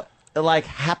episode. So,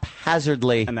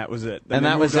 haphazardly. And that was it. And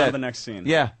that was on it. to the next scene.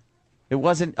 Yeah. It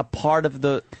wasn't a part of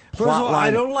the First plot of all, line.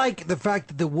 I don't like the fact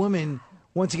that the woman,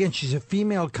 once again, she's a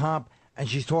female cop, and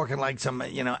she's talking like some,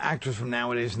 actress from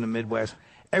nowadays in the Midwest.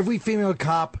 Every female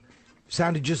cop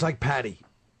sounded just like Patti.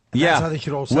 And Yeah. That's how they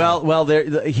should all sound. Well,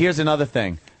 here's another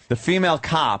thing. The female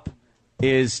cop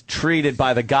is treated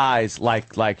by the guys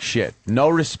like shit. No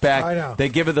respect. I know. They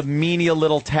give her the menial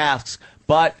little tasks,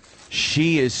 but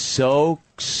she is so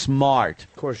smart.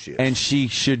 Of course she is. And she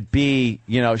should be,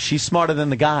 she's smarter than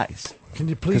the guys. Can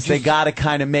you please? Because they got to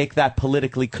kind of make that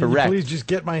politically correct. Can you please just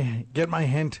get my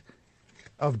hint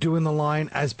of doing the line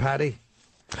as Patti?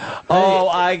 Oh,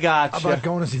 I got you. About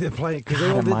going to see the play. Because they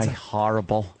all God, did. am I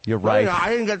horrible? You're right. I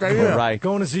didn't get that You're either. right.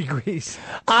 Going to see Grease.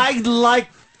 I like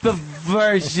the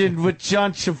version with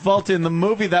John Travolta in the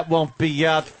movie that won't be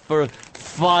out for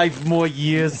 5 more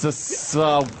years or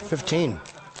so. 15.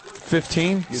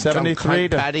 15? You 73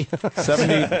 dumb to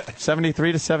cunt,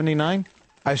 73 to 79?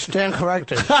 I stand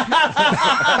corrected.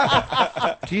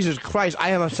 Jesus Christ,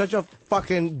 I am such a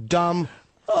fucking dumb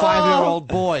 5-year-old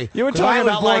boy. You were 'Cause talking I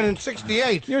was about born like in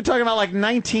 '68. You were talking about like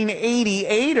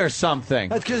 1988 or something.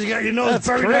 That's because you got your nose That's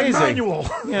buried crazy. in that manual.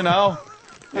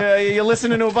 Yeah, you're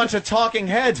listening to a bunch of talking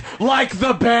heads like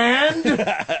the band.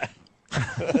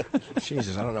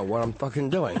 Jesus, I don't know what I'm fucking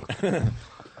doing.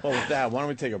 Well, with that, why don't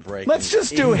we take a break? Let's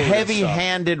just do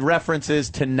heavy-handed references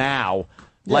to now,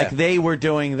 like they were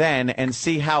doing then, and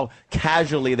see how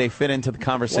casually they fit into the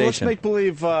conversation. Well, let's make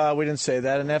believe we didn't say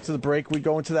that, and after the break, we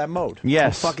go into that mode.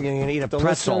 Yes. I'm fucking going to eat a The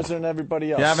pretzel. listeners and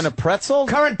everybody else. You having a pretzel?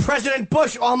 Current President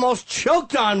Bush almost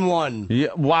choked on one. Yeah,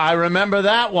 well, I remember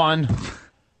that one.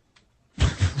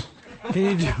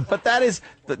 But that is,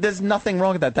 there's nothing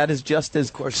wrong with that. That is just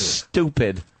as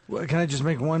stupid. Well, can I just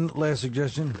make one last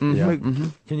suggestion? Mm-hmm.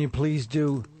 Can you please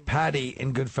do Patti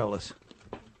in Goodfellas?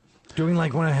 Doing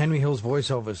like one of Henry Hill's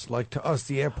voiceovers. Like to us,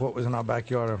 the airport was in our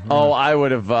backyard. Oh, I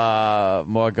would have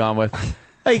more gone with,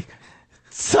 "Hey,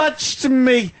 touched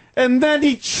me, and then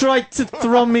he tried to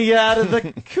throw me out of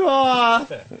the car."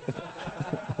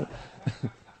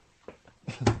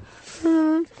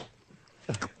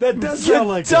 That does sound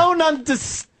like You don't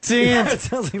understand, That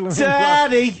sounds like Louis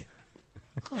Daddy.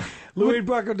 Louis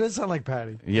Bracco does sound like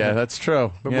Patty. Yeah, that's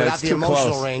true. But Yeah, without it's the too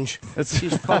emotional close. range. It's-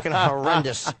 She's fucking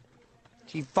horrendous.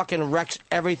 She fucking wrecks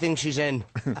everything she's in.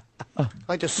 I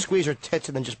like to squeeze her tits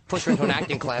and then just push her into an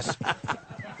acting class.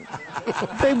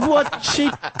 They wore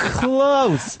cheap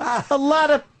clothes, a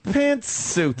lot of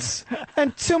pantsuits,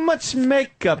 and too much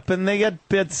makeup, and they had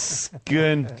bad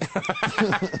skin.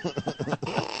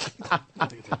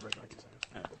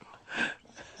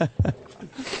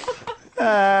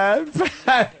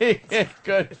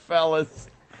 Good fellas.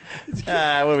 What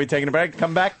are we taking a break?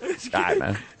 Come back? All right,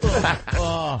 man.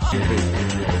 All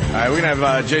right, we're gonna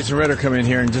have Jason Ritter come in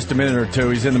here in just a minute or two.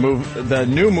 He's in the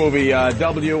new movie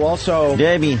W. Also,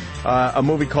 a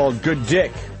movie called Good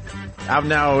Dick, out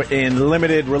now in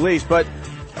limited release. But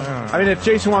I mean, if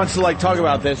Jason wants to talk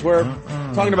about this, we're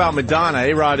talking about Madonna.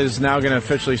 A-Rod is now going to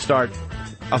officially start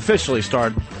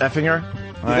effing her.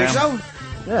 You think so?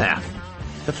 Yeah,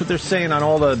 that's what they're saying on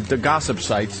all the gossip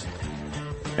sites.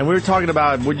 And we were talking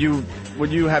about would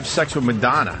you have sex with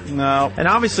Madonna? No. And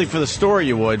obviously for the story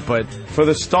you would, but for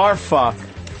the star fuck,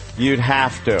 you'd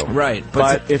have to. Right.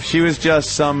 But if she was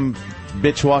just some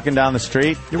bitch walking down the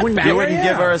street, you wouldn't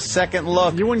give her a second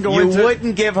look. You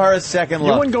wouldn't give her a second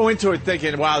look. You wouldn't go into it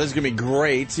thinking, "Wow, this is gonna be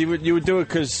great." You would do it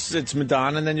because it's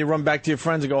Madonna, and then you run back to your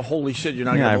friends and go, "Holy shit, you're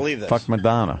not gonna believe this." Fuck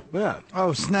Madonna. Yeah.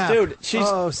 Oh snap, dude. She's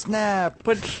snap.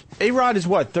 But A-Rod is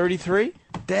what, 33?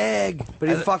 Dag. But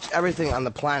he fucks everything on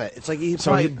the planet. It's like he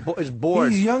probably is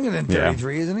bored. He's younger than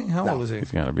 33, isn't he? How old is he?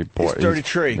 He's gonna be bored. He's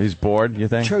 33. He's bored. You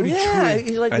think? Yeah,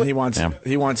 he's like, And he wants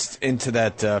into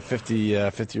that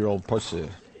 50-year-old pussy.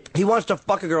 he wants to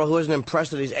fuck a girl who isn't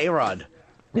impressed that he's A-Rod.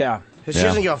 Yeah. She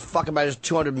doesn't give a fuck about his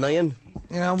 200 million.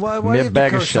 You know why do you have to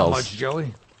curse so much,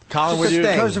 Joey? Colin, Just would you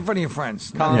curse in front of your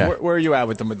friends? Colin, where are you at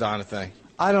with the Madonna thing?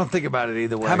 I don't think about it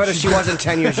either way. How about if she wasn't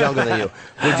 10 years younger than you?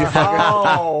 Would you fuck her?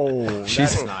 Oh,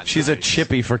 she's a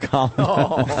chippy for Colin.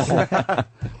 Oh.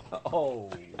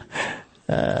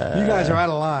 You guys are out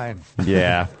of line.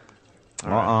 Yeah.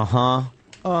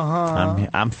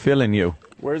 I'm feeling you.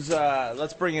 Where's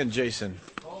let's bring in Jason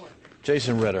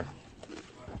Ritter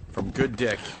from Good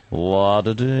Dick.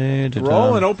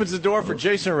 Roland opens the door for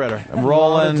Jason Ritter.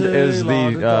 Roland is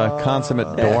the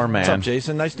consummate doorman. What's up,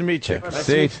 Jason? Nice to meet you. Nice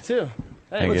to meet you, too.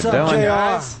 How you What's doing? up, JR?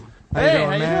 Guys. How you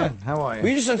doing, man? How are you? Were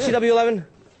you just on CW11?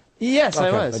 Yes, I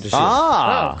Okay, was. just-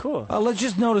 Oh, cool. Let's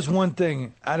just notice one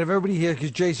thing. Out of everybody here, because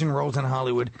Jason rolls in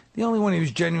Hollywood, the only one who was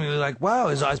genuinely like, wow,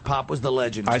 his eyes pop was the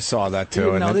legend. I saw that You too,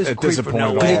 didn't know and this it creep for disappointed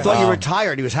no me. He way. thought you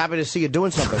retired. He was happy to see you doing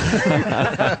something.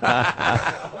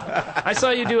 I saw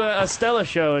you do a Stella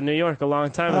show in New York a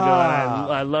long time ago,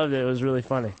 and I loved it. It was really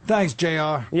funny. Thanks,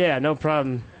 JR. Yeah, no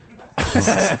problem.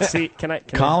 See, can I?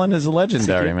 Colin is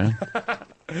legendary, man.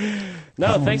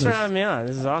 No, thanks for having me on.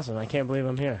 This is awesome. I can't believe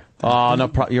I'm here. Oh no,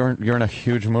 you're in a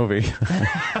huge movie.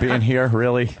 Being here,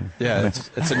 really. Yeah,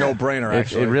 it's a no-brainer.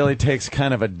 Actually, It really takes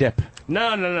kind of a dip.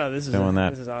 No. This is Doing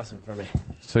that. This is awesome for me.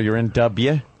 So you're in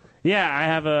W, Yeah, I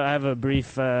have a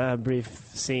brief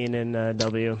scene in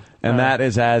W. and that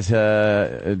is as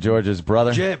George's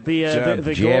brother.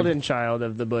 the Jeb. golden child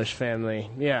of the Bush family.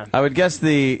 Yeah. I would guess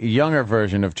the younger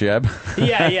version of Jeb.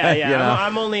 Yeah. You know?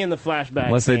 I'm only in the flashback.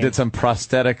 Unless they scene. did some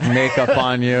prosthetic makeup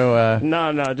on you.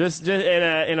 No. Just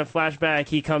in a flashback,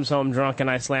 he comes home drunk, and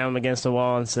I slam him against the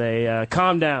wall and say,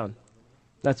 "Calm down."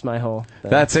 That's my whole thing.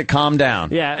 That's it. Calm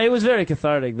down. Yeah, it was very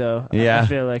cathartic, though. Yeah. I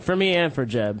feel like for me and for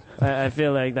Jeb, I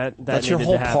feel like that. That's your needed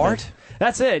whole to happen. part?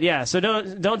 That's it. Yeah. So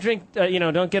don't drink.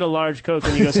 Don't get a large Coke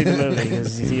when you go see the movie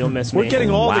because you'll miss me. We're getting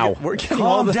all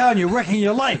Calm down, you're wrecking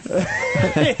your life.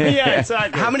 Yeah,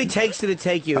 exactly. How many takes did it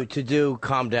take you to do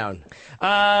Calm Down?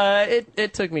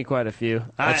 It took me quite a few.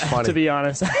 That's funny. To be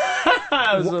honest.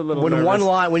 I was a little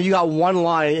nervous. When you got one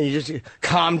line and you just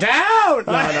calm down.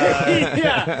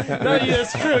 Yeah, no,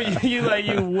 that's true. You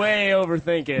way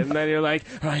overthink it, and then you're like,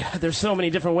 all right, there's so many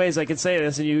different ways I could say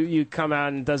this, and you come out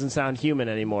and it doesn't sound human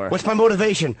anymore. What's my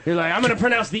motivation? You're like, I'm gonna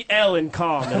pronounce the L in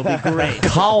calm. It'll be great.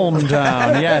 Calm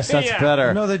down. Yes, that's Yeah.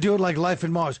 better. No, they do it like Life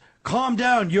in Mars. calm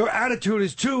down. Your attitude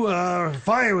is too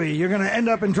fiery. You're going to end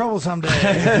up in trouble someday.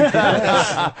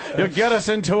 You'll get us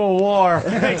into a war.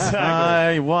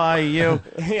 Exactly. Why you?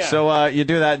 Yeah. So you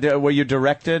do that. Were you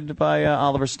directed by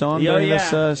Oliver Stone during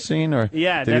this scene, or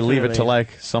yeah, did you leave it to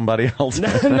like somebody else?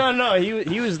 No.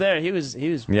 He was there. He was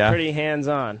pretty hands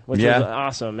on, which was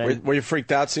awesome. And Were you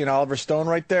freaked out seeing Oliver Stone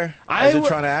right there? Was he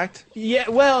trying to act? Yeah.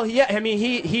 Well, yeah. I mean,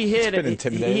 he hid. It's been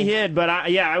intimidating. He hid, but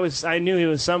I knew he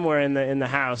was somewhere in the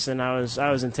house, and I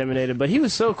was intimidated. But he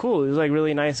was so cool. He was like a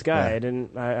really nice guy. I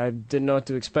didn't know what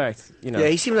to expect. You know. Yeah,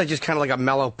 he seems like just kind of like a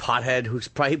mellow pothead who's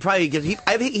I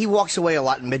think he walks away a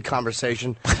lot in mid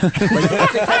conversation. Like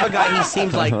that's the type of guy he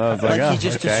seems like. He's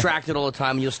just distracted all the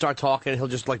time. And you'll start talking, and he'll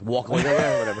just like walk away.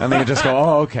 Whatever. And then you just go,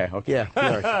 oh, okay.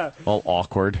 Yeah. All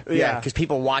awkward. Yeah, because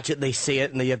people watch it, they see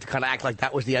it, and then you have to kind of act like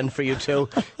that was the end for you too.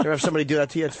 You ever have somebody do that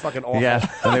to you? It's fucking awful. Yeah,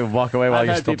 and they walk away while I've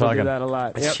you're had still people talking. do that a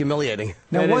lot. It's humiliating.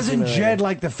 Now, wasn't Jed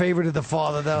like the favorite of the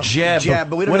father, though? Jeb,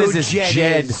 but we don't what know is who this?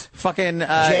 Jed is. Fucking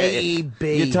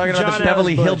J.B. You're talking about John the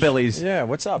Beverly Bush. Hillbillies. Yeah,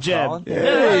 what's up, Jeb. Colin? Yeah,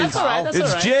 that's all right. That's It's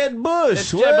all right. Jeb Bush.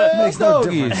 It's Jeb Bush. Makes no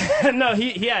difference. No,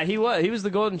 he was the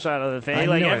golden child of the family.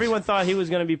 Like knew it. everyone thought he was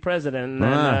going to be president. And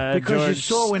then, Because George... you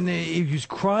saw when he was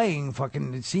crying,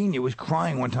 fucking senior was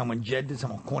crying one time when Jed did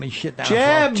some corny shit down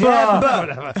Jeb!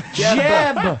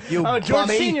 Jeb! You George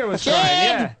bummy. Senior was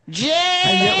crying. Yeah.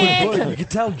 And yet with Bush, you could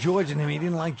tell George and him, he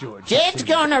didn't like George. Jed's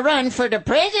gonna run for the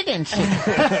presidency.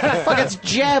 Fuck, it's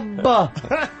Jeb.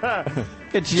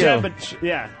 It's you. Jeb, but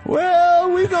yeah.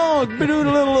 Well, we gonna be doing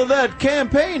a little of that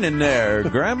campaign in there,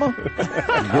 Grandma.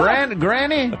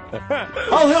 Granny.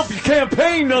 I'll help you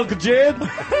campaign, Uncle Jed.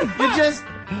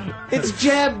 It's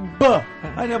Jeb.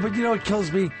 I know, but you know what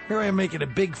kills me? Here I am making a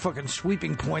big fucking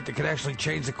sweeping point that could actually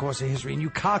change the course of history, and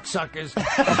you cocksuckers are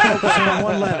focusing on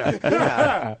one letter.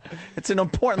 Yeah. It's an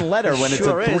important letter when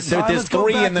Sure it's is. there's Let's go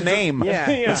 3 back in the to name. Yeah.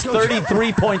 It's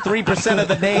 33.3% of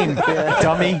the name,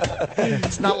 dummy.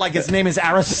 It's not like his name is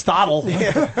Aristotle.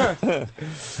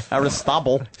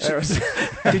 Aristotle.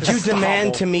 Did you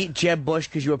demand to meet Jeb Bush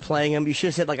because you were playing him? You should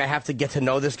have said, like, I have to get to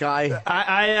know this guy.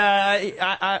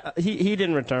 He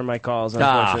didn't return my calls,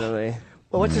 unfortunately.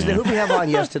 Well, what's his name? Who did we have on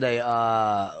yesterday?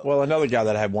 Well, another guy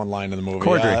that had one line in the movie.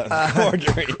 Cordry.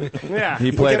 Cordry. Yeah.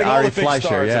 He played Ari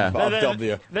Fleischer, yeah.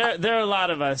 There are a lot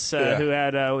of us who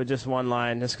had just one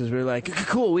line just because we were like,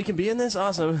 cool, we can be in this?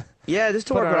 Awesome. Yeah, just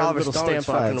to Put work with our Oliver little Stone is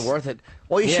stamp on fucking it. worth it.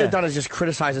 All you should have done is just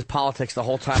criticize his politics the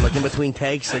whole time, like in between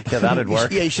takes. Like, yeah, that'd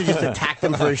work. Yeah, you should just attack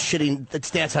him for his shitty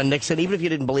stance on Nixon, even if you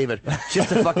didn't believe it, just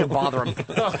to fucking bother him.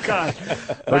 Oh, God.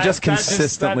 Or just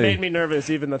consistently. That made me nervous,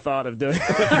 even the thought of doing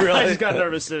it. Really? I just got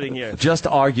nervous sitting here. Just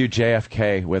argue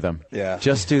JFK with him. Yeah.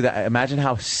 Just do that. Imagine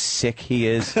how sick he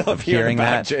is of hearing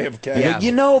that. JFK. Yeah.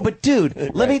 You know, but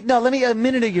dude, let me a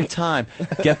minute of your time.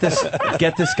 Get this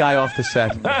guy off the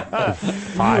set.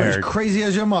 You're as crazy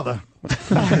as your mother.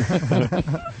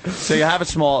 So you have a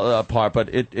small part,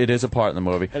 but it is a part in the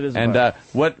movie. It is a and part.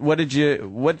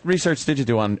 what research did you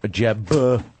do on Jeb?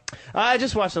 I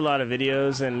just watched a lot of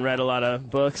videos and read a lot of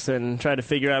books and tried to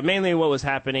figure out mainly what was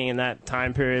happening in that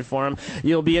time period for him.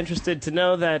 You'll be interested to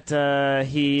know that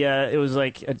it was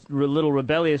like a little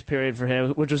rebellious period for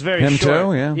him, which was very Him short.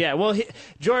 too, yeah. Yeah, well,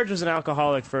 George was an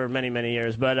alcoholic for many, many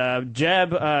years, but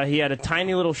Jeb, he had a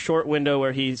tiny little short window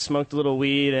where he smoked a little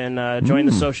weed and joined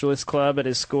the Socialist Club at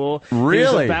his school. Really? He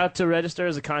was about to register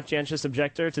as a conscientious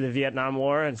objector to the Vietnam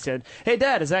War and said, "Hey,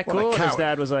 Dad, is that What a cool?" And his coward.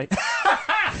 dad was like...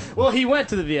 Well, he went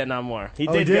to the Vietnam War. He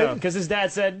did go because his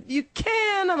dad said, "You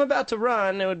can. I'm about to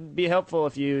run. It would be helpful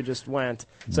if you just went."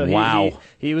 So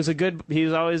he was he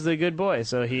was always the good boy.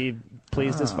 So he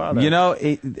pleased his father. You know,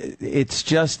 it's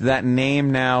just that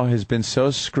name now has been so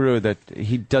screwed that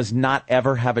he does not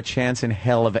ever have a chance in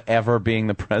hell of ever being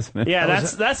the president. Yeah,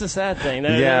 that's a sad thing.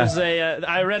 There's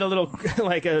I read a little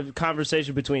like a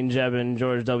conversation between Jeb and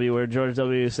George W. where George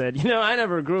W. said, "You know, I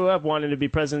never grew up wanting to be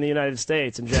president of the United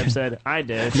States," and Jeb said, "I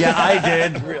did." Yeah, I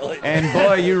did. Really? And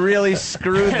boy, you really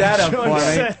screwed that up for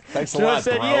me. Thanks a George lot,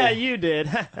 said, bro. "Yeah, you did."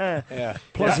 Yeah.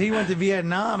 Plus, he went to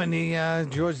Vietnam,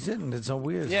 and George didn't. It's so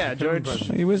weird. Yeah, George.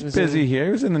 He was busy here.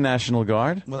 He was in the National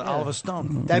Guard. With Oliver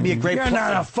Stone. That'd be a great. You're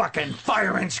not a fucking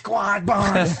firing squad,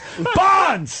 Bonds.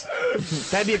 Bonds.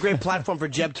 That'd be a great platform for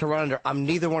Jeb to run under. I'm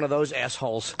neither one of those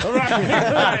assholes.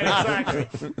 Right,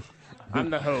 exactly. I'm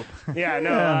the hope. Yeah,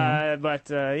 no,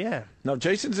 yeah. No,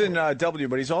 Jason's in W,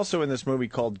 but he's also in this movie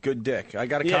called Good Dick. I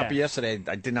got a copy yesterday.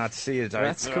 I did not see it.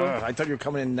 That's cool. I thought you were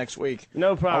coming in next week.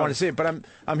 No problem. I want to see it, but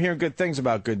I'm hearing good things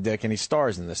about Good Dick, and he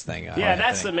stars in this thing. Yeah,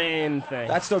 that's the main thing.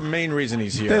 That's the main reason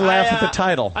he's here. They laugh at the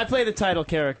title. I play the title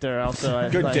character, also.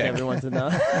 I'd Good like Dick. everyone to know.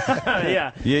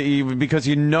 Yeah. Because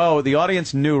you know, the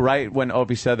audience knew right when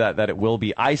Opie said that it will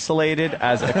be isolated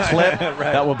as a clip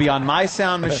that will be on my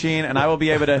sound machine, and I will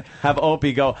be able to have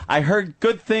Opie go, I heard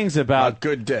good things about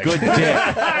Good Dick. Good Dick.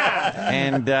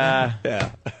 And,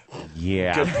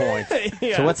 yeah. Good point.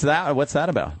 Yeah. So what's that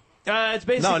about? It's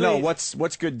basically... No, what's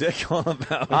Good Dick all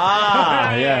about?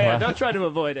 Yeah. Don't try to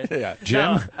avoid it. Yeah.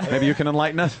 Jim, maybe you can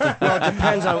enlighten us? Well, it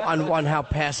depends on how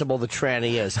passable the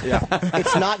tranny is. Yeah.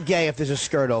 It's not gay if there's a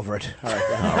skirt over it. All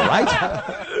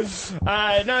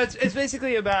right. No, it's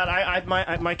basically about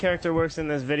my character works in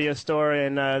this video store,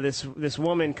 and this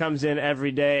woman comes in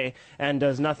every day and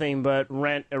does nothing but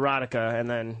rent erotica and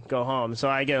then go home. So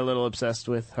I get a little obsessed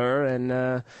with her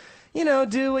and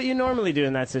do what you normally do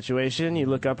in that situation. You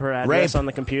look up her address on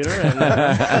the computer. And,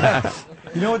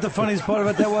 you know what the funniest part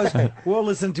about that was? We'll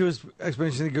listen to his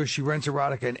explanation. He goes, she rents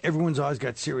erotica, and everyone's eyes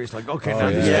got serious. Like, okay, now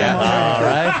this is all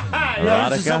right.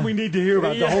 this is something we need to hear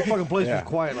about. The whole fucking place was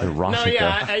quiet. Like, no,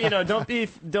 yeah,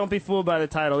 don't be fooled by the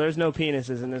title. There's no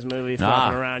penises in this movie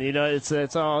flopping around.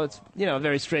 It's all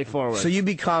very straightforward. So you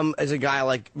become, as a guy,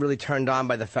 like really turned on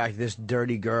by the fact that this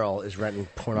dirty girl is renting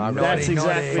pornography. That's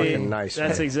exactly fucking nice.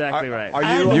 That's exactly right.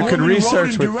 You can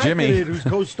research with Jimmy, who's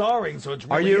co-starring. So it's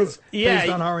really based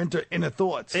on her inner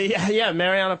thoughts. Yeah.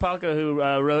 Mariana Palka, who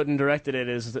wrote and directed it,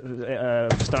 is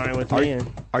starring with me.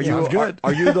 Are you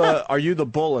the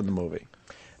bull in the movie?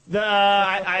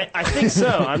 I think so.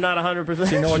 I'm not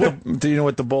 100%. Do you know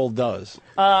what the bull does?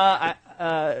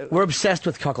 We're obsessed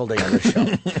with cuckolding on this show.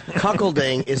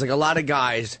 Cuckolding is like a lot of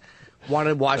guys want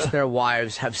to watch their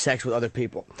wives have sex with other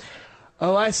people.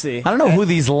 Oh, I see. I don't know who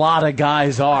these lot of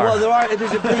guys are. Well,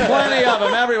 there's plenty of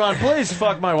them. Everyone, please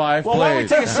fuck my wife. Well, why don't we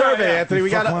take a survey, Anthony?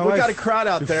 We got a crowd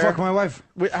out there. Fuck my wife.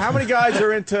 How many guys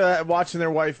are into watching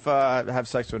their wife have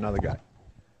sex with another guy?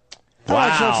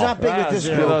 Wow. So it's not big with this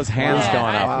Look at those hands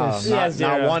going up.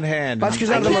 Not one hand. That's because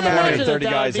none of them are married. 30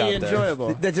 guys out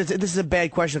enjoyable. This is a bad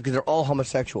question because they're all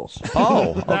homosexuals.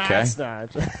 Oh, okay. That's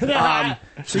not.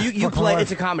 So you play.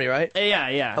 It's a comedy, right?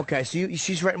 Yeah. Okay, so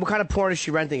she's renting. What kind of porn is she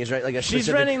renting? Is right like a She's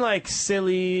specific... renting like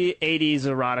silly '80s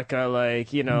erotica, like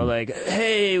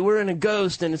hey, we're in a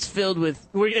ghost and it's filled with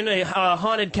we're in a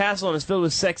haunted castle and it's filled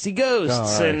with sexy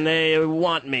ghosts and they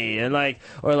want me and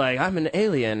or I'm an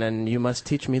alien and you must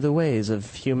teach me the ways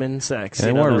of human sex.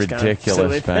 They were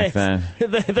ridiculous back then.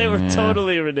 They were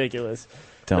totally ridiculous.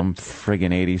 Dumb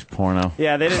friggin' 80s porno.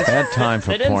 Yeah, they didn't have time for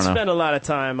porno. They didn't porno. Spend a lot of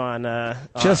time on.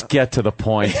 Just get to the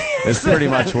point. Is pretty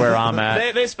much where I'm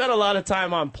at. They spent a lot of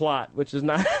time on plot, which is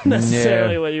not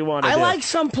necessarily what you want to do. I like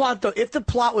some plot though. If the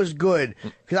plot was good,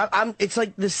 because it's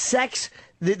like the sex.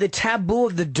 The taboo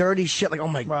of the dirty shit, like, oh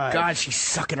my God, she's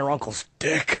sucking her uncle's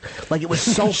dick. Like, it was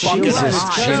so fucking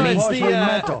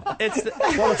hot.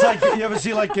 It's like, you ever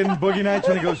see, like, in Boogie Nights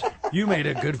when he goes, you made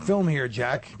a good film here,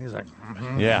 Jack. He's like,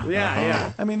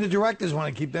 Yeah. I mean, the directors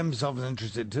want to keep themselves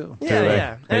interested, too.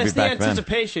 Yeah. And it's the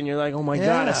anticipation. You're like, oh my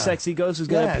God, a sexy ghost is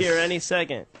going to appear any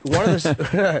second. One of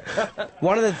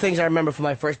the things I remember from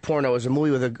my first porno was a movie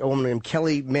with a woman named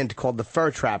Kelly Mint called The Fur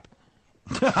Trap.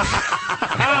 It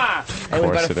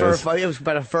was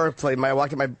about a fur play. I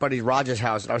walked to my buddy Roger's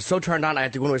house, and I was so turned on I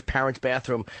had to go into his parents'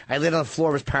 bathroom. I laid on the floor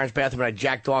of his parents' bathroom, and I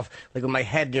jacked off like with my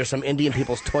head near some Indian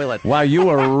people's toilet. Wow, you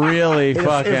were really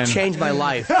fucking... It changed my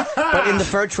life. But in The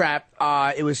Fur Trap,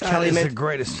 it was Kelly Mint the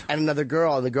greatest. And another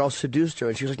girl, and the girl seduced her,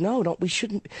 and she was like, no, we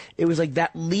shouldn't. It was like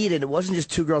that lead, and it wasn't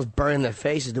just two girls burning their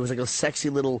faces. There was like a sexy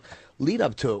little lead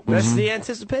up to it. That's the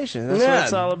anticipation. That's what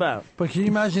it's all about. But can you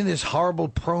imagine this horrible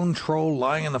prone troll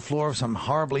lying on the floor of some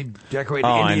horribly decorated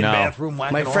Indian bathroom?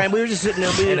 My friend, we were just sitting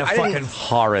there. Fucking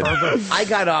horrid. I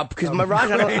got up because my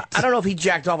Raj, I don't know if he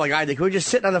jacked off like I did. We were just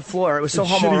sitting on the floor. It was so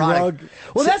homoerotic.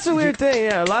 Well, that's a weird thing.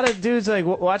 Yeah, a lot of dudes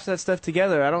watch that stuff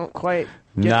together. I don't quite.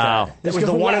 No. That was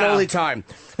the one and only time.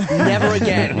 Never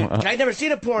again. I've never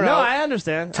seen a porno. No, I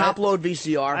understand. Top load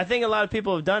VCR. I think a lot of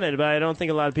people have done it, but I don't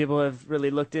think a lot of people have really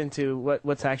looked into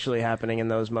what's actually happening in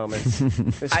those moments.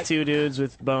 There's two dudes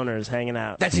with boners hanging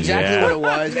out. That's exactly what it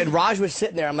was. And Raj was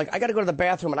sitting there. I'm like, I got to go to the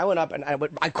bathroom. And I went up, and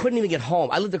I couldn't even get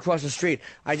home. I lived across the street.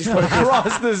 I just went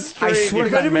across the street. I swear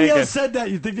if anybody else said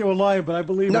that, you'd think they were lying, but I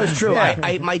believe it. No, it's true.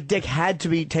 My dick had to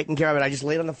be taken care of, and I just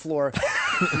laid on the floor.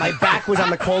 My back was on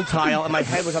the cold tile, and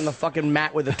my head was on the fucking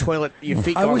mat with the toilet. Your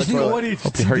feet. I go on wish the the toilet. audience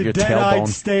Hope you could hurt see your the dead-eyed tailbone.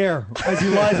 stare as he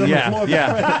lies on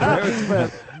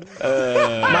the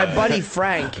floor. My buddy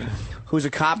Frank, who's a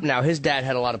cop now, his dad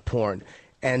had a lot of porn.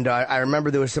 And I remember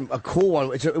there was a cool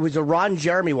one. It was a Ron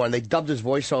Jeremy one. They dubbed his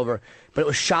voiceover, but it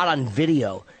was shot on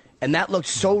video. And that looked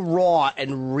so raw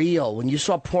and real. When you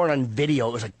saw porn on video,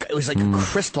 it was like a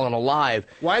crystal and alive.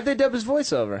 Why'd they dub his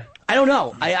voiceover? I don't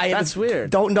know. That's weird.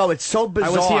 Don't know. It's so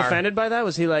bizarre. Was he offended by that?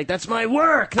 Was he like, that's my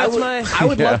work? I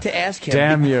would love to ask him.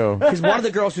 Damn you. Because one of the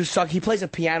girls who suck, he plays a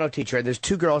piano teacher, and there's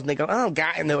two girls, and they go, oh,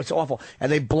 God, and it's awful.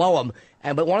 And they blow him.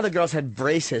 But one of the girls had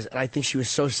braces, and I think she was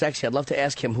so sexy. I'd love to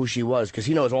ask him who she was, because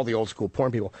he knows all the old school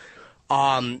porn people.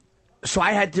 So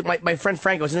I had to, my friend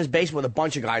Frank was in his basement with a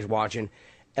bunch of guys watching,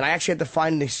 and I actually had to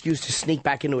find an excuse to sneak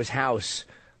back into his house.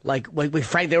 Like with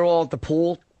Frank, they were all at the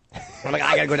pool. I'm like,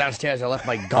 I gotta go downstairs. I left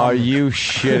my gun. Are you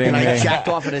shitting and me? I jacked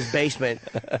off in his basement.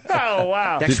 Oh,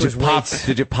 wow.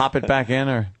 Did you pop it back in,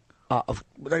 or? Of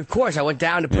course, I went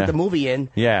down to put the movie in.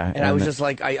 Yeah. And I was just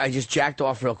like, I just jacked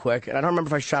off real quick. And I don't remember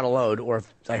if I shot a load or if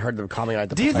I heard them coming out.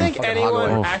 Do you think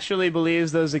anyone actually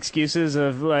believes those excuses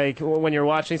of, like, when you're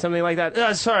watching something like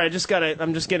that? Sorry,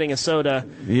 I'm just getting a soda.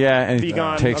 Yeah, and be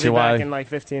gone. Takes I'll be you a while. back in like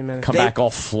 15 minutes. Come back all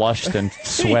flushed and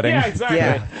sweating. Yeah, exactly.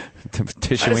 Yeah.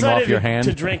 Tissuing off your hand.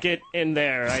 To drink it in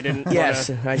there. I didn't. Yes,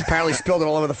 I apparently spilled it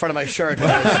all over the front of my shirt. No,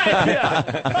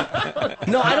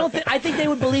 I don't think. I think they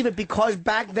would believe it because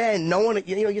back then, no one.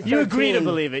 You're 13. You agree to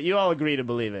believe it. You all agree to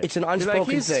believe it. It's an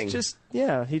unspoken thing.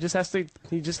 He just has to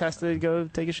go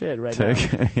take a shit right now.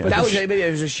 But that was maybe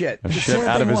it was a shit. A shit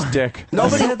out of his dick.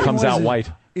 Nobody comes out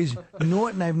white. Is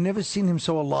Norton? I've never seen him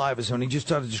so alive as when he just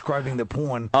started describing the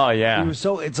porn. Oh yeah, he was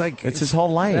so. It's like it's his whole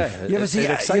life. Yeah, you ever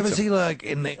see like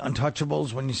in the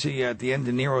Untouchables when you see at the end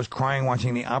De Niro's crying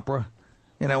watching the opera?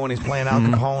 You know, when he's playing Al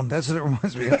Capone. That's what it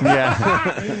reminds me of.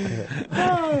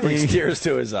 Yeah. Brings tears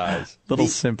to his eyes. Little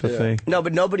sympathy. No,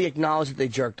 but nobody acknowledged that they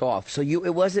jerked off. So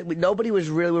nobody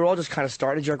was really, we were all just kind of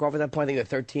starting to jerk off at that point. I think at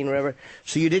 13 or whatever.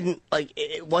 So you didn't, like,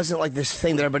 it wasn't like this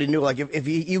thing that everybody knew. Like, if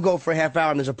you go for a half hour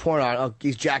and there's a porn on, oh,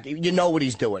 he's jacking, you know what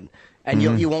he's doing. And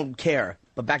you won't care.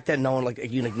 But back then, no one, like,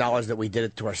 you acknowledged that we did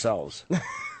it to ourselves.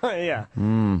 Yeah. You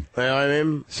know what I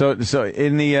mean? So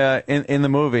in the in the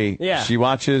movie, yeah. She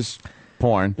watches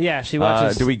porn. Yeah, she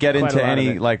watches. Do we get quite into a lot any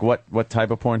of it. like what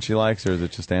type of porn she likes, or is it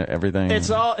just everything?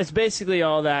 It's basically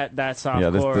all that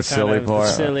softcore, the silly kind of part,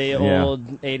 silly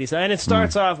old 80s, and it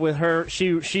starts off with her.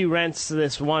 She rents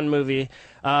this one movie,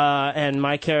 and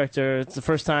my character. It's the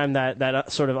first time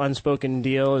that sort of unspoken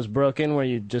deal is broken, where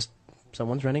you just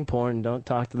someone's renting porn, don't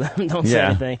talk to them, don't say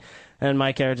anything. And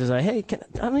my character's like, hey,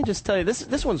 let me just tell you,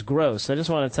 this one's gross. I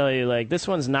just want to tell you, like, this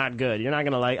one's not good. You're not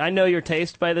gonna like. I know your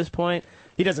taste by this point.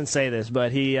 He doesn't say this,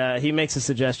 but he makes a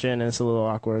suggestion, and it's a little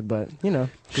awkward. But you know,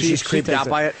 she's creeped out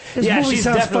by it. Yeah, she's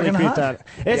definitely creeped hot. out.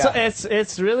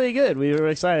 It's really good. We were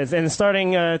excited, and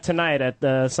starting tonight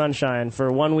at Sunshine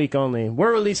for 1 week only.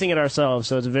 We're releasing it ourselves,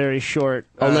 so it's a very short,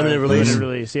 limited release. Limited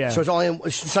release, yeah. So it's only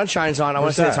Sunshine's on. I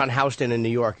want to say it's on Houston in New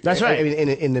York. That's right.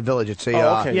 In the Village. It's a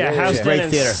Houston great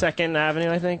and theater. 2nd Avenue,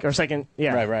 I think, or Second.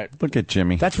 Yeah, right. Look at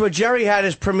Jimmy. That's where Jerry had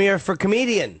his premiere for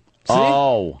Comedian. See?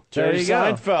 Oh, Jerry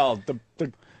Seinfeld.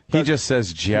 He just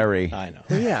says Jerry. I know.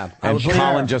 Yeah. And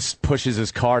Colin just pushes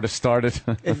his car to start it.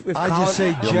 If I just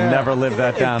say You'll Jer, never live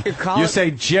that down. You say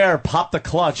Jer, pop the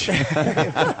clutch. Can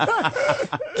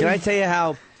I tell you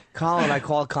how I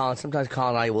call Colin. Sometimes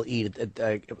Colin and I will eat at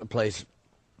a place.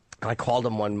 And I called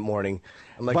him one morning.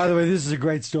 I'm like, by the way, this is a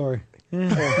great story.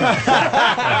 It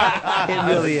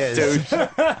really is. Dude.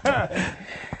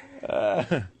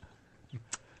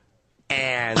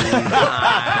 And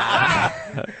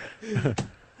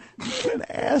an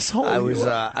asshole.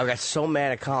 I got so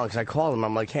mad at Colin because I called him.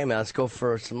 I'm like, hey man, let's go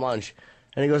for some lunch.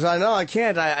 And he goes, no, I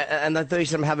can't. And I thought he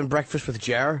said I'm having breakfast with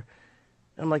Jer.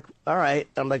 I'm like, all right.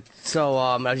 I'm like, so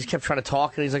I just kept trying to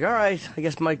talk, and he's like, all right. I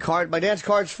guess my dad's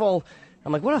card's full.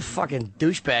 I'm like, what a fucking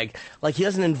douchebag. Like, he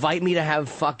doesn't invite me to have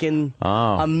fucking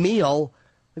a meal.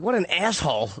 Like, what an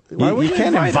asshole. You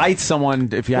can't invite someone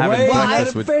if you haven't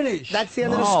breakfast with... finish. That's the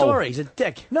end of the story. He's a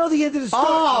dick. No, the end of the story.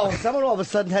 Oh, someone all of a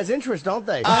sudden has interest, don't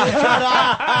they? Shut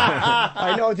up.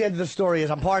 I know what the end of the story is.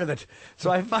 I'm part of it.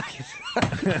 So I fucking...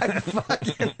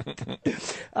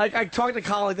 I talked to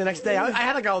Colin the next day. I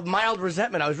had like a mild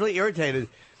resentment. I was really irritated.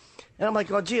 And I'm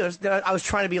like, oh, gee, I was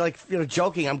trying to be like,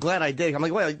 joking. I'm glad I did. I'm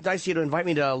like, well, nice of you to invite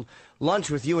me to lunch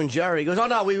with you and Jerry. He goes, oh,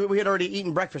 no, we had already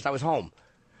eaten breakfast. I was home.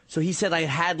 So he said I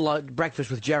had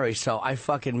breakfast with Jerry, so I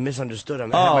fucking misunderstood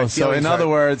him. Oh, so in other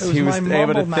words, he was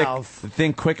able to mouth.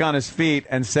 think quick on his feet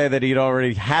and say that he'd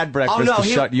already had breakfast to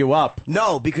shut you up.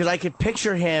 No, because I could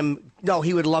picture him No,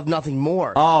 he would love nothing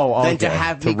more than to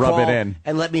have me rub call it in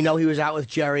and let me know he was out with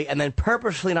Jerry, and then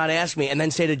purposely not ask me, and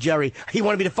then say to Jerry, he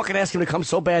wanted me to fucking ask him to come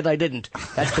so bad I didn't.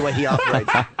 That's the way he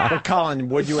operates. But Colin,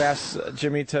 would you ask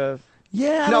Jimmy to?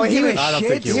 Yeah, no, he would. I don't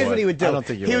think you Here's would. what he would do. I don't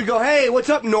think you he would go, "Hey, what's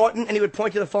up, Norton?" And he would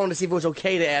point to the phone to see if it was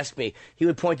okay to ask me. He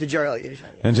would point to Jerry. Like,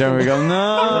 and Jerry would go,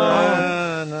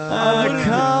 "No,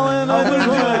 Colin,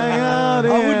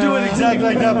 I would do it exactly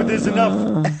like that, but there's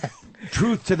enough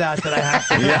truth to that I have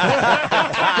to.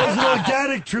 There's an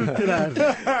organic truth to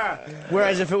that.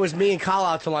 Whereas if it was me and Kyle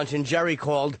out to lunch and Jerry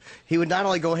called, he would not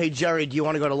only go, "Hey, Jerry, do you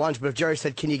want to go to lunch?" But if Jerry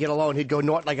said, "Can you get alone?" he'd go,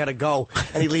 "Norton, I got to go."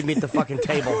 And he'd leave me at the fucking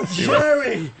table.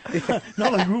 Jerry!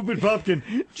 Not like Rupert Pupkin.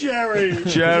 Jerry!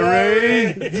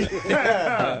 Jerry!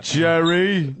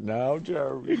 Jerry! No,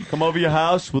 Jerry. Come over your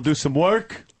house. We'll do some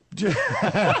work.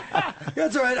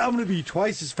 That's all right. I'm going to be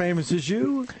twice as famous as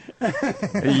you.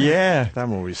 Yeah. That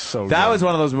movie's so That good. was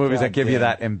one of those movies God that give you damn.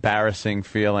 that embarrassing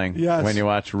feeling when you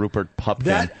watch Rupert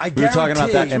Pupkin. We were talking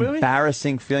about that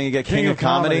embarrassing feeling you get King of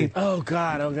Comedy. Oh,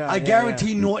 God, oh, God. I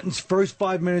guarantee Norton's first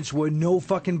 5 minutes were no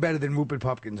fucking better than Rupert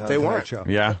Pupkin's on They that weren't. show.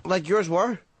 Yeah. Like yours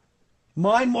were?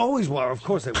 Mine always were. Of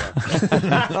course they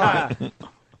were.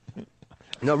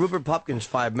 No, Rupert Pupkin's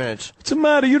 5 minutes. What's the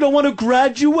matter? You don't want to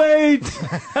graduate?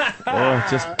 Or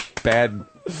just bad,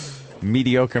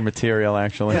 mediocre material,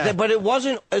 actually. But it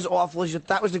wasn't as awful as you.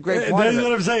 That was the great part That's of it.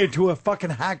 what I'm saying. To a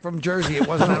fucking hack from Jersey, it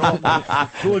wasn't at all.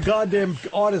 To a goddamn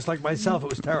artist like myself, it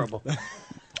was terrible.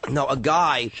 No, a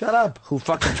guy. Shut up. Who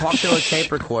fucking talked to a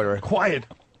tape recorder. Quiet.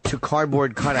 To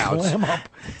cardboard cutouts. Clam up.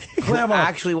 Clam up.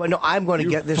 Actually, well, no, I'm going to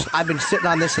get this. I've been sitting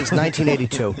on this since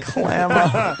 1982. Clam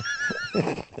up.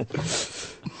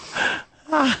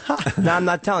 No, I'm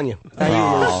not telling you. Now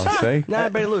you lose. See? No,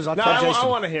 everybody lose. I'll No, tell I Jason.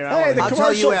 want to hear. Hey, the I'll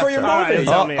tell you commercial for your after. movie.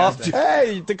 All right, tell me after.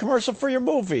 Hey, the commercial for your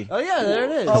movie. Oh yeah, there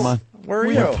it is. Come on. Where are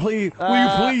Will you? you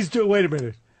please do? Wait a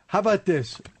minute. How about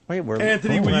this? Wait, we're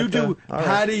Anthony, will you do all right.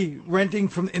 Patty renting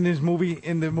from in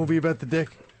the movie about the dick?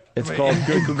 It's called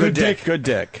Good Dick. Good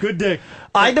Dick. Good dick.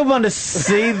 I don't want to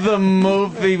see the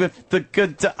movie with the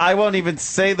good. I won't even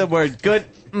say the word good.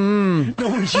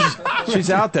 No, She's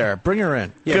out there. Bring her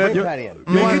in. Yeah, Good. bring Patty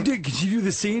in. Could you do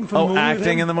the scene from the movie?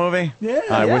 Acting in the movie? Yeah.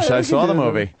 I wish I we saw can the do that.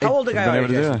 movie. How old a guy Been are able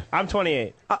to you, do Jason? that. I'm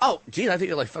 28. Oh, geez, I think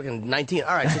you're like fucking 19.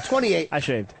 All right, so 28. I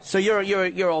shaved. So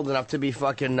you're old enough to be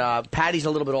fucking. Patty's a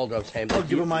little bit older, I'm saying. I'll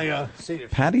give her my seat.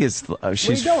 Patty is.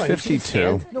 She's doing?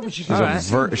 52. No, but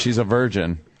she's She's a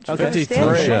virgin. Okay.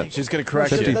 53. Shit. She's going to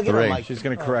correct you. 53. She's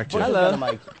going to correct you. Hello.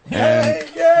 And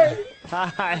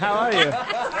Hi, how are you?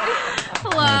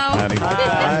 Hello. Patty.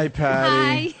 Hi,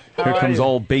 Patty. Here comes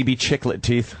old baby chicklet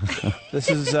teeth. This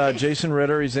is Jason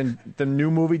Ritter. He's in the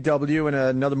new movie W and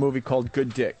another movie called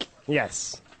Good Dick.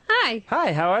 Yes. Hi.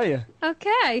 Hi, how are you?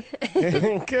 Okay.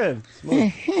 Good.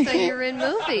 So you're in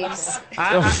movies.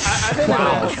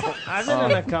 I've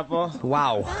been in a couple.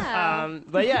 Wow.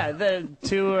 But yeah, the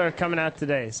two are coming out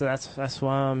today, so that's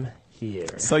why I'm here.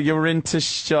 So you're into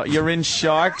you're in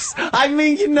sharks? I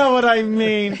mean, you know what I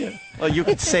mean. Well, you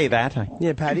could say that.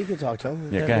 Yeah, Patty, you can talk to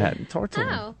him. Yeah, go ahead. Talk to him.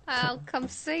 Oh, I'll come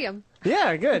see him.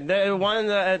 Yeah, good. The one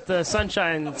at the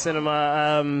Sunshine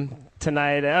Cinema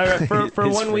tonight for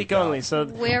 1 week only. So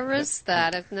Where is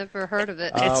that? I've never heard of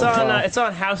it. it's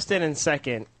on Houston and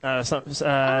Second, like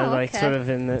okay. sort of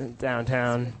in the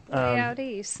downtown. Way out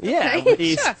east. Yeah, Okay.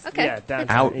 east. Sure. Okay. Yeah,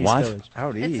 downtown Out East what? Village.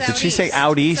 Out It's east. Did she say east.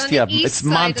 out It's east? on the Yeah, east it's side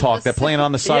of Montauk. the They're playing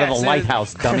on the side Yes, of the it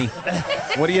lighthouse, dummy.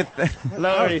 What do you think?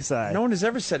 Lower East Side. No one has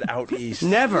ever said out east.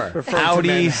 Never. Referring Out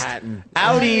to east. Manhattan.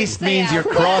 Out I east didn't say means you're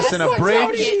out crossing a west.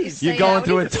 bridge. Say You're going out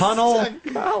through a east. tunnel.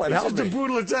 Colin, help It's a me.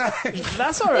 brutal attack.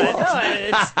 That's all right.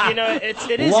 No,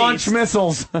 it is Launch east.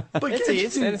 missiles. It's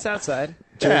east and it's outside.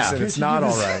 Jason, Yeah. it's not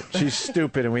all right. She's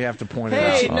stupid, and we have to point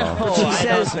Hey, it out. no, She I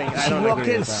don't says, think. I she don't walked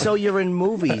agree in, with that. so you're in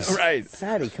movies. Right.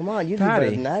 Fatty, come on, you do Patty.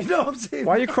 better than that. No, I'm saying.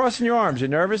 Why are you crossing your arms? You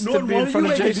nervous to Norton, be why in don't front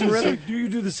you of make it Jason do Ritter? Do you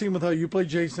do the scene with her? You play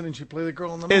Jason and she play the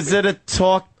girl in the movie. Is it a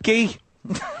talkie?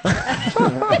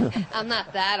 I'm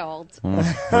not that old.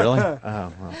 Really? Oh,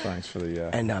 well, thanks for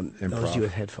the And those improv. of you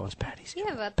with headphones, Patty's.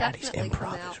 Yeah, but Patty's definitely come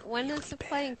improv out. is When is it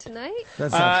playing tonight?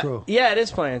 That's not true. Yeah, it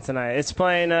is playing tonight. It's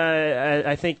playing.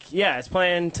 I think. Yeah, it's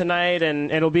playing tonight,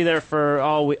 and it'll be there for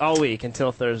all week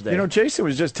until Thursday. You know, Jason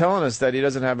was just telling us that he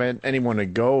doesn't have anyone to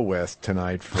go with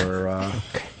tonight for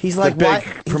He's like the big why-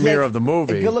 he's premiere like, of the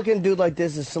movie. A good-looking dude like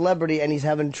this is a celebrity, and he's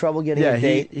having trouble getting Yeah, a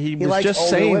date. he was likes just older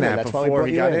saying women. that That's why we before brought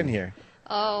he you got in here.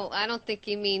 Oh, I don't think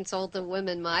he means older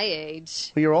women my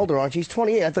age. Well, you're older, aren't you? He's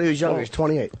 28. I thought he was younger. He's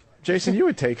 28. Jason, you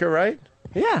would take her, right?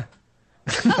 Yeah.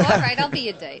 Oh, all right. I'll be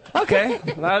your date. Okay,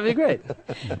 that'd be great.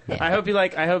 I hope you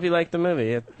like the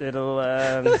movie. It'll.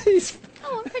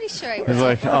 Oh, I'm pretty sure I will. He's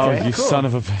like, oh, Okay, you cool. son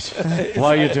of a bitch!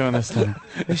 Why are you doing this to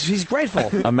me? She's grateful.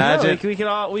 Imagine.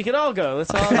 No, we could all go.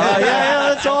 Let's all. Yeah,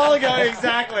 let's all go.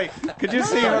 Exactly. Could you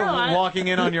see her no, walking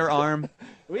in on your arm?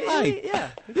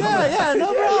 Yeah,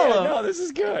 no problem. No, this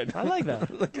is good. I like that.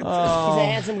 He's a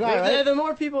handsome guy, right? The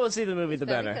more people that see the movie, the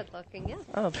Very better. good looking, yeah.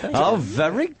 Oh, thank Oh, you.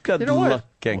 very good You know what?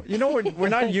 looking. You know, we're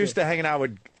not used to hanging out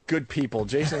with good people.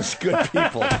 Jason's good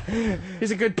people.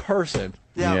 He's a good person.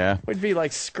 Yeah. We'd be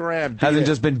like scram. Hasn't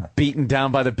just been beaten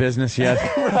down by the business yet,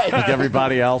 Right. like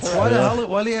everybody else. Why the hell?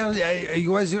 Why do you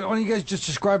guys? Why don't you guys just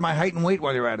describe my height and weight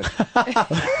while you're at it?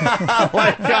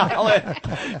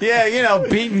 Yeah, you know,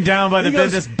 beaten down by the He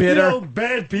goes, business, bitter. You know,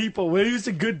 bad people. When he's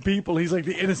the good people, he's like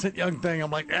the innocent young thing.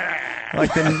 I'm like,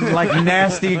 like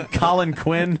nasty Colin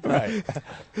Quinn. Right.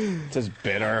 Just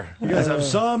bitter. You guys have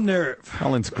some nerve.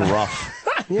 Colin's gruff.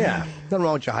 Yeah. Nothing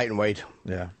wrong with your height and weight.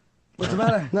 Yeah. What's the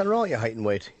matter? Nothing wrong with your height and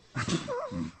weight.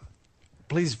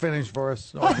 Please finish for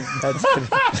us.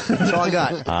 That's all I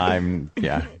got.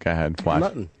 Yeah, go ahead. Watch.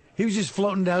 Nothing. He was just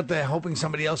floating out there hoping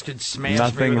somebody else could smash me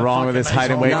Nothing with a wrong with fucking his height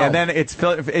nice and weight. hole. And then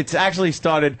it's actually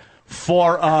started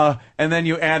for and then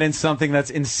you add in something that's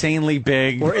insanely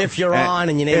big. Or if you're on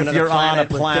and you name if another you're on a planet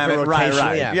with planet, different right, rotation,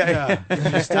 right, yeah.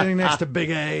 You're standing next to Big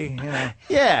A. You know.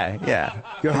 Yeah.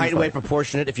 Your height and weight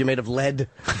proportionate if you're made of lead.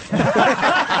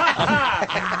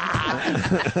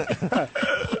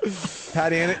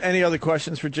 Patty, any other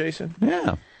questions for Jason?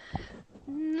 Yeah.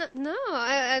 No,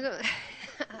 I don't.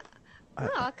 No,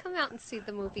 I'll come out and see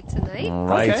the movie tonight.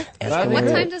 Right. Okay. What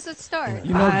time does it start?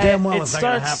 You know damn well it it's not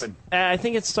going to starts. happen. I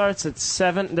think it starts at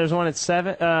 7. There's one at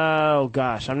 7. Oh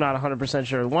gosh, I'm not 100%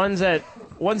 sure. One's at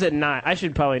 9. I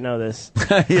should probably know this.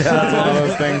 Yeah, that's one of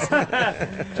those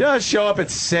things. Just show up at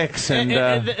 6 and.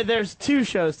 There's 2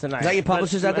 shows tonight. Is that your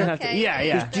publicist out there? Okay.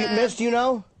 Yeah. Miss, do you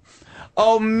know?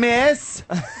 Oh, miss.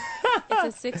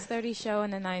 It's a 6:30 show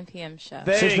and a 9 p.m. show.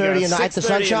 There you go, 6:30 at the 6:30 and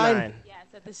Sunshine? 9. Yes,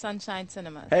 at the Sunshine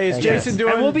Cinemas. Hey, is Jason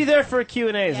doing? And we'll be there for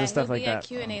Q&As yeah, and stuff he'll like be at that.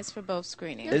 Q&As for both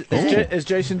screenings. Is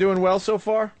Jason doing well so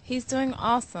far? He's doing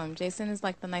awesome. Jason is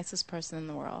like the nicest person in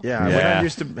the world. Yeah, we're not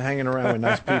used to hanging around with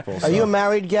nice people. Are you a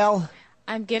married gal?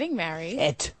 I'm getting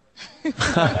married.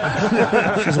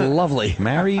 She's lovely.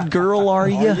 Married girl, are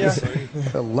you?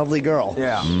 A lovely girl.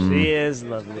 Yeah. She is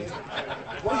lovely.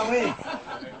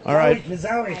 All right.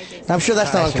 I'm sure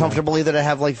that's not uncomfortable either to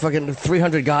have like fucking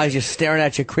 300 guys just staring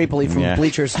at you creepily from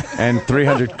bleachers. And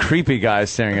 300 creepy guys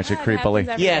staring at you creepily.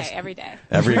 Every day. Every day?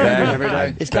 Every Every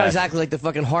day. day. It's not exactly like the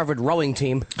fucking Harvard rowing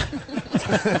team.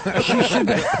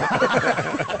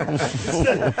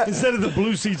 Instead of the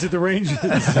blue seats at the Rangers.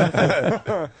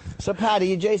 So,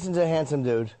 Patty, Jason's a handsome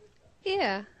dude.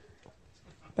 Yeah,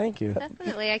 Thank you.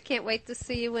 definitely. I can't wait to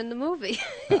see you in the movie.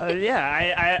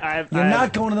 Yeah, You're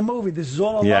not going to the movie. This is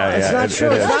all a Yeah, lie. yeah, It's not it- true.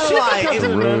 it It's is. not a lie. It's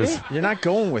a ruse. You're not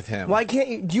going with him. Why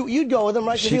can't you'd go with him,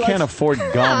 right? 'Cause She he can't likes- afford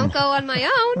I'll gum. go on my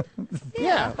own.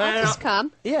 Yeah, I'll just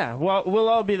come. Yeah, well, we'll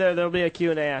all be there. There'll be a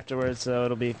Q&A afterwards, so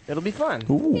it'll be fun.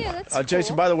 Yeah, that's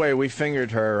Jason, by the way, we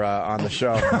fingered her on the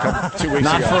show 2 weeks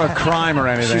Not ago. for a crime or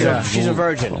anything. She's a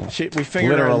virgin. We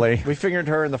fingered Literally. Her. We fingered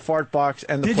her in the fart box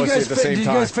and the Did you pussy guys at the fi- same did you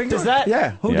time. guys finger Does that?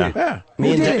 Yeah. Who Yeah. did? Yeah.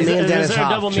 Me and Is Dennis there a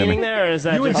Hoff. double meaning there, or is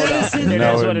that You and just Dennis it did? is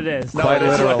No, what it is? Quite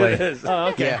literally. Oh,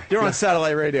 okay. Yeah. You're on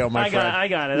satellite radio, my friend. I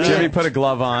got it. Jimmy put a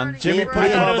glove on. Jimmy I put a thought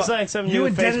it glove was on. like some You new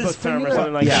and Dennis Facebook term or fingered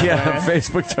something like Yeah, that.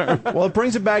 Facebook term. Well, it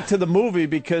brings it back to the movie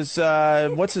because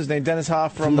what's his name? Dennis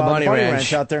Hoff from the Bunny Bunny Ranch.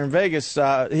 Ranch out there in Vegas.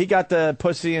 He got the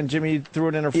pussy and Jimmy threw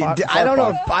it in her fart. I don't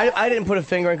know. box. If I didn't put a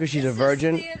finger in because she's a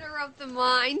virgin. theater of the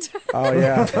mind. Oh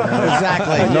yeah.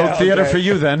 Exactly. No theater for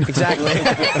you then. Exactly.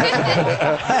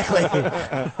 Exactly.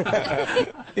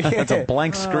 That's a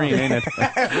blank screen, ain't it?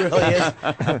 It really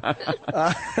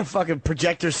is. Fucking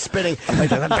projector spinning.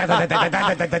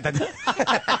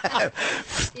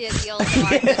 Yeah, the old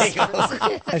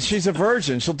darkness. And she's a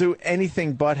virgin. She'll do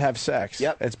anything but have sex.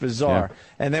 Yep. It's bizarre. Yeah.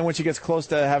 And then when she gets close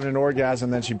to having an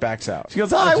orgasm, then she backs out. She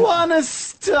goes, I want to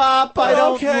stop. I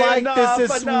don't Okay, like enough,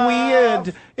 this. It's enough.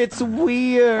 weird. It's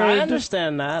weird. I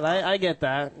understand that. I get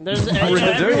that. There's do you?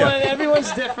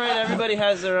 everyone's different. Everybody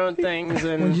has their own things.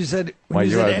 When And you said, Why, when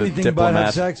you you said are the anything about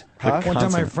have diplomat. sex, The one time my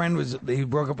consummate. friend he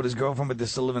broke up with his girlfriend, but they're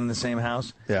still living in the same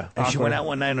house. Yeah. And she Awkward. went out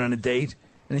one night on a date,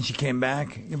 and then she came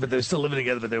back, but they're still living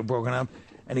together, but they were broken up.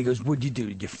 And he goes, "What'd you do?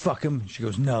 Did you fuck him?" She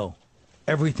goes, "No,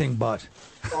 everything but."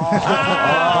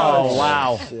 Oh,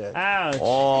 wow. ouch.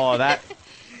 Oh, that.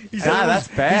 that's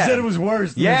bad. He said it was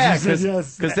worse. Yeah, because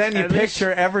because then you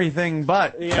picture everything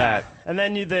but that. And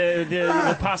then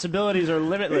the possibilities are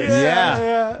limitless.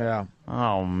 Yeah.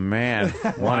 Oh man,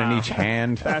 one in each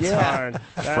hand. That's hard.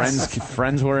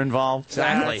 Friends were involved.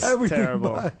 Exactly. Everything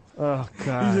terrible. but- Oh He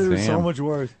God. said it was so much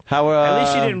worse. How? At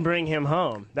least you didn't bring him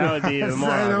home. That would be even more.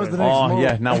 That was the awkward.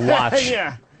 next yeah. Now watch.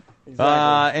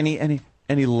 Yeah.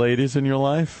 Any ladies in your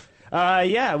life?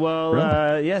 Yeah, well,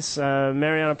 Really? yes,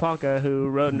 Mariana Palka, who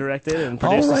wrote and directed and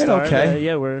produced right, the star. okay.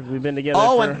 Yeah, we've been together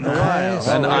Oh, for a while.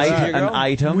 an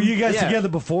item. Were you guys Yeah. together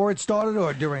before it started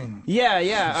or during?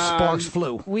 Yeah. Sparks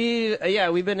flew. We've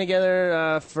been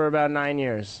together for about 9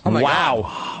 years. Oh my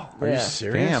Wow. Are you Yeah.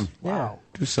 serious? Damn. Yeah.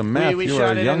 Do some math. We you were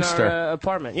shot a it youngster. in our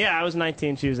apartment. Yeah, I was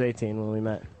 19, she was 18 when we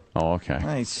met. Oh, okay.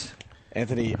 Nice.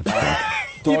 Anthony,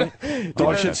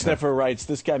 dog shit sniffer writes,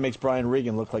 this guy makes Brian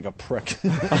Regan look like a prick.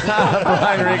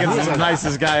 Brian Regan's the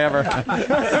nicest guy ever.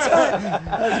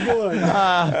 That's good.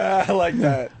 I like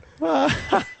that.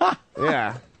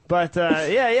 Yeah. But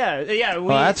yeah. Well,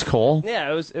 that's cool.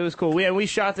 Yeah, it was cool. We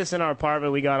shot this in our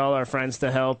apartment. We got all our friends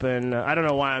to help, and I don't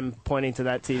know why I'm pointing to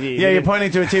that TV. Yeah, you're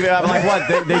pointing to a TV. I'm like,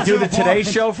 what? They do the Today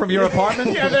Show from your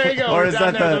apartment? Yeah, there you go. Or We're is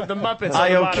down that there, the the Muppets?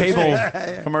 IO on the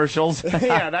cable commercials?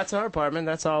 Yeah, that's our apartment.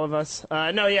 That's all of us.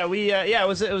 No, yeah, it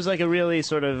was like a really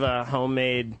sort of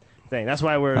homemade thing. That's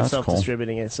why we're That's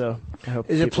self-distributing it. So I hope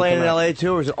Is it people playing in come out. L.A.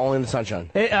 too, or is it only in the Sunshine?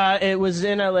 It was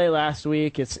in L.A. last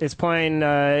week. It's playing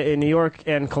in New York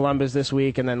and Columbus this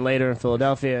week, and then later in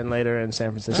Philadelphia, and later in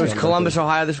San Francisco. So it's Columbus,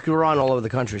 Ohio. This we're on all over the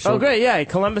country. So Oh, great, yeah.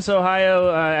 Columbus, Ohio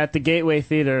at the Gateway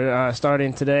Theater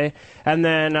starting today. And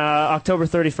then October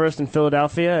 31st in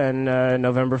Philadelphia and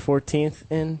November 14th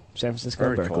in San Francisco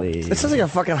and Berkeley. It sounds like a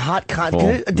fucking hot con. Cool.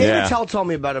 David Yeah. Tell told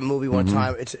me about a movie one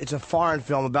time. It's a foreign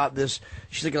film about this.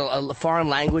 She's like a foreign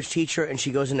language teacher, and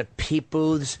she goes into peep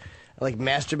booths, like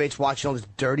masturbates, watching all this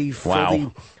dirty,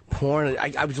 filthy porn.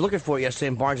 I was looking for it yesterday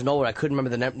in Barnes & Noble. I couldn't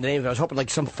remember the name of it. I was hoping like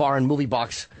some foreign movie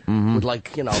box would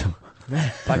like, you know.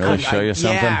 Really show you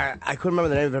something? Yeah, I couldn't remember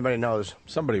the name if anybody knows.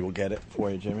 Somebody will get it for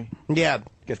you, Jimmy. Yeah.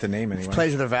 Get the name anyway. She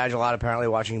plays with her vag a lot, apparently,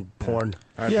 watching porn.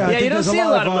 Yeah, you don't see a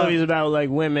lot of movies about like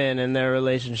women and their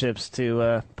relationships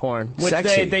to porn, which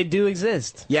Sexy. they do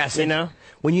exist. Yes, you know.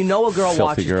 When you know a girl Filthy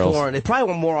watches girls. porn, they probably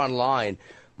want more online.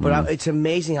 But it's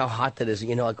amazing how hot that is.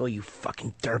 You know, like, oh, you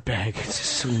fucking dirtbag. It's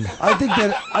just so I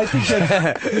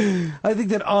think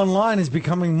that online is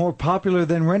becoming more popular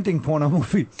than renting porno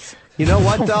movies. You know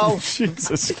what, though?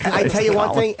 Jesus Christ. I tell you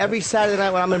one thing. Every Saturday night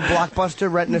when I'm in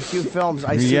Blockbuster renting a few films,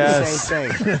 I see the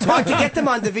same thing. It's hard to get them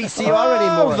on the VCR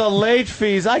anymore. The late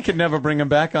fees. I could never bring them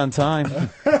back on time.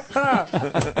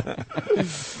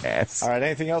 Yes. All right,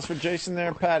 anything else for Jason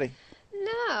there, Patty?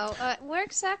 No. Where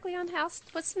exactly on house?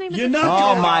 What's the name You're of the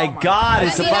not Oh my God!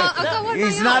 It's I mean, about. I'll go work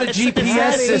He's my not own. a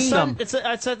GPS system. It's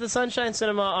at the Sunshine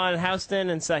Cinema on Houston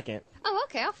and Second. Oh,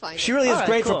 okay, I'll find She it. really is All right,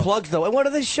 great cool. for plugs, though. And what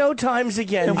are the show times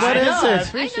again? And what is it? I I know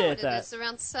appreciate what that. it is,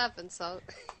 around 7, so,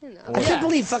 you know. I can't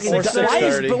believe fucking. Or Why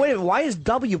is, 6:30. but wait a minute, why is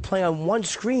W playing on one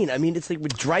screen? I mean, it's like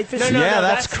with Dreyfus.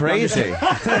 That's crazy.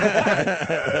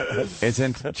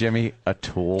 Isn't Jimmy a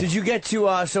tool? Did you get to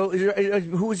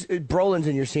who's Brolin's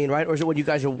in your scene, right? Or is it when you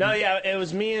guys are? No, yeah, it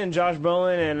was me and Josh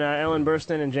Brolin and Ellen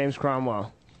Burstyn and James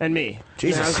Cromwell and me.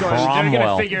 Jesus. And I was going, they're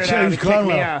gonna figure it out James and kick me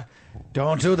Cromwell. out.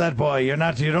 Don't do that, boy. You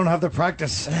don't have the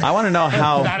practice. I want to know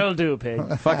how That'll do,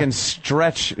 pig. fucking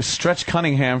Stretch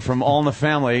Cunningham from All in the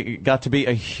Family got to be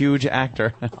a huge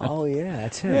actor. Oh yeah,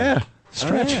 that's him. Yeah.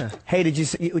 Stretch. Hey, did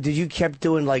you kept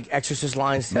doing like Exorcist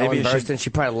lines to Maybe Ellen you should- Burstyn? She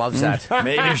probably loves that.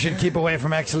 Maybe you should keep away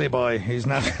from Exley, boy. He's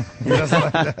not. He doesn't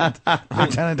like that.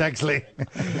 Lieutenant Exley.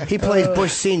 He plays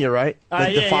Bush Senior, right?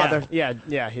 The father.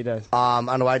 Yeah, he does. I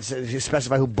don't know why you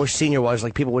specify who Bush Senior was.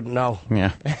 Like people wouldn't know.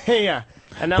 Yeah. Yeah.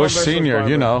 And Ellen Bush Burstyn was Sr., Barbara.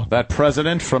 you know, that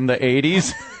president from the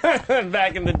 80s.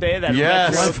 Back in the day, that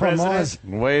Yes. retro Life on president.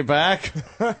 Mars. Way back.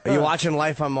 Are you watching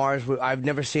Life on Mars? I've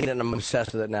never seen it, and I'm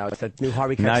obsessed with it now. It's that new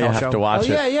Harvey Keitel Now you have show. to watch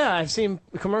Oh, it. yeah, I've seen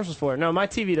commercials for it. No, my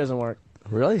TV doesn't work.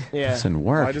 Really? Yeah. Doesn't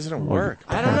work. Why doesn't it work?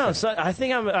 I don't know. So I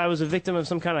think I was a victim of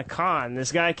some kind of con.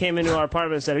 This guy came into our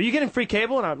apartment and said, "Are you getting free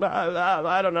cable?" And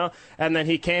I don't know. And then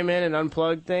he came in and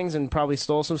unplugged things and probably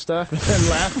stole some stuff and then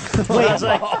left.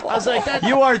 I was like, that.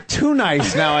 You are too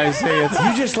nice now, I see it.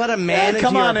 You just let a man into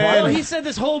come your on in. apartment? Well, he said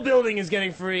this whole building is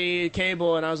getting free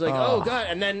cable, and I was like, "Oh God!"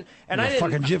 And then, I You're a didn't.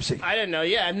 fucking gypsy. I didn't know.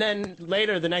 Yeah, and then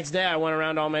later the next day, I went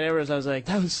around to all my neighbors. I was like,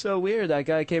 "That was so weird. That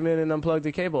guy came in and unplugged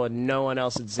the cable, and no one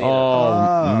else had seen it." Oh,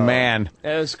 man.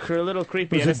 It was a little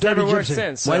creepy, Was and it it's never Dirty worked Gypsy?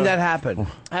 since. When so- that happened?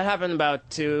 That happened about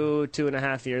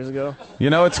 2.5 years ago. You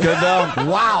know what's good, though?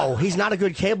 Wow, he's not a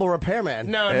good cable repairman.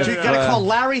 No, You gotta call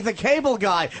Larry the cable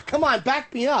guy. Come on,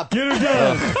 back me up. Get her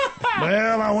done.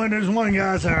 Well, I went. There's one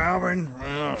guy said, Alvin.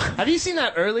 Have you seen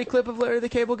that early clip of Larry the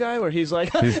Cable Guy where he's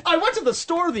like, I went to the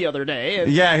store the other day.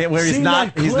 And Yeah, where he's Seen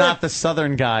not that he's clip? not the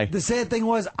Southern guy. The sad thing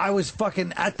was, I was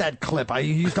fucking at that clip. I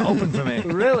used to open for me.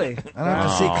 Really? I don't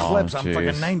have to see Oh, clips. I'm jeez.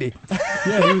 fucking 90.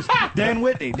 Yeah, he was Dan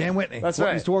Whitney. Dan Whitney. That's What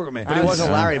right. used to work with me. But he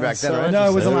wasn't Larry back then, right? No,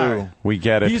 it wasn't Larry. We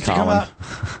get it, He used to come Colin. out.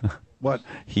 What?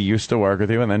 He used to work with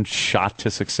you and then shot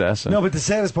to success. And No, but the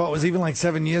saddest part was even like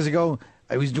 7 years ago,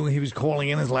 he was calling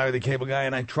in as Larry the Cable Guy,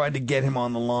 and I tried to get him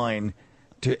on the line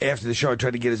after the show. I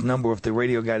tried to get his number with the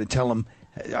radio guy to tell him.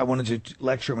 I wanted to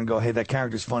lecture him and go, hey, that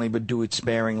character's funny, but do it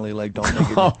sparingly. Like, don't make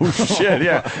it. Oh, shit,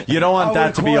 yeah. You don't want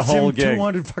that to be a whole gig.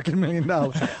 $200 million.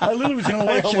 I literally was going to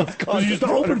lecture him because he used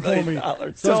to open for me. So I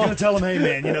was going to tell him, hey,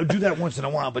 man, do that once in a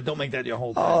while, but don't make that your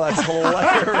whole thing. Oh, that's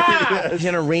hilarious.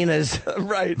 In arenas.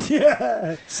 Right.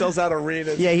 Yeah. Sells out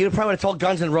arenas. Yeah, he would probably have told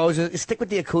Guns N' Roses, stick with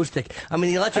the acoustic. I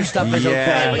mean, the electric stuff is Yeah.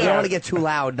 okay, but you don't want to get too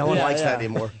loud. No one likes that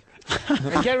anymore.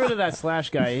 And get rid of that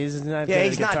Slash guy. He's not good.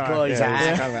 He's not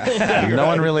good. No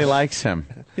one really likes him.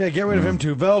 Yeah, get rid of him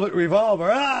too. Velvet Revolver.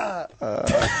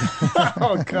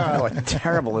 Oh, God. What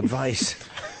terrible advice.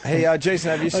 Hey, Jason,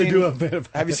 have you I do a seen bit of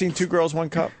have you seen Two Girls, One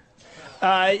Cup?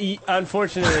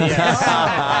 Unfortunately, yes.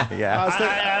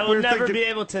 Yeah. I will never be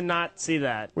able to not see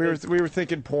that. We were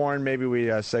thinking porn. Maybe we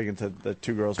seg into the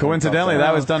Two Girls. One Coincidentally, Cup.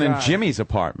 that was done in God. Jimmy's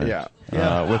apartment.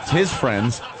 Yeah. With his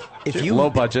friends. If you Low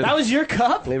budget. That was your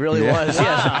cup? It really was.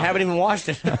 Yes, I haven't even watched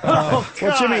it. Well,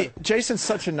 Jimmy, Jason's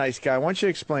such a nice guy. Why don't you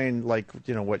explain,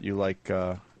 what you like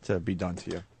to be done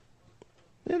to you?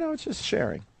 It's just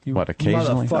sharing. What,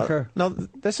 occasionally? Motherfucker. No,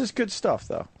 this is good stuff,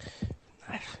 though.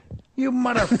 You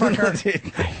motherfucker.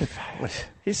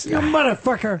 You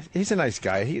motherfucker. He's a nice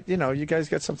guy. You guys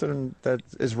got something that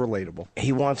is relatable.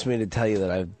 He wants me to tell you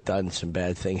that I've done some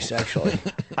bad things sexually.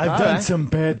 I've done some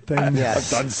bad things.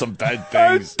 Yes. I've done some bad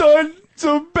I've done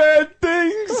some bad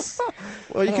things.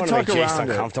 Well, you can talk Jason around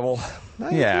it. uncomfortable.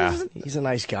 Yeah. He's a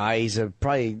nice guy. He's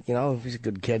probably, he's a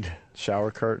good kid.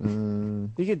 Shower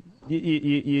curtain. You could.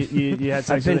 You had sex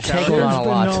I've been in the shower. tickled on a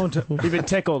lot. You've been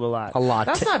tickled a lot. A lot.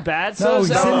 That's not bad. No,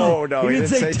 So, he didn't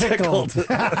say tickled. Oh,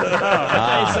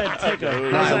 I thought you said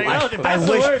tickled. I was like, no, I that's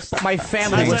the wish worst. my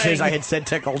family I was wishes like- I had said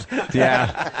tickled.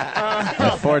 Yeah.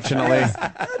 Unfortunately.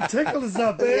 Tickled is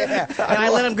not bad. And I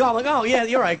let him go. I'm like, oh, yeah,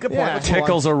 you're right. Good point. Yeah. Let's move on.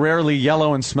 Tickles are rarely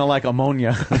yellow and smell like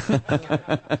ammonia.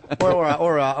 Or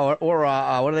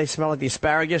what do they smell like? The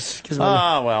asparagus? 'Cause when-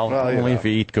 Only if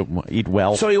you eat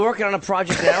well. So you're working on a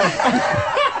project now?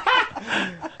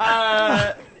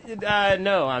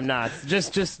 No, I'm not.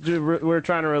 We're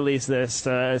trying to release this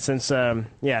since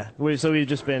we've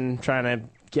just been trying to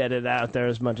get it out there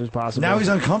as much as possible. Now he's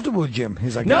uncomfortable with Jim.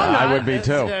 He's like, no, "Ah." not. I would be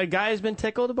too. A guy has been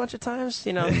tickled a bunch of times.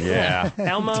 Yeah.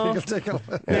 Elmo. Tickle.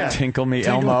 Yeah. Tinkle me,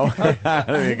 Elmo.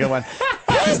 There you go. One.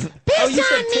 Piss on me.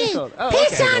 Tickled. Oh,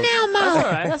 Piss okay. on Elmo. That's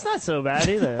all right. That's not so bad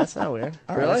either. That's not weird.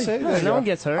 Really? No one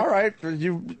gets hurt. All right,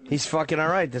 He's fucking all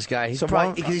right, this guy. He's So probably,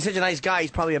 why- because he's such a nice guy,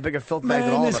 he's probably a bigger filth bag than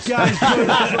Man, all of this us. guy's good.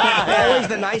 Always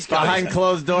the nice guy. Behind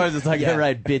closed doors, it's like, Yeah. all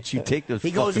right, bitch, you take those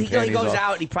He goes fucking panties off.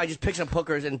 out and he probably just picks up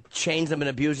hookers and chains them and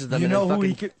abuses them. You and know then who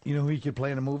he fucking, could? You know who he could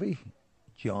play in a movie?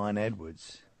 John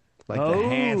Edwards, like the Oh.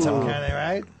 handsome kind of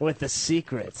right With the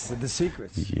secrets. with the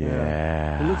secrets.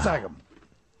 Yeah. He looks like him.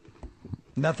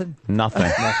 Nothing. Nothing.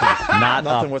 Not Nothing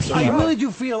up. whatsoever. I really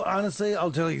do feel, honestly,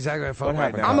 I'll tell you exactly how I felt What right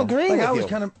happened? now. I'm agreeing like, with I was you.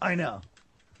 kind of, I know.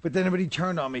 But then everybody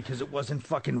turned on me because it wasn't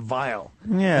fucking vile.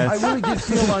 Yeah, I it's- really did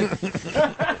feel like...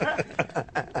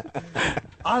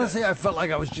 Honestly, I felt like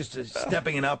I was just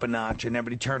stepping it up a notch, and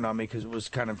everybody turned on me because it was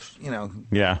kind of,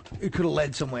 Yeah. it could have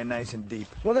led somewhere nice and deep.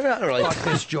 well, they're not really. Fuck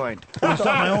this joint. I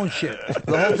start my own shit.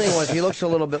 The whole thing was he looks a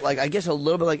little bit like, a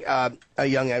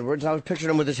young Edwards. I was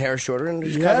picturing him with his hair shorter and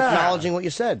just kind of Yeah. acknowledging what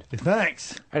you said.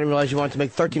 Thanks. I didn't realize you wanted to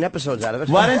make 13 episodes out of it.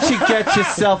 Why don't you get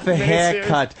yourself a Miniseries.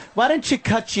 haircut? Why don't you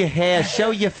cut your hair? Show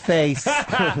your face.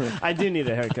 I do need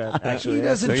a haircut, actually. He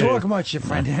doesn't talk much, your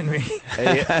friend Henry.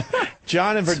 Hey,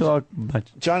 John in Talk much.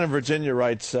 Virginia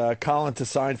writes, Colin to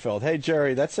Seinfeld, hey,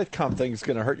 Jerry, that sitcom thing's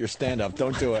going to hurt your stand-up.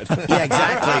 Don't do it. Yeah,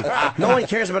 exactly. No one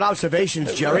cares about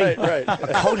observations, Jerry. Right. A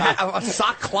coat, a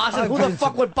sock closet. Who the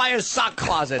fuck would buy a sock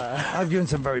closet? I've given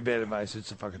some very bad advice. It's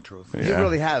the fucking truth. You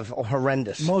really have.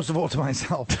 Horrendous. Most of all to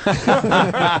myself.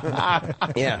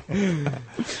 Yeah.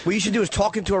 What you should do is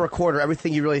talk into a recorder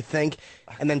everything you really think,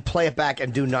 and then play it back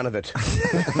and do none of it. Do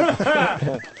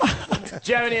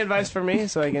you have any advice for me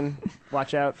so I can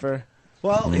watch out for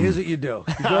Well, here's what you do.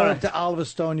 You go up to Oliver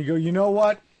Stone, you go, you know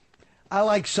what? I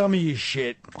like some of your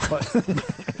shit, but...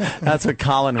 That's what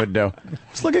Colin would do.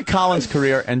 Just look at Colin's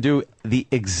career and do the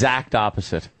exact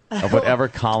opposite of whatever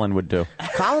Colin would do.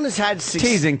 Colin has had...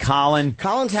 Teasing Colin.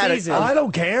 Colin's had I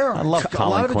don't care. I love Colin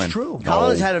A lot of Quinn. it's true.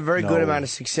 Colin's had a very good amount of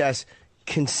success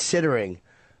considering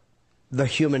the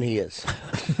human he is.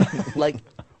 Like...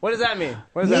 What does that mean?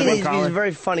 What does that mean, He's a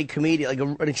very funny comedian,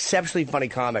 like an exceptionally funny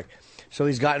comic. So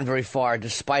he's gotten very far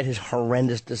despite his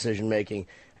horrendous decision-making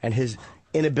and his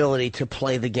inability to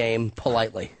play the game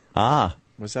politely. Ah.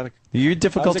 Was that you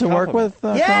difficult to work with?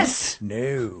 Yes!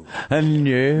 No.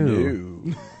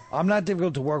 No. I'm not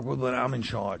difficult to work with when I'm in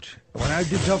charge. When I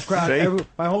did Tough Crowd,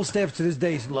 my whole staff to this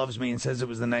day loves me and says it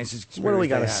was the nicest experience. What do we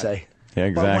got to say? Yeah,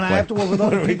 exactly. But when I have to work with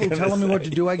other people telling me what to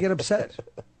do, I get upset.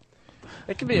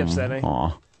 It can be upsetting.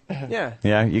 Aw. Yeah.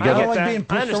 Yeah, you I get don't like being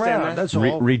pushed around. That's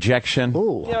all. Rejection.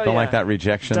 Yeah, don't like that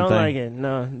rejection don't thing. like it.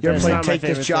 No. You ever that's play not my take this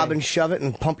favorite job thing. and shove it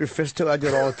and pump your fist to it? I do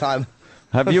it all the time.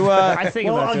 Have you? I think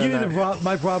well, about I'll doing give you that.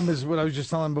 my problem is what I was just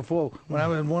telling before. When I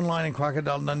was in one line in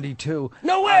Crocodile Dundee 2,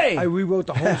 No way! I rewrote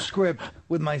the whole script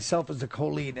with myself as the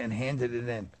co-lead and handed it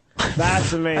in.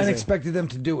 That's amazing. And expected them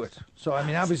to do it. So, I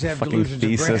mean, obviously I have Fucking delusions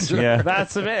thesis, of grandeur. yeah.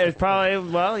 That's amazing. It's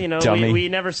probably, well, you know, Dummy. we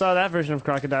never saw that version of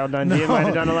Crocodile Dundee. It might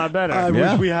have done a lot better. I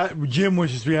wish we had, Jim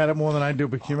wishes we had it more than I do,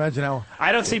 but can you imagine how...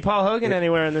 I don't see Paul Hogan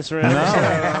anywhere in this room.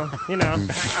 No. So, you know,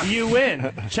 you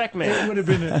win. Checkmate. It would have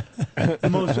been the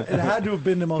most... It had to have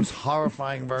been the most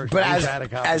horrifying version. But we've had a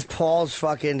copy. as Paul's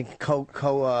fucking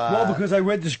well, because I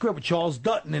read the script with Charles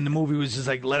Dutton, and the movie was just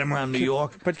like, let him around New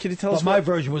York. But can you tell us my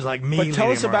version was like me. But tell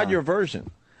leading us him about around. your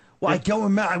version. Well, I don't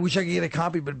remember. I wish I could get a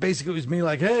copy, but basically it was me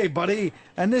like, hey, buddy,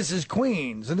 and this is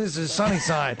Queens, and this is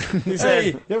Sunnyside.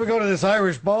 Hey, you ever go to this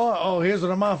Irish bar? Oh, here's what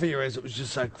a mafia is. It was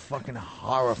just like fucking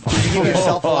horrifying. Did you give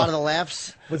yourself a lot of the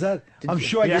laughs? What's that? I'm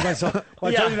sure I gave myself...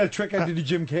 Well, I tell you that trick I did to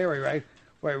Jim Carrey, right?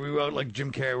 Where we wrote, like,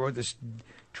 Jim Carrey wrote this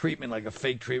treatment, like a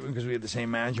fake treatment, because we had the same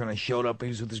manager, and I showed up, he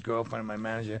was with his girlfriend and my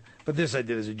manager. But this I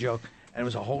did as a joke, and it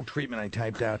was a whole treatment I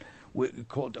typed out. We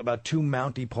called about two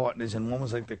Mountie partners, and one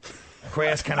was like the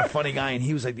crass kind of funny guy, and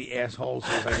he was like the asshole. So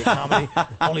it was like a comedy,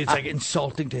 only it's like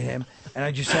insulting to him. And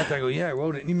I just sat there, I go, yeah, I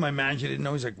wrote it. And even my manager didn't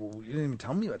know. He's like, well, you didn't even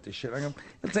tell me about this shit. I go,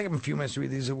 it'll take him a few minutes to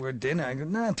read these. We're at dinner. I go,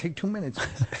 nah, take 2 minutes.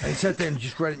 And he sat there and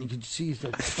just read it, and you could see he's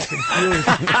like fucking furious.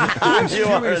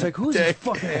 He's like, who's this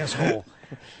fucking asshole?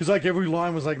 He's like, every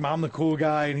line was like, I'm the cool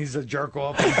guy, and he's a jerk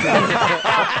off. It's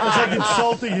like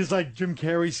insulting his like Jim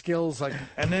Carrey skills, like,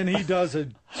 and then he does a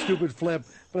stupid flip,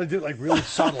 but I did like really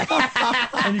subtle,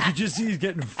 and you could just see he's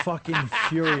getting fucking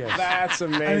furious. That's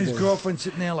amazing. And his girlfriend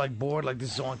sitting there like bored, like this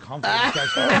is so uncomfortable.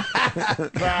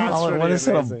 What is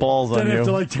of balls on Then you?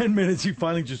 after like 10 minutes, he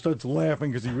finally just starts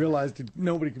laughing because he realized that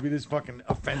nobody could be this fucking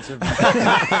offensive.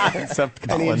 Except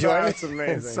And he Colin. enjoyed it? That's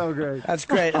amazing. It's so great. That's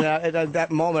great. And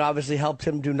that moment obviously helped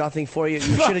him do nothing for you. You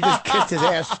should have just kissed his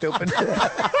ass, stupid.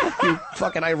 You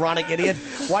fucking ironic idiot.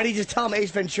 Why didn't you just tell him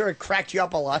Ace Ventura cracked you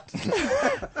up a lot?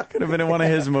 Could have been in one of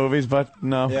his movies, but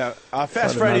no. Yeah,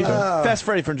 Fast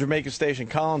Freddy from Jamaica Station,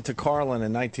 Colin to Carlin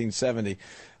in 1970.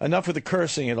 Enough with the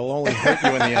cursing; it'll only hurt you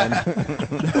in the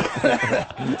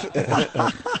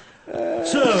end.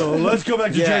 So let's go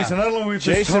back to Jason. I don't know if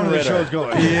this Jason part of the Ritter. show's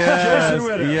going. Yes, Jason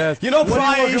Ritter. yes. You know, What do you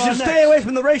Brian, want you to should go stay next? away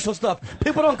from the racial stuff.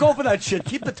 People don't go for that shit.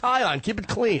 Keep the tie on. Keep it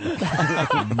clean.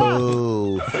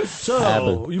 Boo.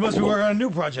 So you must be working on a new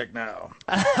project now.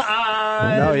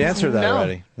 No, you answered that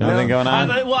already. Anything going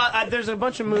on? There's a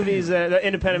bunch of movies,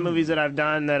 independent movies that I've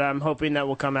done that I'm hoping that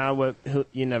will come out with.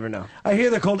 You never know. I hear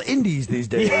they're called indies these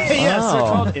days. Yes, they're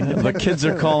called The independent. kids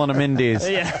are calling them indies.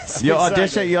 Yes, You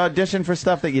exactly. audition for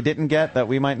stuff that you didn't get that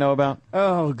we might know about?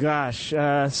 Oh gosh,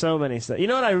 so many stuff. You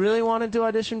know what I really wanted to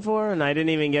audition for, and I didn't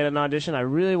even get an audition. I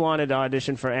really wanted to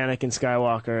audition for Anakin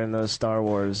Skywalker in those Star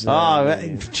Wars.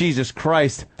 Jesus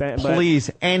Christ! But- Please,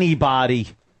 anybody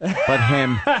but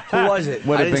him. Who was it?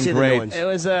 Would I have didn't see been the new great. ones. It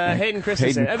was Hayden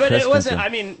Christensen. Hayden But it wasn't, Christensen. I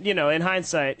mean, you know, in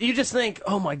hindsight, you just think,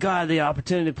 oh my god, the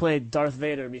opportunity to play Darth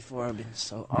Vader before would be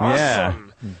so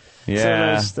awesome.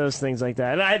 Yeah. So those things like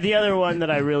that. And the other one that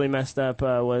I really messed up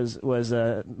was I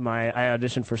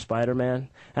auditioned for Spider-Man.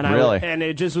 And Really? And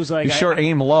it just was like... You sure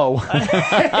aim low.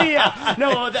 yeah.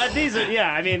 No, these are...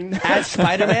 Yeah, I mean... As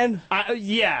Spider-Man?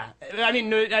 Yeah. I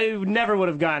mean, I never would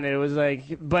have gotten it. It was like...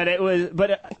 But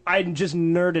I just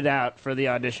nerded out for the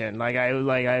audition.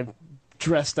 I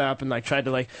dressed up and like tried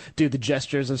to like do the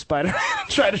gestures of Spider-Man,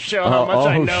 try to show how much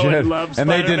I know shit. and love And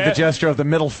Spider-Man. they did the gesture of the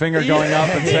middle finger going up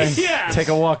and saying, "Take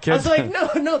a walk, I kids." was like,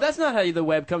 no, that's not how the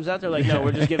web comes out. They're like, no,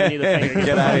 we're just giving you the finger.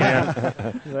 Get out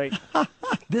of here. Like,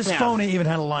 This phony even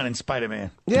had a line in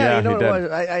Spider-Man. Yeah, you know he what did. it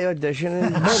was? I auditioned.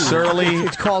 And boom. Surly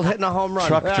It's called hitting a home run.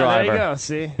 truck there driver. you go.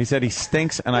 See, He said he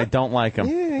stinks and I don't like him.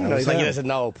 Yeah, you know, he's like, he doesn't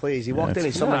know, please. He walked in,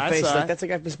 he saw my face, saw like, it. that's the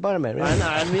guy from Spider-Man. I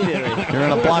know immediately. You're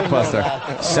in a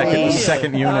blockbuster.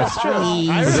 Second unit. I Is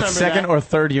remember it second that. or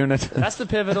third unit? That's the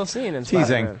pivotal scene in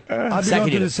Teasing. Spider-Man. I'll be going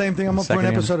through the same thing. I'm up for Second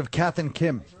an unit. episode of Kath and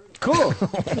Kim. Cool.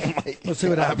 We'll see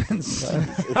what happens.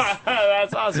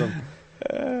 That's awesome.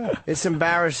 It's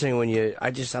embarrassing when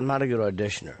I'm not a good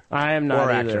auditioner. I am not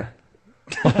or either.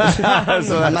 actor. So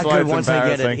I'm that's not why good it's once I get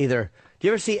it embarrassing. either. Do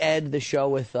you ever see Ed, the show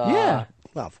with... Yeah.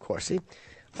 Well, of course. See,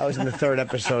 I was in the third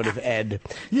episode of Ed.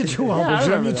 You're too humble,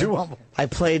 Jim. You're too humble. I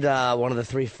played one of the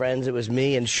three friends. It was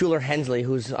me and Schuler Hensley,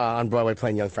 who's on Broadway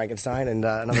playing Young Frankenstein, and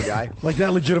another guy. Like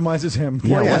that legitimizes him.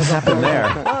 Yeah, what happened there?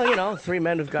 Well, you know, three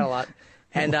men who've got a lot.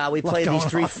 And we played these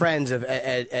three friends of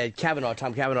Ed Kavanaugh,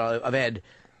 Tom Kavanaugh of Ed,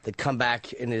 that come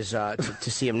back in his to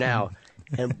see him now.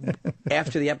 And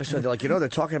after the episode, they're like, they're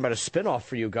talking about a spin-off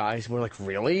for you guys. And we're like,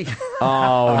 really?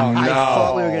 Oh, no. I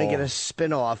thought we were going to get a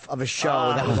spin-off of a show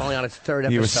that was only on its third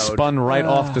episode. You were spun right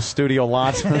off the studio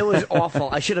lot. It was awful.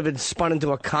 I should have been spun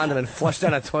into a condom and flushed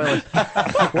down a toilet.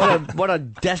 What a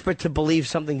desperate to believe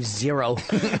something zero.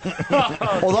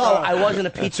 Although I was in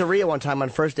a pizzeria one time on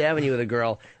First Avenue with a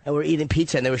girl, and we were eating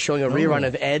pizza, and they were showing a rerun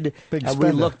of Ed, Big and spender.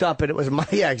 we looked up, and it was my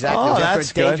exactly. Oh, it was after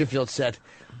that's a good. Dangerfield set.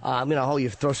 You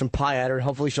throw some pie at her, and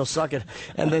hopefully she'll suck it.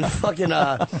 And then fucking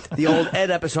the old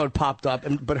Ed episode popped up,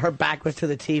 but her back was to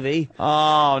the TV.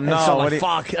 Oh, And no. so I'm What like, do you-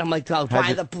 fuck. I'm like, oh,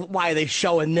 why are they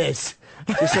showing this?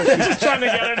 Just trying to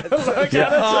get her to look at it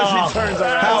so she turns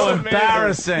around. How That's amazing.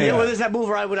 embarrassing. Well, there's that move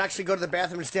where I would actually go to the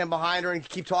bathroom and stand behind her and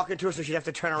keep talking to her, so she'd have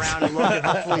to turn around and look and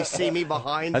hopefully see me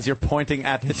behind. As you're pointing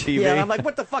at the TV. Yeah, and I'm like,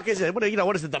 what the fuck is it? What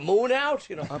is it? The moon out?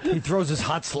 He throws his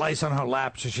hot slice on her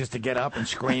lap, so she has to get up and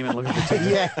scream and look at the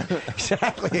TV. Yeah,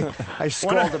 exactly. I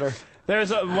scolded her.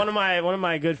 There's one of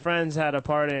my good friends had a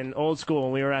part in Old School,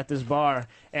 and we were at this bar,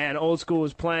 and Old School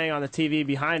was playing on the TV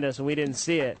behind us, and we didn't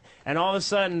see it. And all of a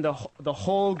sudden, the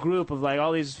whole group of like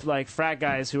all these like frat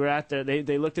guys who were at there,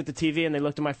 they looked at the TV and they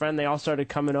looked at my friend. They all started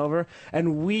coming over,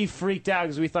 and we freaked out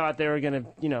because we thought they were gonna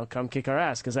come kick our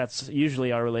ass, because that's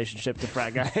usually our relationship to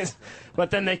frat guys.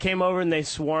 But then they came over and they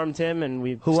swarmed him, and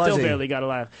we still barely got a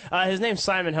laugh. His name's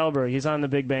Simon Helberg. He's on The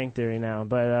Big Bang Theory now,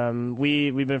 but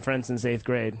we've been friends since 8th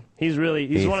grade. He's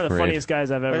one of the funniest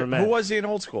guys I've ever met. Who was he in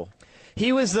Old School?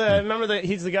 He was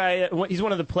he's the guy. He's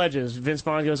one of the pledges. Vince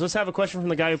Vaughn goes, "Let's have a question from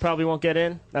the guy who probably won't get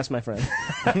in." That's my friend.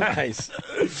 Nice.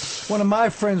 One of my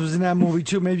friends was in that movie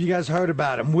too. Maybe you guys heard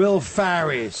about him. Will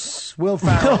Ferris. Will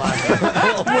Ferrell.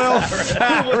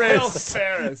 Will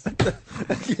Ferris.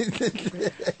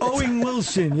 Owen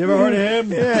Wilson. You ever heard of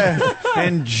him? Yeah.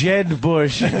 And Jeb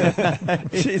Bush.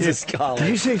 Jesus, Colin. Did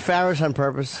you say Farris on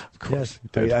purpose? Yes.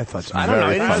 I thought so. I don't know.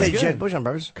 I didn't say Jeb Bush on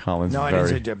purpose. Colin's No, I very,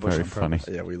 didn't say Jeb Bush very on funny.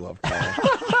 purpose. Yeah, we love Colin.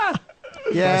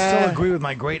 Yeah. I still agree with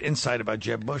my great insight about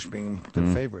Jeb Bush being the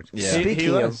favorite. Yeah.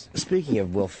 Speaking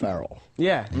of Will Ferrell,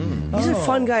 Yeah. he's a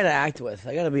fun guy to act with.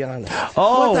 I got to be honest.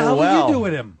 Oh, What the hell well. would you do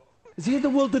with him? Is he at the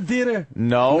Wilder Theater?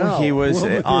 No, he was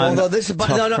on. Although this is,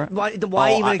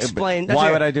 why even explain? That's Why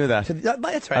right. would I do that?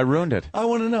 That's right. I ruined it. I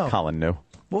want to know. Colin knew.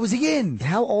 What was he in?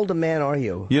 How old a man are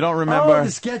you? You don't remember? Oh,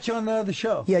 the sketch on the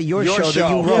show. Yeah, your show that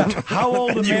you wrote. Yeah. How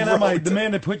old a man am I? The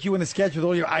man that put you in a sketch with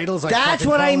all your idols. Like That's fucking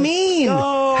what I Colin? mean.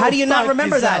 No, How do you not fuck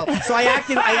remember yourself. that? So I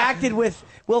acted with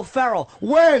Will Ferrell.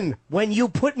 When you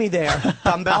put me there,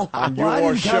 dumbbell. Well, I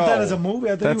didn't count that as a movie.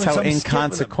 I thought That's you were how in some skit with him.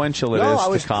 inconsequential it No, I is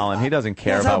was- to Colin. He doesn't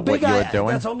care That's how about what big you're doing.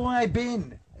 That's how long I've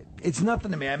been. It's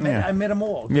nothing to me. I Yeah. met them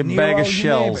all. You De Niro, bag of you name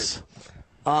shells. it.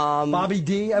 Bobby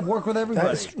D. I've worked with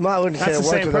everybody. Well, I wouldn't That's say the I worked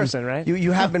same with him. person, right?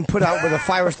 You have been put out with a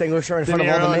fire extinguisher in De front of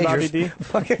all Niro the and majors.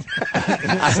 Bobby D?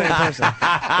 Fucking- Same person.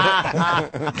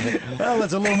 Well,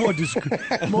 that's a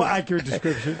little more accurate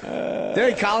description. There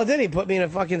he Colin did. He put me in a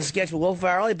fucking sketch with Will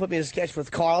Ferrell. He put me in a sketch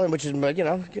with Carlin, which is,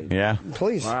 Yeah.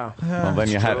 please. Wow. Well, then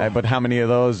you had. But how many of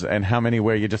those, and how many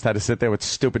where you just had to sit there with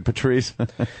stupid Patrice?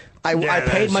 I that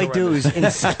paid is my horrendous. dues in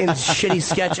shitty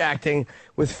sketch acting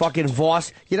with fucking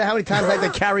Voss. You know how many times I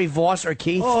had to carry Voss or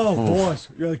Keith? Oh, Voss.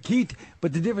 Keith.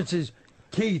 But the difference is,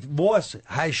 Voss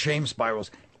has shame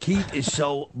spirals. Keith is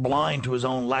so blind to his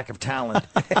own lack of talent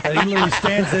that he literally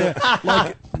stands there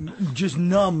like just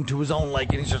numb to his own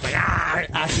and he's just like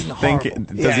acting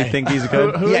horrible. Does he think he's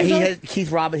good? He has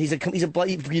Keith Robin. He's a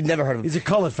you've never heard of him. He's a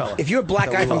colored fella. If you're a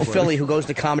black guy from Philly who goes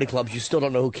to comedy clubs, you still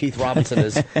don't know who Keith Robinson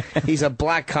is. He's a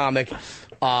black comic.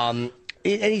 And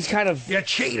he's kind of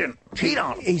cheat on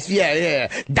him. He's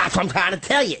that's what I'm trying to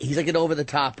tell you. He's like an over the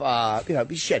top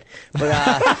shit.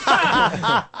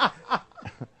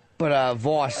 But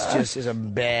Voss just is a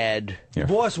bad.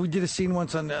 Voss, we did a scene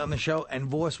once on the show, and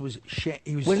Voss was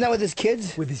wasn't that with his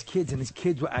kids? With his kids, and his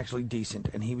kids were actually decent,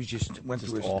 and he was just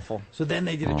awful. So then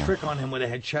they did a trick on him where they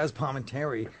had Chaz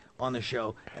Palminteri on the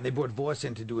show, and they brought Voss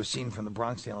in to do a scene from the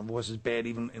Bronx Tale, and Voss is bad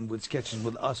even with sketches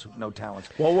with us, no talent.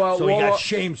 So he got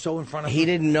shamed so in front of him. He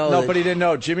didn't know. No, but he didn't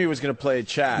know Jimmy was going to play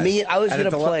Chaz. I was going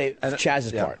to play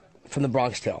Chaz's part from the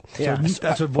Bronx Tale. Yeah,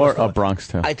 that's what Voss Or a Bronx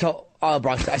Tale.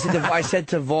 Bronx Tale. I said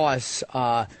to Voss,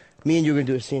 me and you are going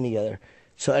to do a scene together.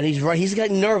 So and he's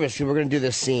getting nervous because we're going to do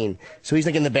this scene. So he's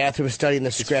like in the bathroom studying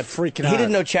the script. Freaking out. He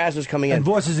didn't know Chaz was coming in. And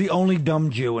Voss is the only dumb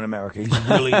Jew in America. He's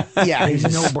really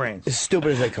he's no brains. As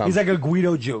stupid as they come. He's like a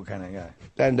Guido Jew kind of guy.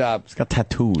 And he's got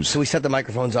tattoos. So we set the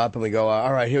microphones up and we go,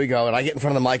 all right, here we go. And I get in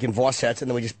front of the mic and Voss sets, and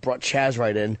then we just brought Chaz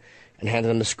right in and handed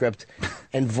him the script.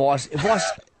 And Voss, it was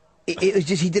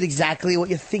just he did exactly what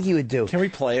you think he would do. Can we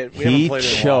play it? We He haven't played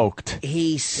it in a choked.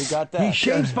 He got that. He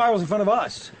shaved Spirals in front of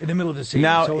us in the middle of the scene.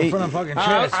 Now, so in front of fucking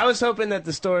Chaz. I was hoping that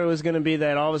the story was going to be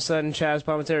that all of a sudden Chaz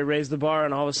Palminteri raised the bar,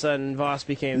 and all of a sudden Voss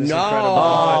became this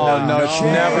incredible.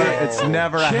 It's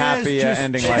never a happy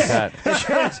ending like that.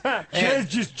 Chaz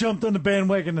just jumped on the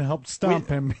bandwagon and helped stomp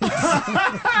him.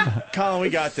 Colin, we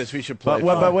got this. We should play.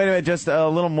 But wait a minute, just a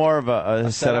little more of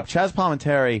a setup. Chaz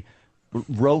Palminteri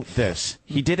wrote this.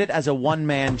 He did it as a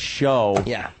one-man show.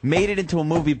 Yeah. Made it into a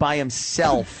movie by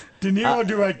himself. De Niro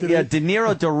directed it. Yeah, De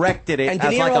Niro directed it and De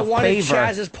as Niro like a wanted favor.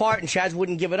 Chaz's part, and Chaz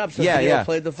wouldn't give it up, so De Niro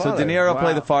played the father. So De Niro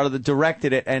played the father,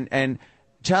 directed it, and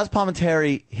Chaz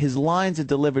Palminteri, his lines are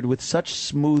delivered with such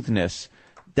smoothness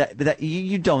that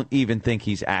you don't even think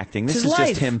he's acting. This is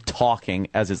just him talking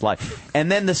as his life.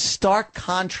 And then the stark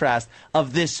contrast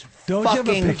of this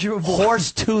fucking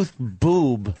horse-toothed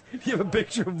boob. You have a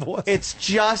picture of Voss? It's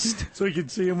just so you can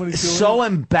see him when he's doing so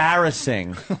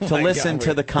embarrassing to listen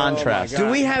to the contrast. Do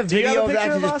we have video of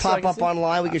that to just pop up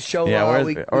online? We could show or at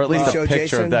least a picture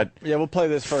Jason? of that. Yeah, we'll play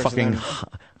this first. Fucking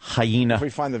hyena. If we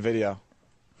find the video.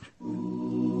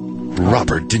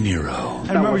 Robert De Niro.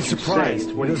 I'm very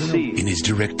surprised when he sees in his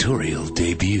directorial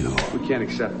debut. We can't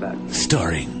accept that.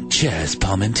 Starring Chaz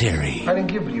Palminteri. I didn't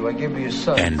give it to you. I gave it to your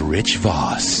son. And Rich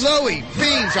Voss. Louie,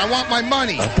 Beans, I want my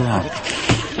money. A Bronx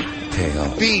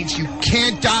Tale. Beans, you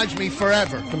can't dodge me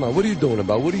forever. Come on, what are you doing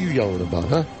about? What are you yelling about,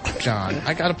 huh? John,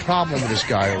 I got a problem with this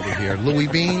guy over here. Louie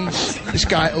Beans, this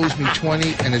guy owes me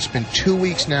 20, and it's been 2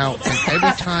 weeks now, and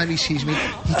every time he sees me,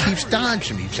 he keeps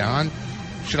dodging me, John.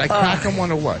 Should I crack him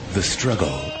one or what? The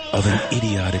struggle of an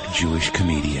idiotic Jewish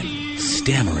comedian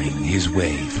stammering his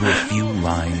way through a few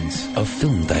lines of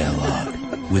film dialogue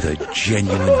with a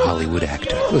genuine Hollywood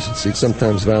actor. Listen, see,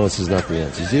 sometimes violence is not the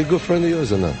answer. Is he a good friend of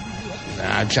yours or not?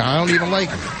 Nah, John, I don't even like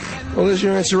him. Well, there's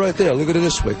your answer right there. Look at it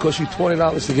this way. It costs you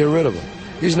 $20 to get rid of him.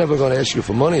 He's never going to ask you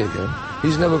for money again.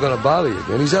 He's never going to bother you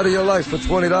again. He's out of your life for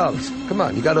 $20. Come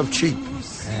on, you got him cheap.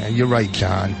 You're right,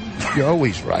 John. You're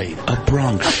always right. A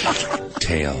Bronx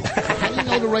Tale. How do you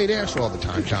know the right answer all the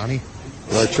time, Johnny?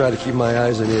 Well, I try to keep my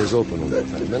eyes and ears open all the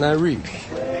time, and I read.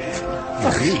 You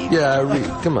read? Yeah, I read.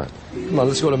 Come on,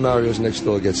 let's go to Mario's next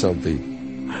door and get something to eat.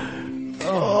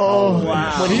 Oh,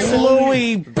 wow.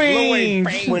 Louie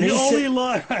Beans. When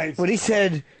he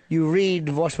said, you read,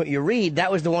 Voss, what you read,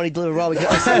 that was the one he delivered wrong.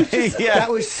 That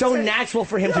was so natural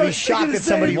for him to be shocked that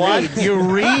somebody reads. You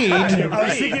read? I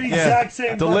was thinking the exact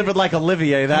same. Delivered like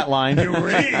Olivier, that line. You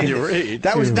read. You read.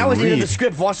 That was in the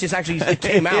script. Voss just actually it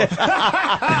came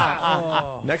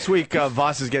out. Next week,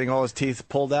 Voss is getting all his teeth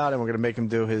pulled out, and we're going to make him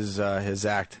do his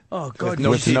act. Oh, God.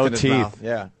 With no teeth. In his teeth. mouth.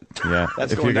 Yeah. Yeah,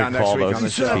 that's if going you down could next call week those on the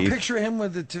You saw show. a picture of him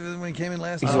when he came in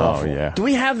last night. Oh, yeah. Do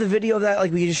we have the video of that?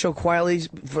 Like, we just show quietly?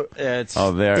 There's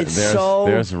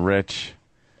Rich.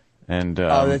 And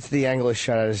that's the angle of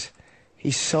shot.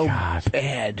 He's so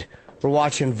bad. We're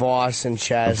watching Voss and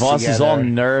Chaz Voss together. is all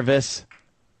nervous.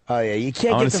 Oh, yeah. You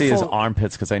can't I want get to the see his full...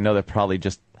 armpits because I know they're probably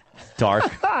just dark.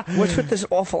 What's with this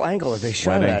awful angle that they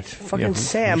shot that? Fucking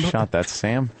Sam. Who shot that,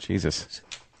 Sam? Jesus.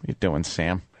 What are you doing,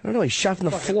 Sam? I don't know. He shot from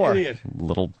the floor. Idiot.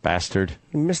 Little bastard.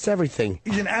 He missed everything.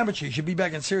 He's an amateur. He should be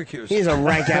back in Syracuse. He's a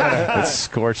rank amateur. It's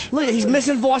scorch. Look, he's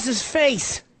missing Voss's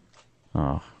face.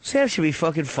 Oh. Sam should be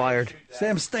fucking fired.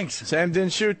 Sam stinks. Sam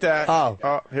didn't shoot that. Oh.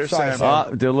 Here's Sorry,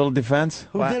 Sam. Do a little defense.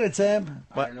 Who did it, Sam?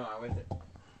 I don't know. I went there.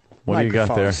 What do you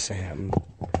got there? Sam.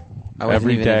 I wasn't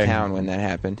Every even day. in town when that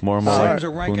happened. More and more Sam's a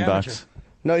rank amateur. boondocks.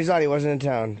 No, he's not. He wasn't in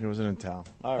town. He wasn't in town.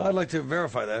 I'd like to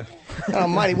verify that. Oh,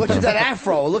 Mighty, what's with that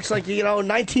afro? It looks like,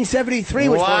 1973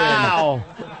 was Wow.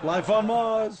 Life on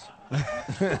Mars.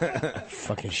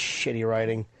 Fucking shitty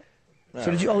writing.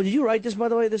 So did you write this, by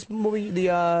the way, this movie? The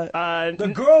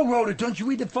girl wrote it. Don't you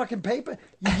read the fucking paper?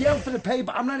 You yell for the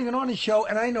paper. I'm not even on the show,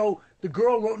 and I know the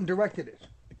girl wrote and directed it.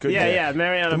 Good yeah, day. yeah.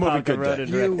 Mariana Palka wrote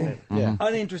and directed it. You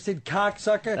uninterested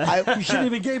cocksucker. You shouldn't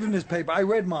even gave him this paper. I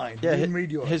read mine. Yeah, You didn't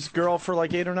read yours. his girl for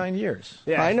like 8 or 9 years.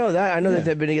 Yeah. I know that. I know that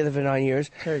they've been together for 9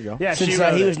 years. There you go. Yeah, Since she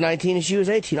wrote he it. was 19 and she was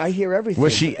 18. I hear everything.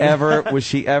 Was she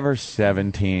ever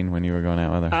 17 when you were going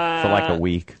out with her for like a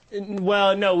week?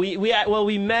 Well, no,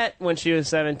 we met when she was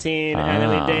 17, and then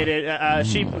we dated.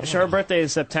 Her birthday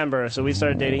is September, so we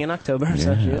started dating in October.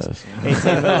 So she was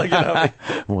 18.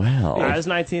 Well, I was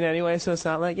 19 anyway, so it's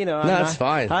not like I'm that's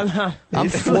fine. I'm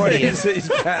 40. He's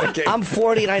panicking. I'm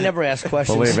 40 and I never ask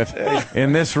questions. believe it.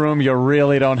 In this room, you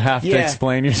really don't have to Yeah.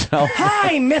 explain yourself.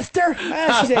 Hi, mister.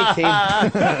 She's 18.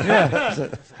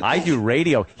 I do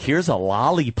radio. Here's a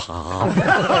lollipop.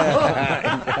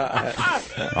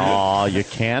 Oh, you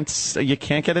can't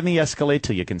get in the Escalade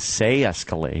till you can say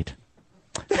Escalade.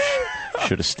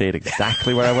 Should have stayed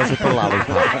exactly where I was with the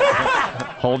lollipop.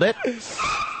 Hold it.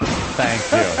 Thank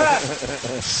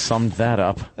you. Summed that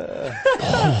up.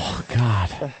 Oh,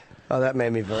 God. Oh, that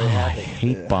made me very I happy.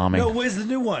 hate bombing. No, where's the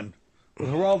new one?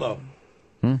 Geraldo.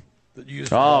 That you used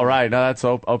for Oh, bombing. right. No, that's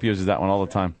Ope uses that one all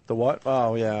the time. The what?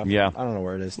 Oh, yeah. Yeah. I don't know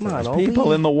where it is. Come on, today. Opie.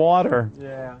 People in the water.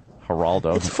 Yeah.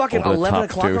 Geraldo. It's fucking over the 11 top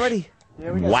o'clock douche. already.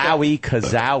 Wowie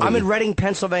kazowie. I'm in Reading,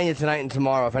 Pennsylvania tonight and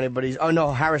tomorrow. If anybody's,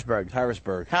 Harrisburg, PA,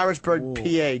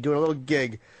 doing a little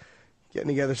gig, getting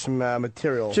together some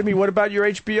material. Jimmy, what about your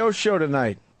HBO show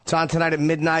tonight? It's on tonight at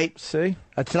midnight. See,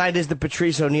 tonight is the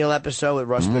Patrice O'Neill episode with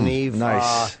Russ Beneve.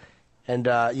 Nice. And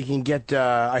you can get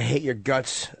I Hate Your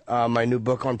Guts, my new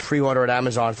book, on pre-order at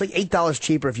Amazon. It's like $8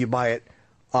 cheaper if you buy it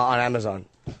on Amazon.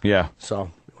 Yeah. So,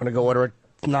 you want to go order it?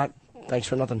 If not, thanks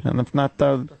for nothing. And if not,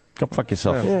 go fuck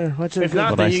yourself. Yeah, what's it If good?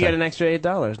 not, What then I you say. get an extra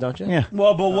 $8, don't you? Yeah.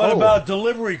 Well, but what about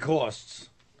delivery costs?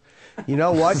 You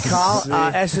know what, Carl?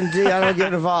 S&D, I don't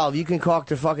get involved. You can talk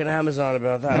to fucking Amazon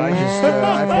about that. I just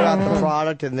I put out the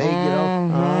product and they,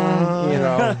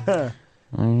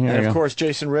 And of course,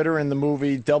 Jason Ritter in the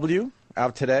movie W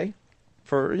out today.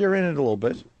 You're in it a little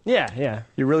bit. Yeah.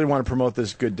 You really want to promote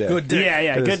this Good Day. Good Dick.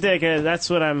 Yeah, Good Dick. That's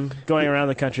what I'm going around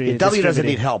the country. W doesn't distributing.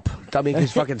 need help. W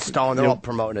is fucking stoned. They're all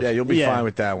promoting it. Yeah, you'll be fine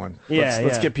with that one.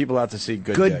 Let's get people out to see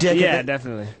Good Dick. Yeah,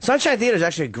 definitely. Sunshine Theater is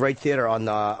actually a great theater on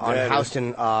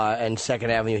Houston and 2nd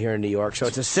Avenue here in New York. So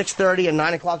it's a 6:30 and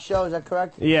 9 o'clock show. Is that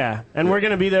correct? Yeah, and we're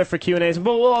going to be there for Q&As,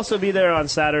 but we'll also be there on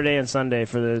Saturday and Sunday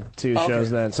for the two shows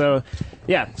then. So,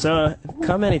 yeah,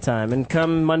 come anytime, and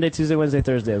come Monday, Tuesday, Wednesday,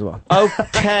 Thursday as well.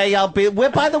 Okay, I'll be.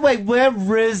 By the way,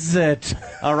 where is it?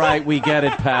 All right, we get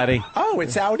it, Patty. Oh,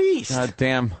 it's out east.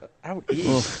 Damn. Out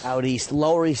east. Out east.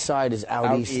 Lower East Side is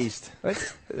out east.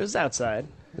 It was outside.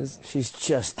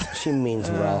 She means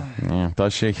well. Yeah,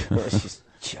 does she? She's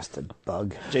just a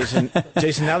bug. Jason,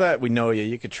 now that we know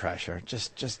you could trash her.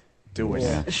 Just do it.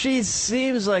 Yeah. She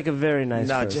seems like a very nice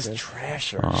person. Just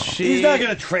trash her. He's not going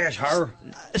to trash her.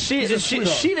 She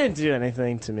didn't do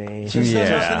anything to me. She's not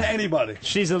trusting anybody.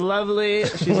 She's a lovely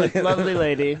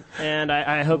lady, and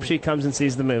I hope she comes and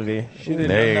sees the movie. She didn't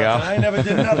There do you go. nothing. I never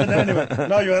did nothing to anyone.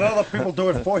 No, you had other people do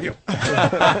it for you.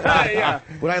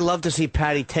 Would I love to see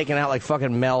Patty taken out like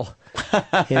fucking Mel?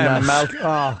 In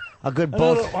a good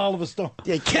bolt. Oliver Stone.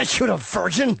 Yeah, you can't shoot a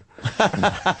virgin.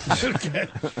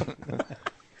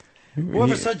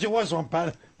 Whoever said you was on,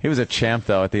 Pat? He was a champ,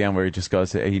 though, at the end where he just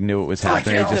goes, he knew it was Fuck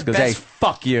happening. you. He just The goes, hey, best-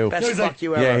 fuck you. Best fuck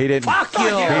you ever. Yeah, he didn't. Fuck you.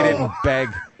 He didn't beg.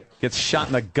 Gets shot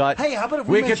in the gut. Hey, how about if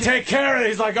We we can mention- take care of it.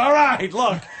 He's like, all right,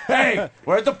 look, hey,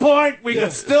 we're at the point. We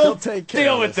can still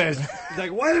deal with this. He's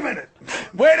like, wait a minute.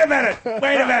 Wait a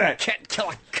minute. Can't kill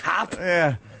a cop.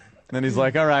 Yeah. Then he's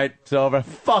like, all right, it's over.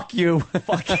 Fuck you.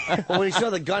 Fuck you. Well, when he saw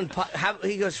the gun,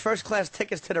 he goes, first class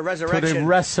tickets to the To resurrection. the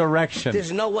resurrection.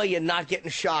 There's no way you're not getting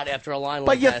shot after a line But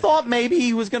like you that. thought maybe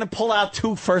he was going to pull out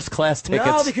 2 first-class tickets.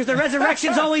 No, because the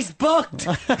resurrection's always booked.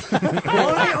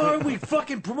 Why are we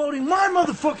fucking promoting my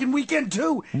motherfucking weekend,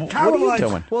 too? What are you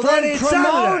doing? Well, Friday then and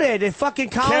promote Saturday. it. If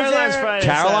fucking Colin's Caroline's there. Friday.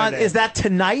 Caroline, Saturday. is that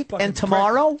tonight and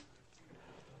tomorrow?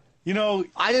 You know,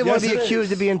 I didn't want to be yes, it accused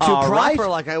is. of being too All proper right.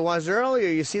 like I was earlier.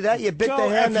 You see that? You bit Go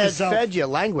the hand F that yourself. fed you.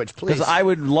 Language, please. Because I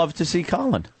would love to see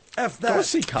Colin. F that. Go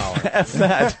see Colin. F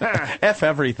that. F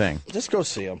everything. Just go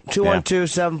see him.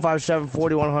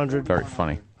 212-757-4100. Very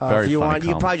funny. Very if you funny. want, you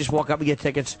can probably just walk up and get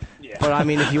tickets. Yeah. But I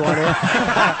mean, if you want to,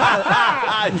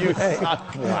 you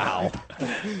suck. Wow.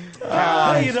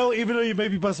 Hey, you know, even though you may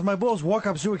be busting my balls,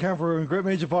 walk-ups do account for a great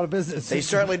major part of business. they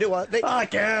certainly do.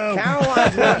 Fuck you.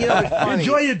 Caroline's, you know, it's funny.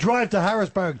 Enjoy your drive to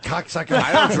Harrisburg, cocksucker.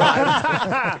 I don't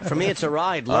drive. For me, it's a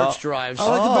ride. Lurch drives. I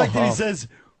like the fact that he says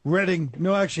Reading.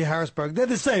 No, actually, Harrisburg. They're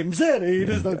the same city.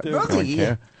 There's no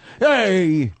difference.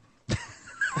 Hey,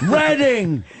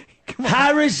 Reading,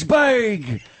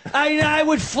 Harrisburg. I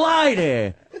would fly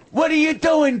there. What are you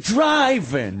doing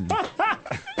driving?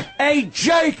 Hey,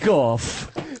 Jacob.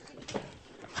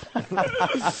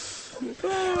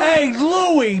 Hey,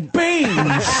 Louis Beans.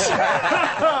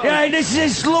 Yeah, this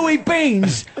is Louis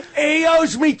Beans. He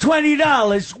owes me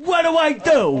 $20. What do I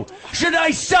do? Should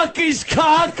I suck his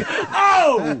cock?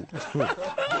 Oh!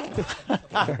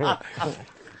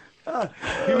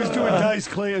 He was doing Dice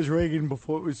Clay's Reagan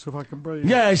before it was so fucking brilliant.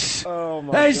 Yes. Oh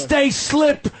my As God. they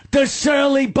slip the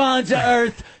surly bonds of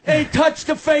earth and touch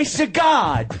the face of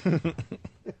God.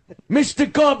 Mr.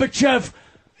 Gorbachev,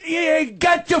 you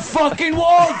get the fucking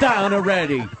wall down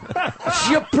already. It's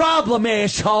your problem,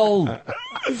 asshole.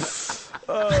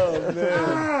 Oh,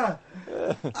 man.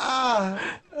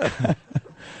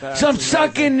 So I'm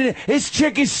sucking, his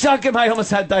chick is sucking. I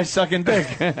almost had Dice sucking dick.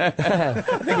 I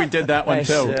think we did that one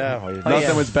too. Yeah,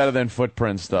 Nothing was better than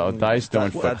Footprints, though. Dice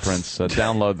doing Footprints. So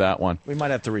download that one. We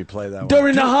might have to replay that one.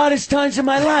 During the hardest times of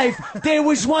my life, there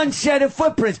was one set of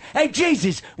footprints. Hey,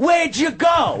 Jesus, where'd you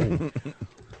go?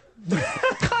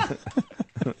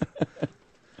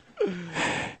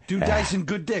 Do Dice and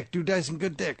good dick. Do Dice and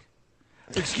good dick.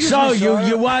 Excuse So me, sir.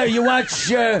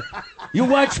 you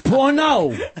watch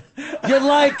porno? You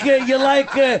like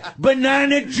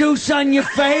banana juice on your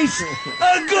face?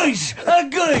 A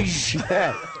gush.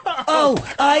 Oh,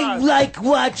 I like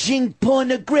watching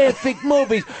pornographic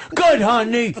movies. Good,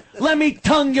 honey. Let me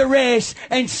tongue your ass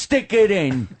and stick it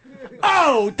in.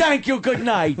 Oh, thank you. Good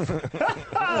night.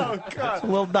 Oh, God. A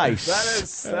little Dice. That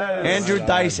is Andrew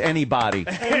Dice, anybody.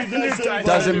 Dice,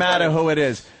 Doesn't matter who it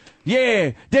is.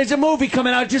 Yeah, there's a movie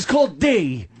coming out just called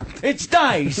D. It's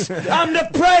Dice. I'm the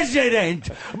president.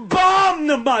 Bomb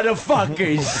the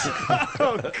motherfuckers.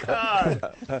 Oh,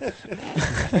 God.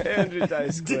 Andrew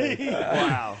Dice.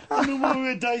 Wow. The movie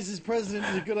with Dice as president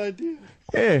is a good idea.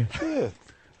 Yeah.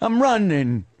 I'm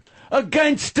running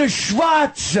against the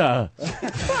Schwarzer.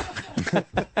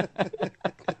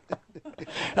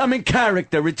 I'm in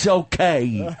character. It's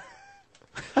okay.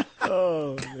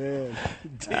 Oh, man.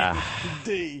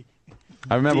 D.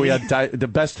 I remember we had the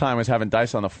best time was having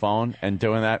Dice on the phone and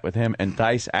doing that with him, and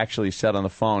Dice actually said on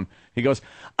the phone, he goes,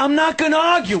 "I'm not going to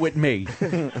argue with me." That's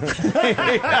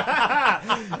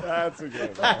a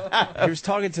good one. He was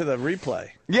talking to the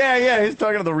replay. Yeah, he was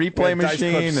talking to the replay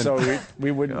machine. So we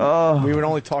would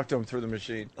only talk to him through the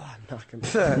machine.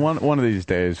 One of these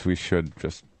days we should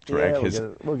just drag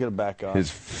we'll get it back on.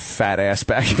 his fat ass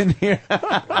back in here.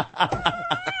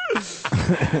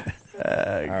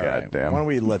 Goddamn. Why don't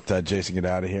we let Jason get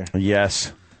out of here?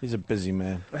 Yes. He's a busy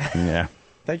man. Yeah.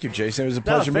 Thank you, Jason. It was a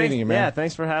pleasure meeting you, man. Yeah,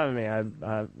 thanks for having me.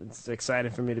 It's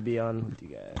exciting for me to be on with you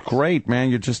guys. Great, man.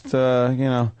 You're just,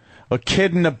 a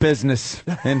kid in the business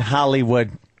in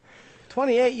Hollywood.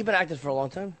 28. You've been acting for a long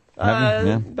time.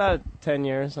 About 10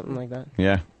 years, something like that.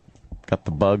 Yeah. Got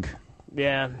the bug.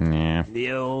 Yeah. Yeah.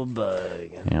 The old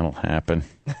bug. Yeah, it'll happen.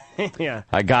 Yeah.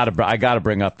 I gotta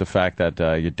bring up the fact that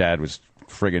your dad was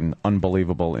friggin'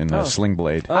 unbelievable in Sling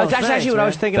Blade. That's actually what I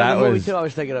was thinking of the movie, too. I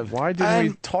was thinking of. Why didn't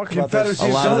we talk about this? Confederacy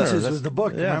of Soldiers was the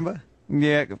book, remember?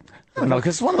 Yeah. No,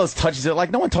 because it's one of those touches that,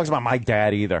 like, no one talks about my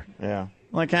dad either. Yeah.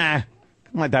 Like,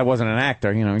 my dad wasn't an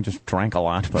actor, he just drank a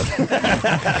lot, but...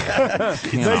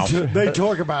 They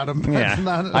talk about him.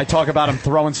 Yeah. I talk about him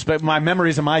throwing... My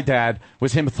memories of my dad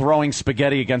was him throwing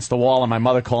spaghetti against the wall and my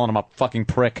mother calling him a fucking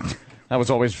prick. That was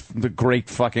always the great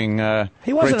fucking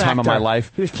he was great an time actor. of my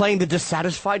life. He was playing the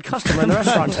dissatisfied customer in the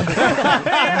restaurant.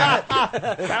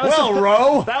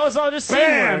 Ro. That was all just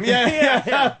Bam! scene work.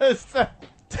 Yeah.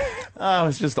 Oh, it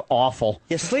was just awful.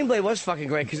 Yeah, Sling Blade was fucking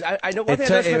great because I know one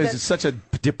thing. It was such a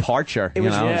departure. It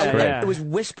was, great. It was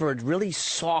whispered, really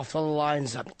soft on the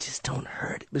lines. Just don't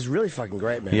hurt. It was really fucking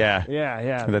great, man. Yeah.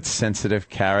 That sensitive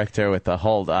character with the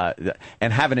whole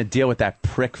and having to deal with that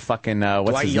prick fucking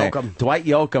what's his name? Dwight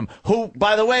Yoakam. Who,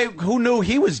 by the way, who knew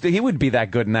he would be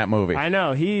that good in that movie? I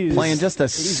know he's playing just a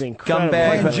incredible.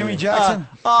 scumbag. Playing Jimmy Jackson.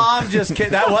 I'm just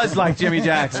kidding. That was like Jimmy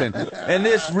Jackson. And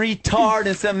this retard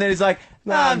and something. He's like,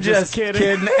 No, I'm just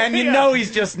kidding. And you know he's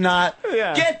just not.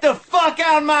 Yeah. Get the fuck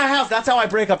out of my house. That's how I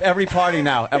break up every party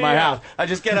now at my house. I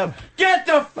just get up, get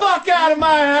the fuck out of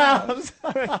my house.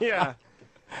 Yeah.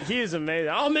 He is amazing.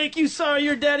 I'll make you sorry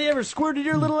your daddy ever squirted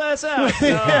your little ass out.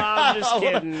 No, I'm just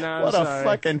kidding. No, I'm what sorry. a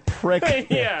fucking prick.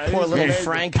 Yeah. Poor little amazing.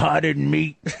 Frank. Potted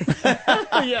meat.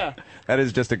 Yeah. That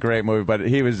is just a great movie, but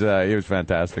he was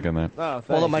fantastic in that. Oh,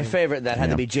 Although my favorite in that had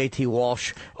to be J.T.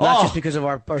 Walsh, not just because of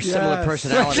our similar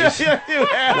personalities.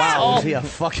 Wow, was he a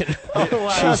fucking...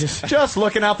 Just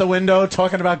looking out the window,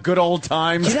 talking about good old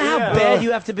times. Do you know how bad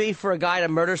you have to be for a guy to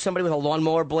murder somebody with a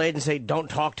lawnmower blade and say, "Don't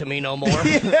talk to me no more"?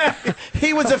 Yeah,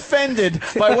 he was offended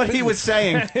by what he was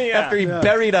saying after he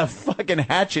buried a fucking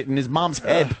hatchet in his mom's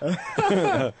head.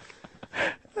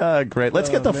 Great. Let's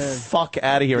get the fuck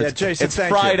out of here. Jason, it's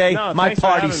Friday. No, my thanks for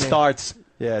party having me. starts.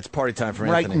 Yeah, it's party time for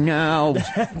Right Anthony. now.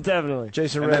 Definitely.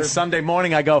 Jason And Ritter. then Sunday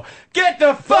morning I go, get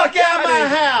the fuck out of my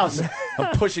house!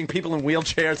 I'm pushing people in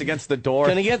wheelchairs against the door.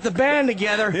 Gonna get the band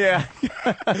together. Yeah.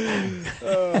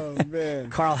 Oh, man.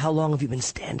 Carl, how long have you been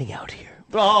standing out here?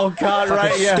 Oh, God, Fucking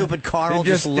right, yeah. stupid Carl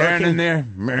just standing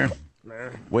lurking.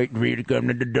 there. Waiting for you to come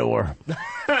to the door.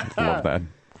 Love that.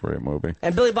 Great movie.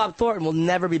 And Billy Bob Thornton will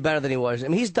never be better than he was. I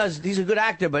mean, he's a good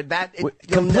actor, but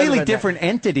Completely different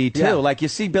entity, too. Yeah. Like, you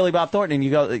see Billy Bob Thornton and you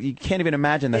go, you can't even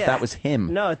imagine that was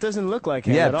him. No, it doesn't look like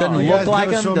him Yeah, at it doesn't all. look like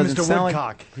him. So Doesn't Mr. sound like...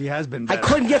 Woodcock. He has been I better.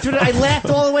 couldn't get through it. I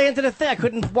laughed all the way into the thing. I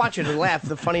couldn't watch it and laugh.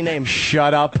 The funny name.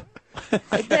 Shut up.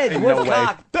 I did. No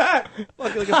Woodcock.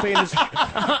 Look like a penis.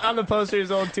 On the poster, he's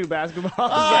holding two basketballs. Oh,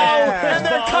 and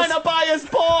they're kind of by his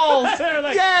balls.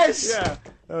 Like, yes. Yeah.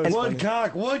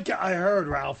 Woodcock. I heard,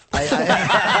 Ralph.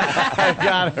 I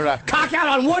got it right. Cock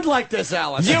out on wood like this,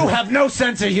 Alice. You have no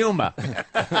sense of humor.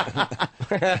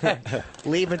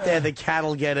 Leave it there. The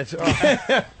cat'll get it.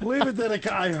 Leave it there.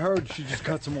 I heard she just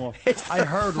cuts him off. I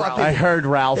heard, Ralph. I heard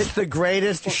Ralph. It's the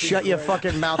greatest shut your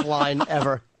fucking mouth line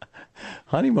ever.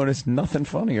 Honeymoon is nothing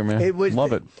funnier, man.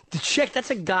 Love it. The chick, that's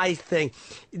a guy thing.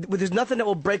 There's nothing that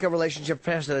will break a relationship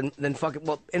faster than fucking,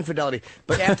 infidelity.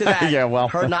 But after that,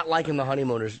 her not liking the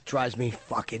honeymooners drives me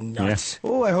fucking nuts.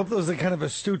 Yeah. Oh, I hope those are the kind of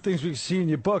astute things we see in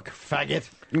your book, faggot.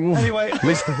 Anyway. At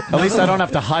least I don't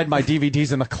have to hide my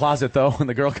DVDs in the closet, though, when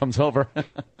the girl comes over.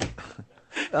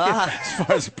 As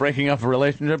far as breaking up a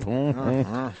relationship, we'll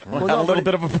have a little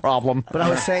bit of a problem. But I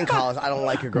was saying, Colin, I don't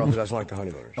like a girl who doesn't like the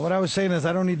honeymooners. And what I was saying is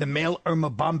I don't need the male Irma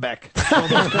Bombeck.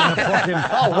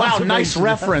 Oh, wow, nice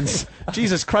reference.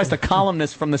 Jesus Christ, a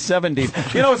columnist from the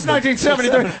 70s. You know, it's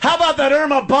 1973. How about that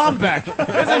Irma Bombeck?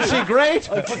 Isn't she great?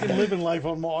 I fucking live in life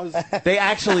on Mars. They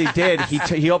actually did.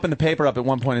 He opened the paper up at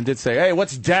one point and did say, hey,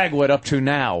 what's Dagwood up to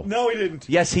now? No, he didn't.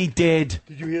 Yes, he did.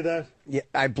 Did you hear that? Yeah,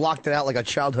 I blocked it out like a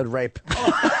childhood rape.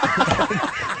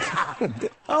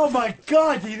 Oh, my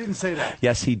God, you didn't say that.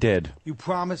 Yes, he did. You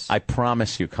promise? I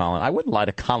promise you, Colin. I wouldn't lie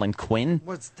to Colin Quinn.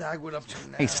 What's Dagwood up to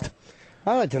now?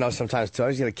 I like to know sometimes, too. I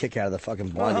always get a kick out of the fucking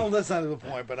blondie. Well, that's not the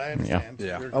point, but I understand.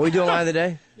 Yeah. Are we doing line of the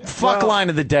day? Fuck line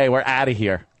of the day. We're out of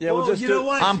here. Yeah, we'll just you do. know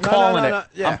what? I'm calling No, it.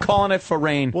 yeah. I'm calling it for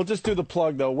rain. We'll just do the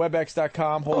plug though.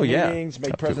 WebEx.com. Hold meetings,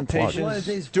 make Up to the plug.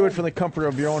 presentations. Do it from the comfort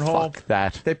of your own home. Fuck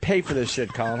that. They pay for this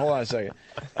shit, Colin. Hold on a second.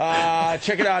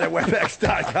 Check it out at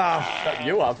WebEx.com. Shut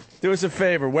you up. Do us a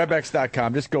favor.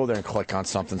 WebEx.com. Just go there and click on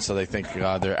something so they think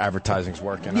their advertising's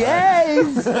working.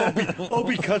 Yes!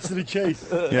 Opie cuts to the chase.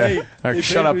 Yeah. Hey, All right, they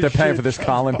shut pay up. for They're this paying shit. for this,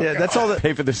 Colin. Yeah, that's all.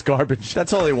 Pay for this garbage.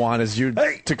 That's all they want is you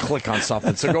to click on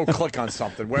something. So go click on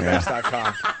something.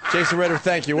 WebEx.com. Jason Ritter,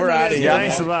 thank you. We're out of here.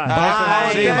 Thanks a lot.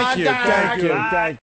 Bye. Thank you. Thank you.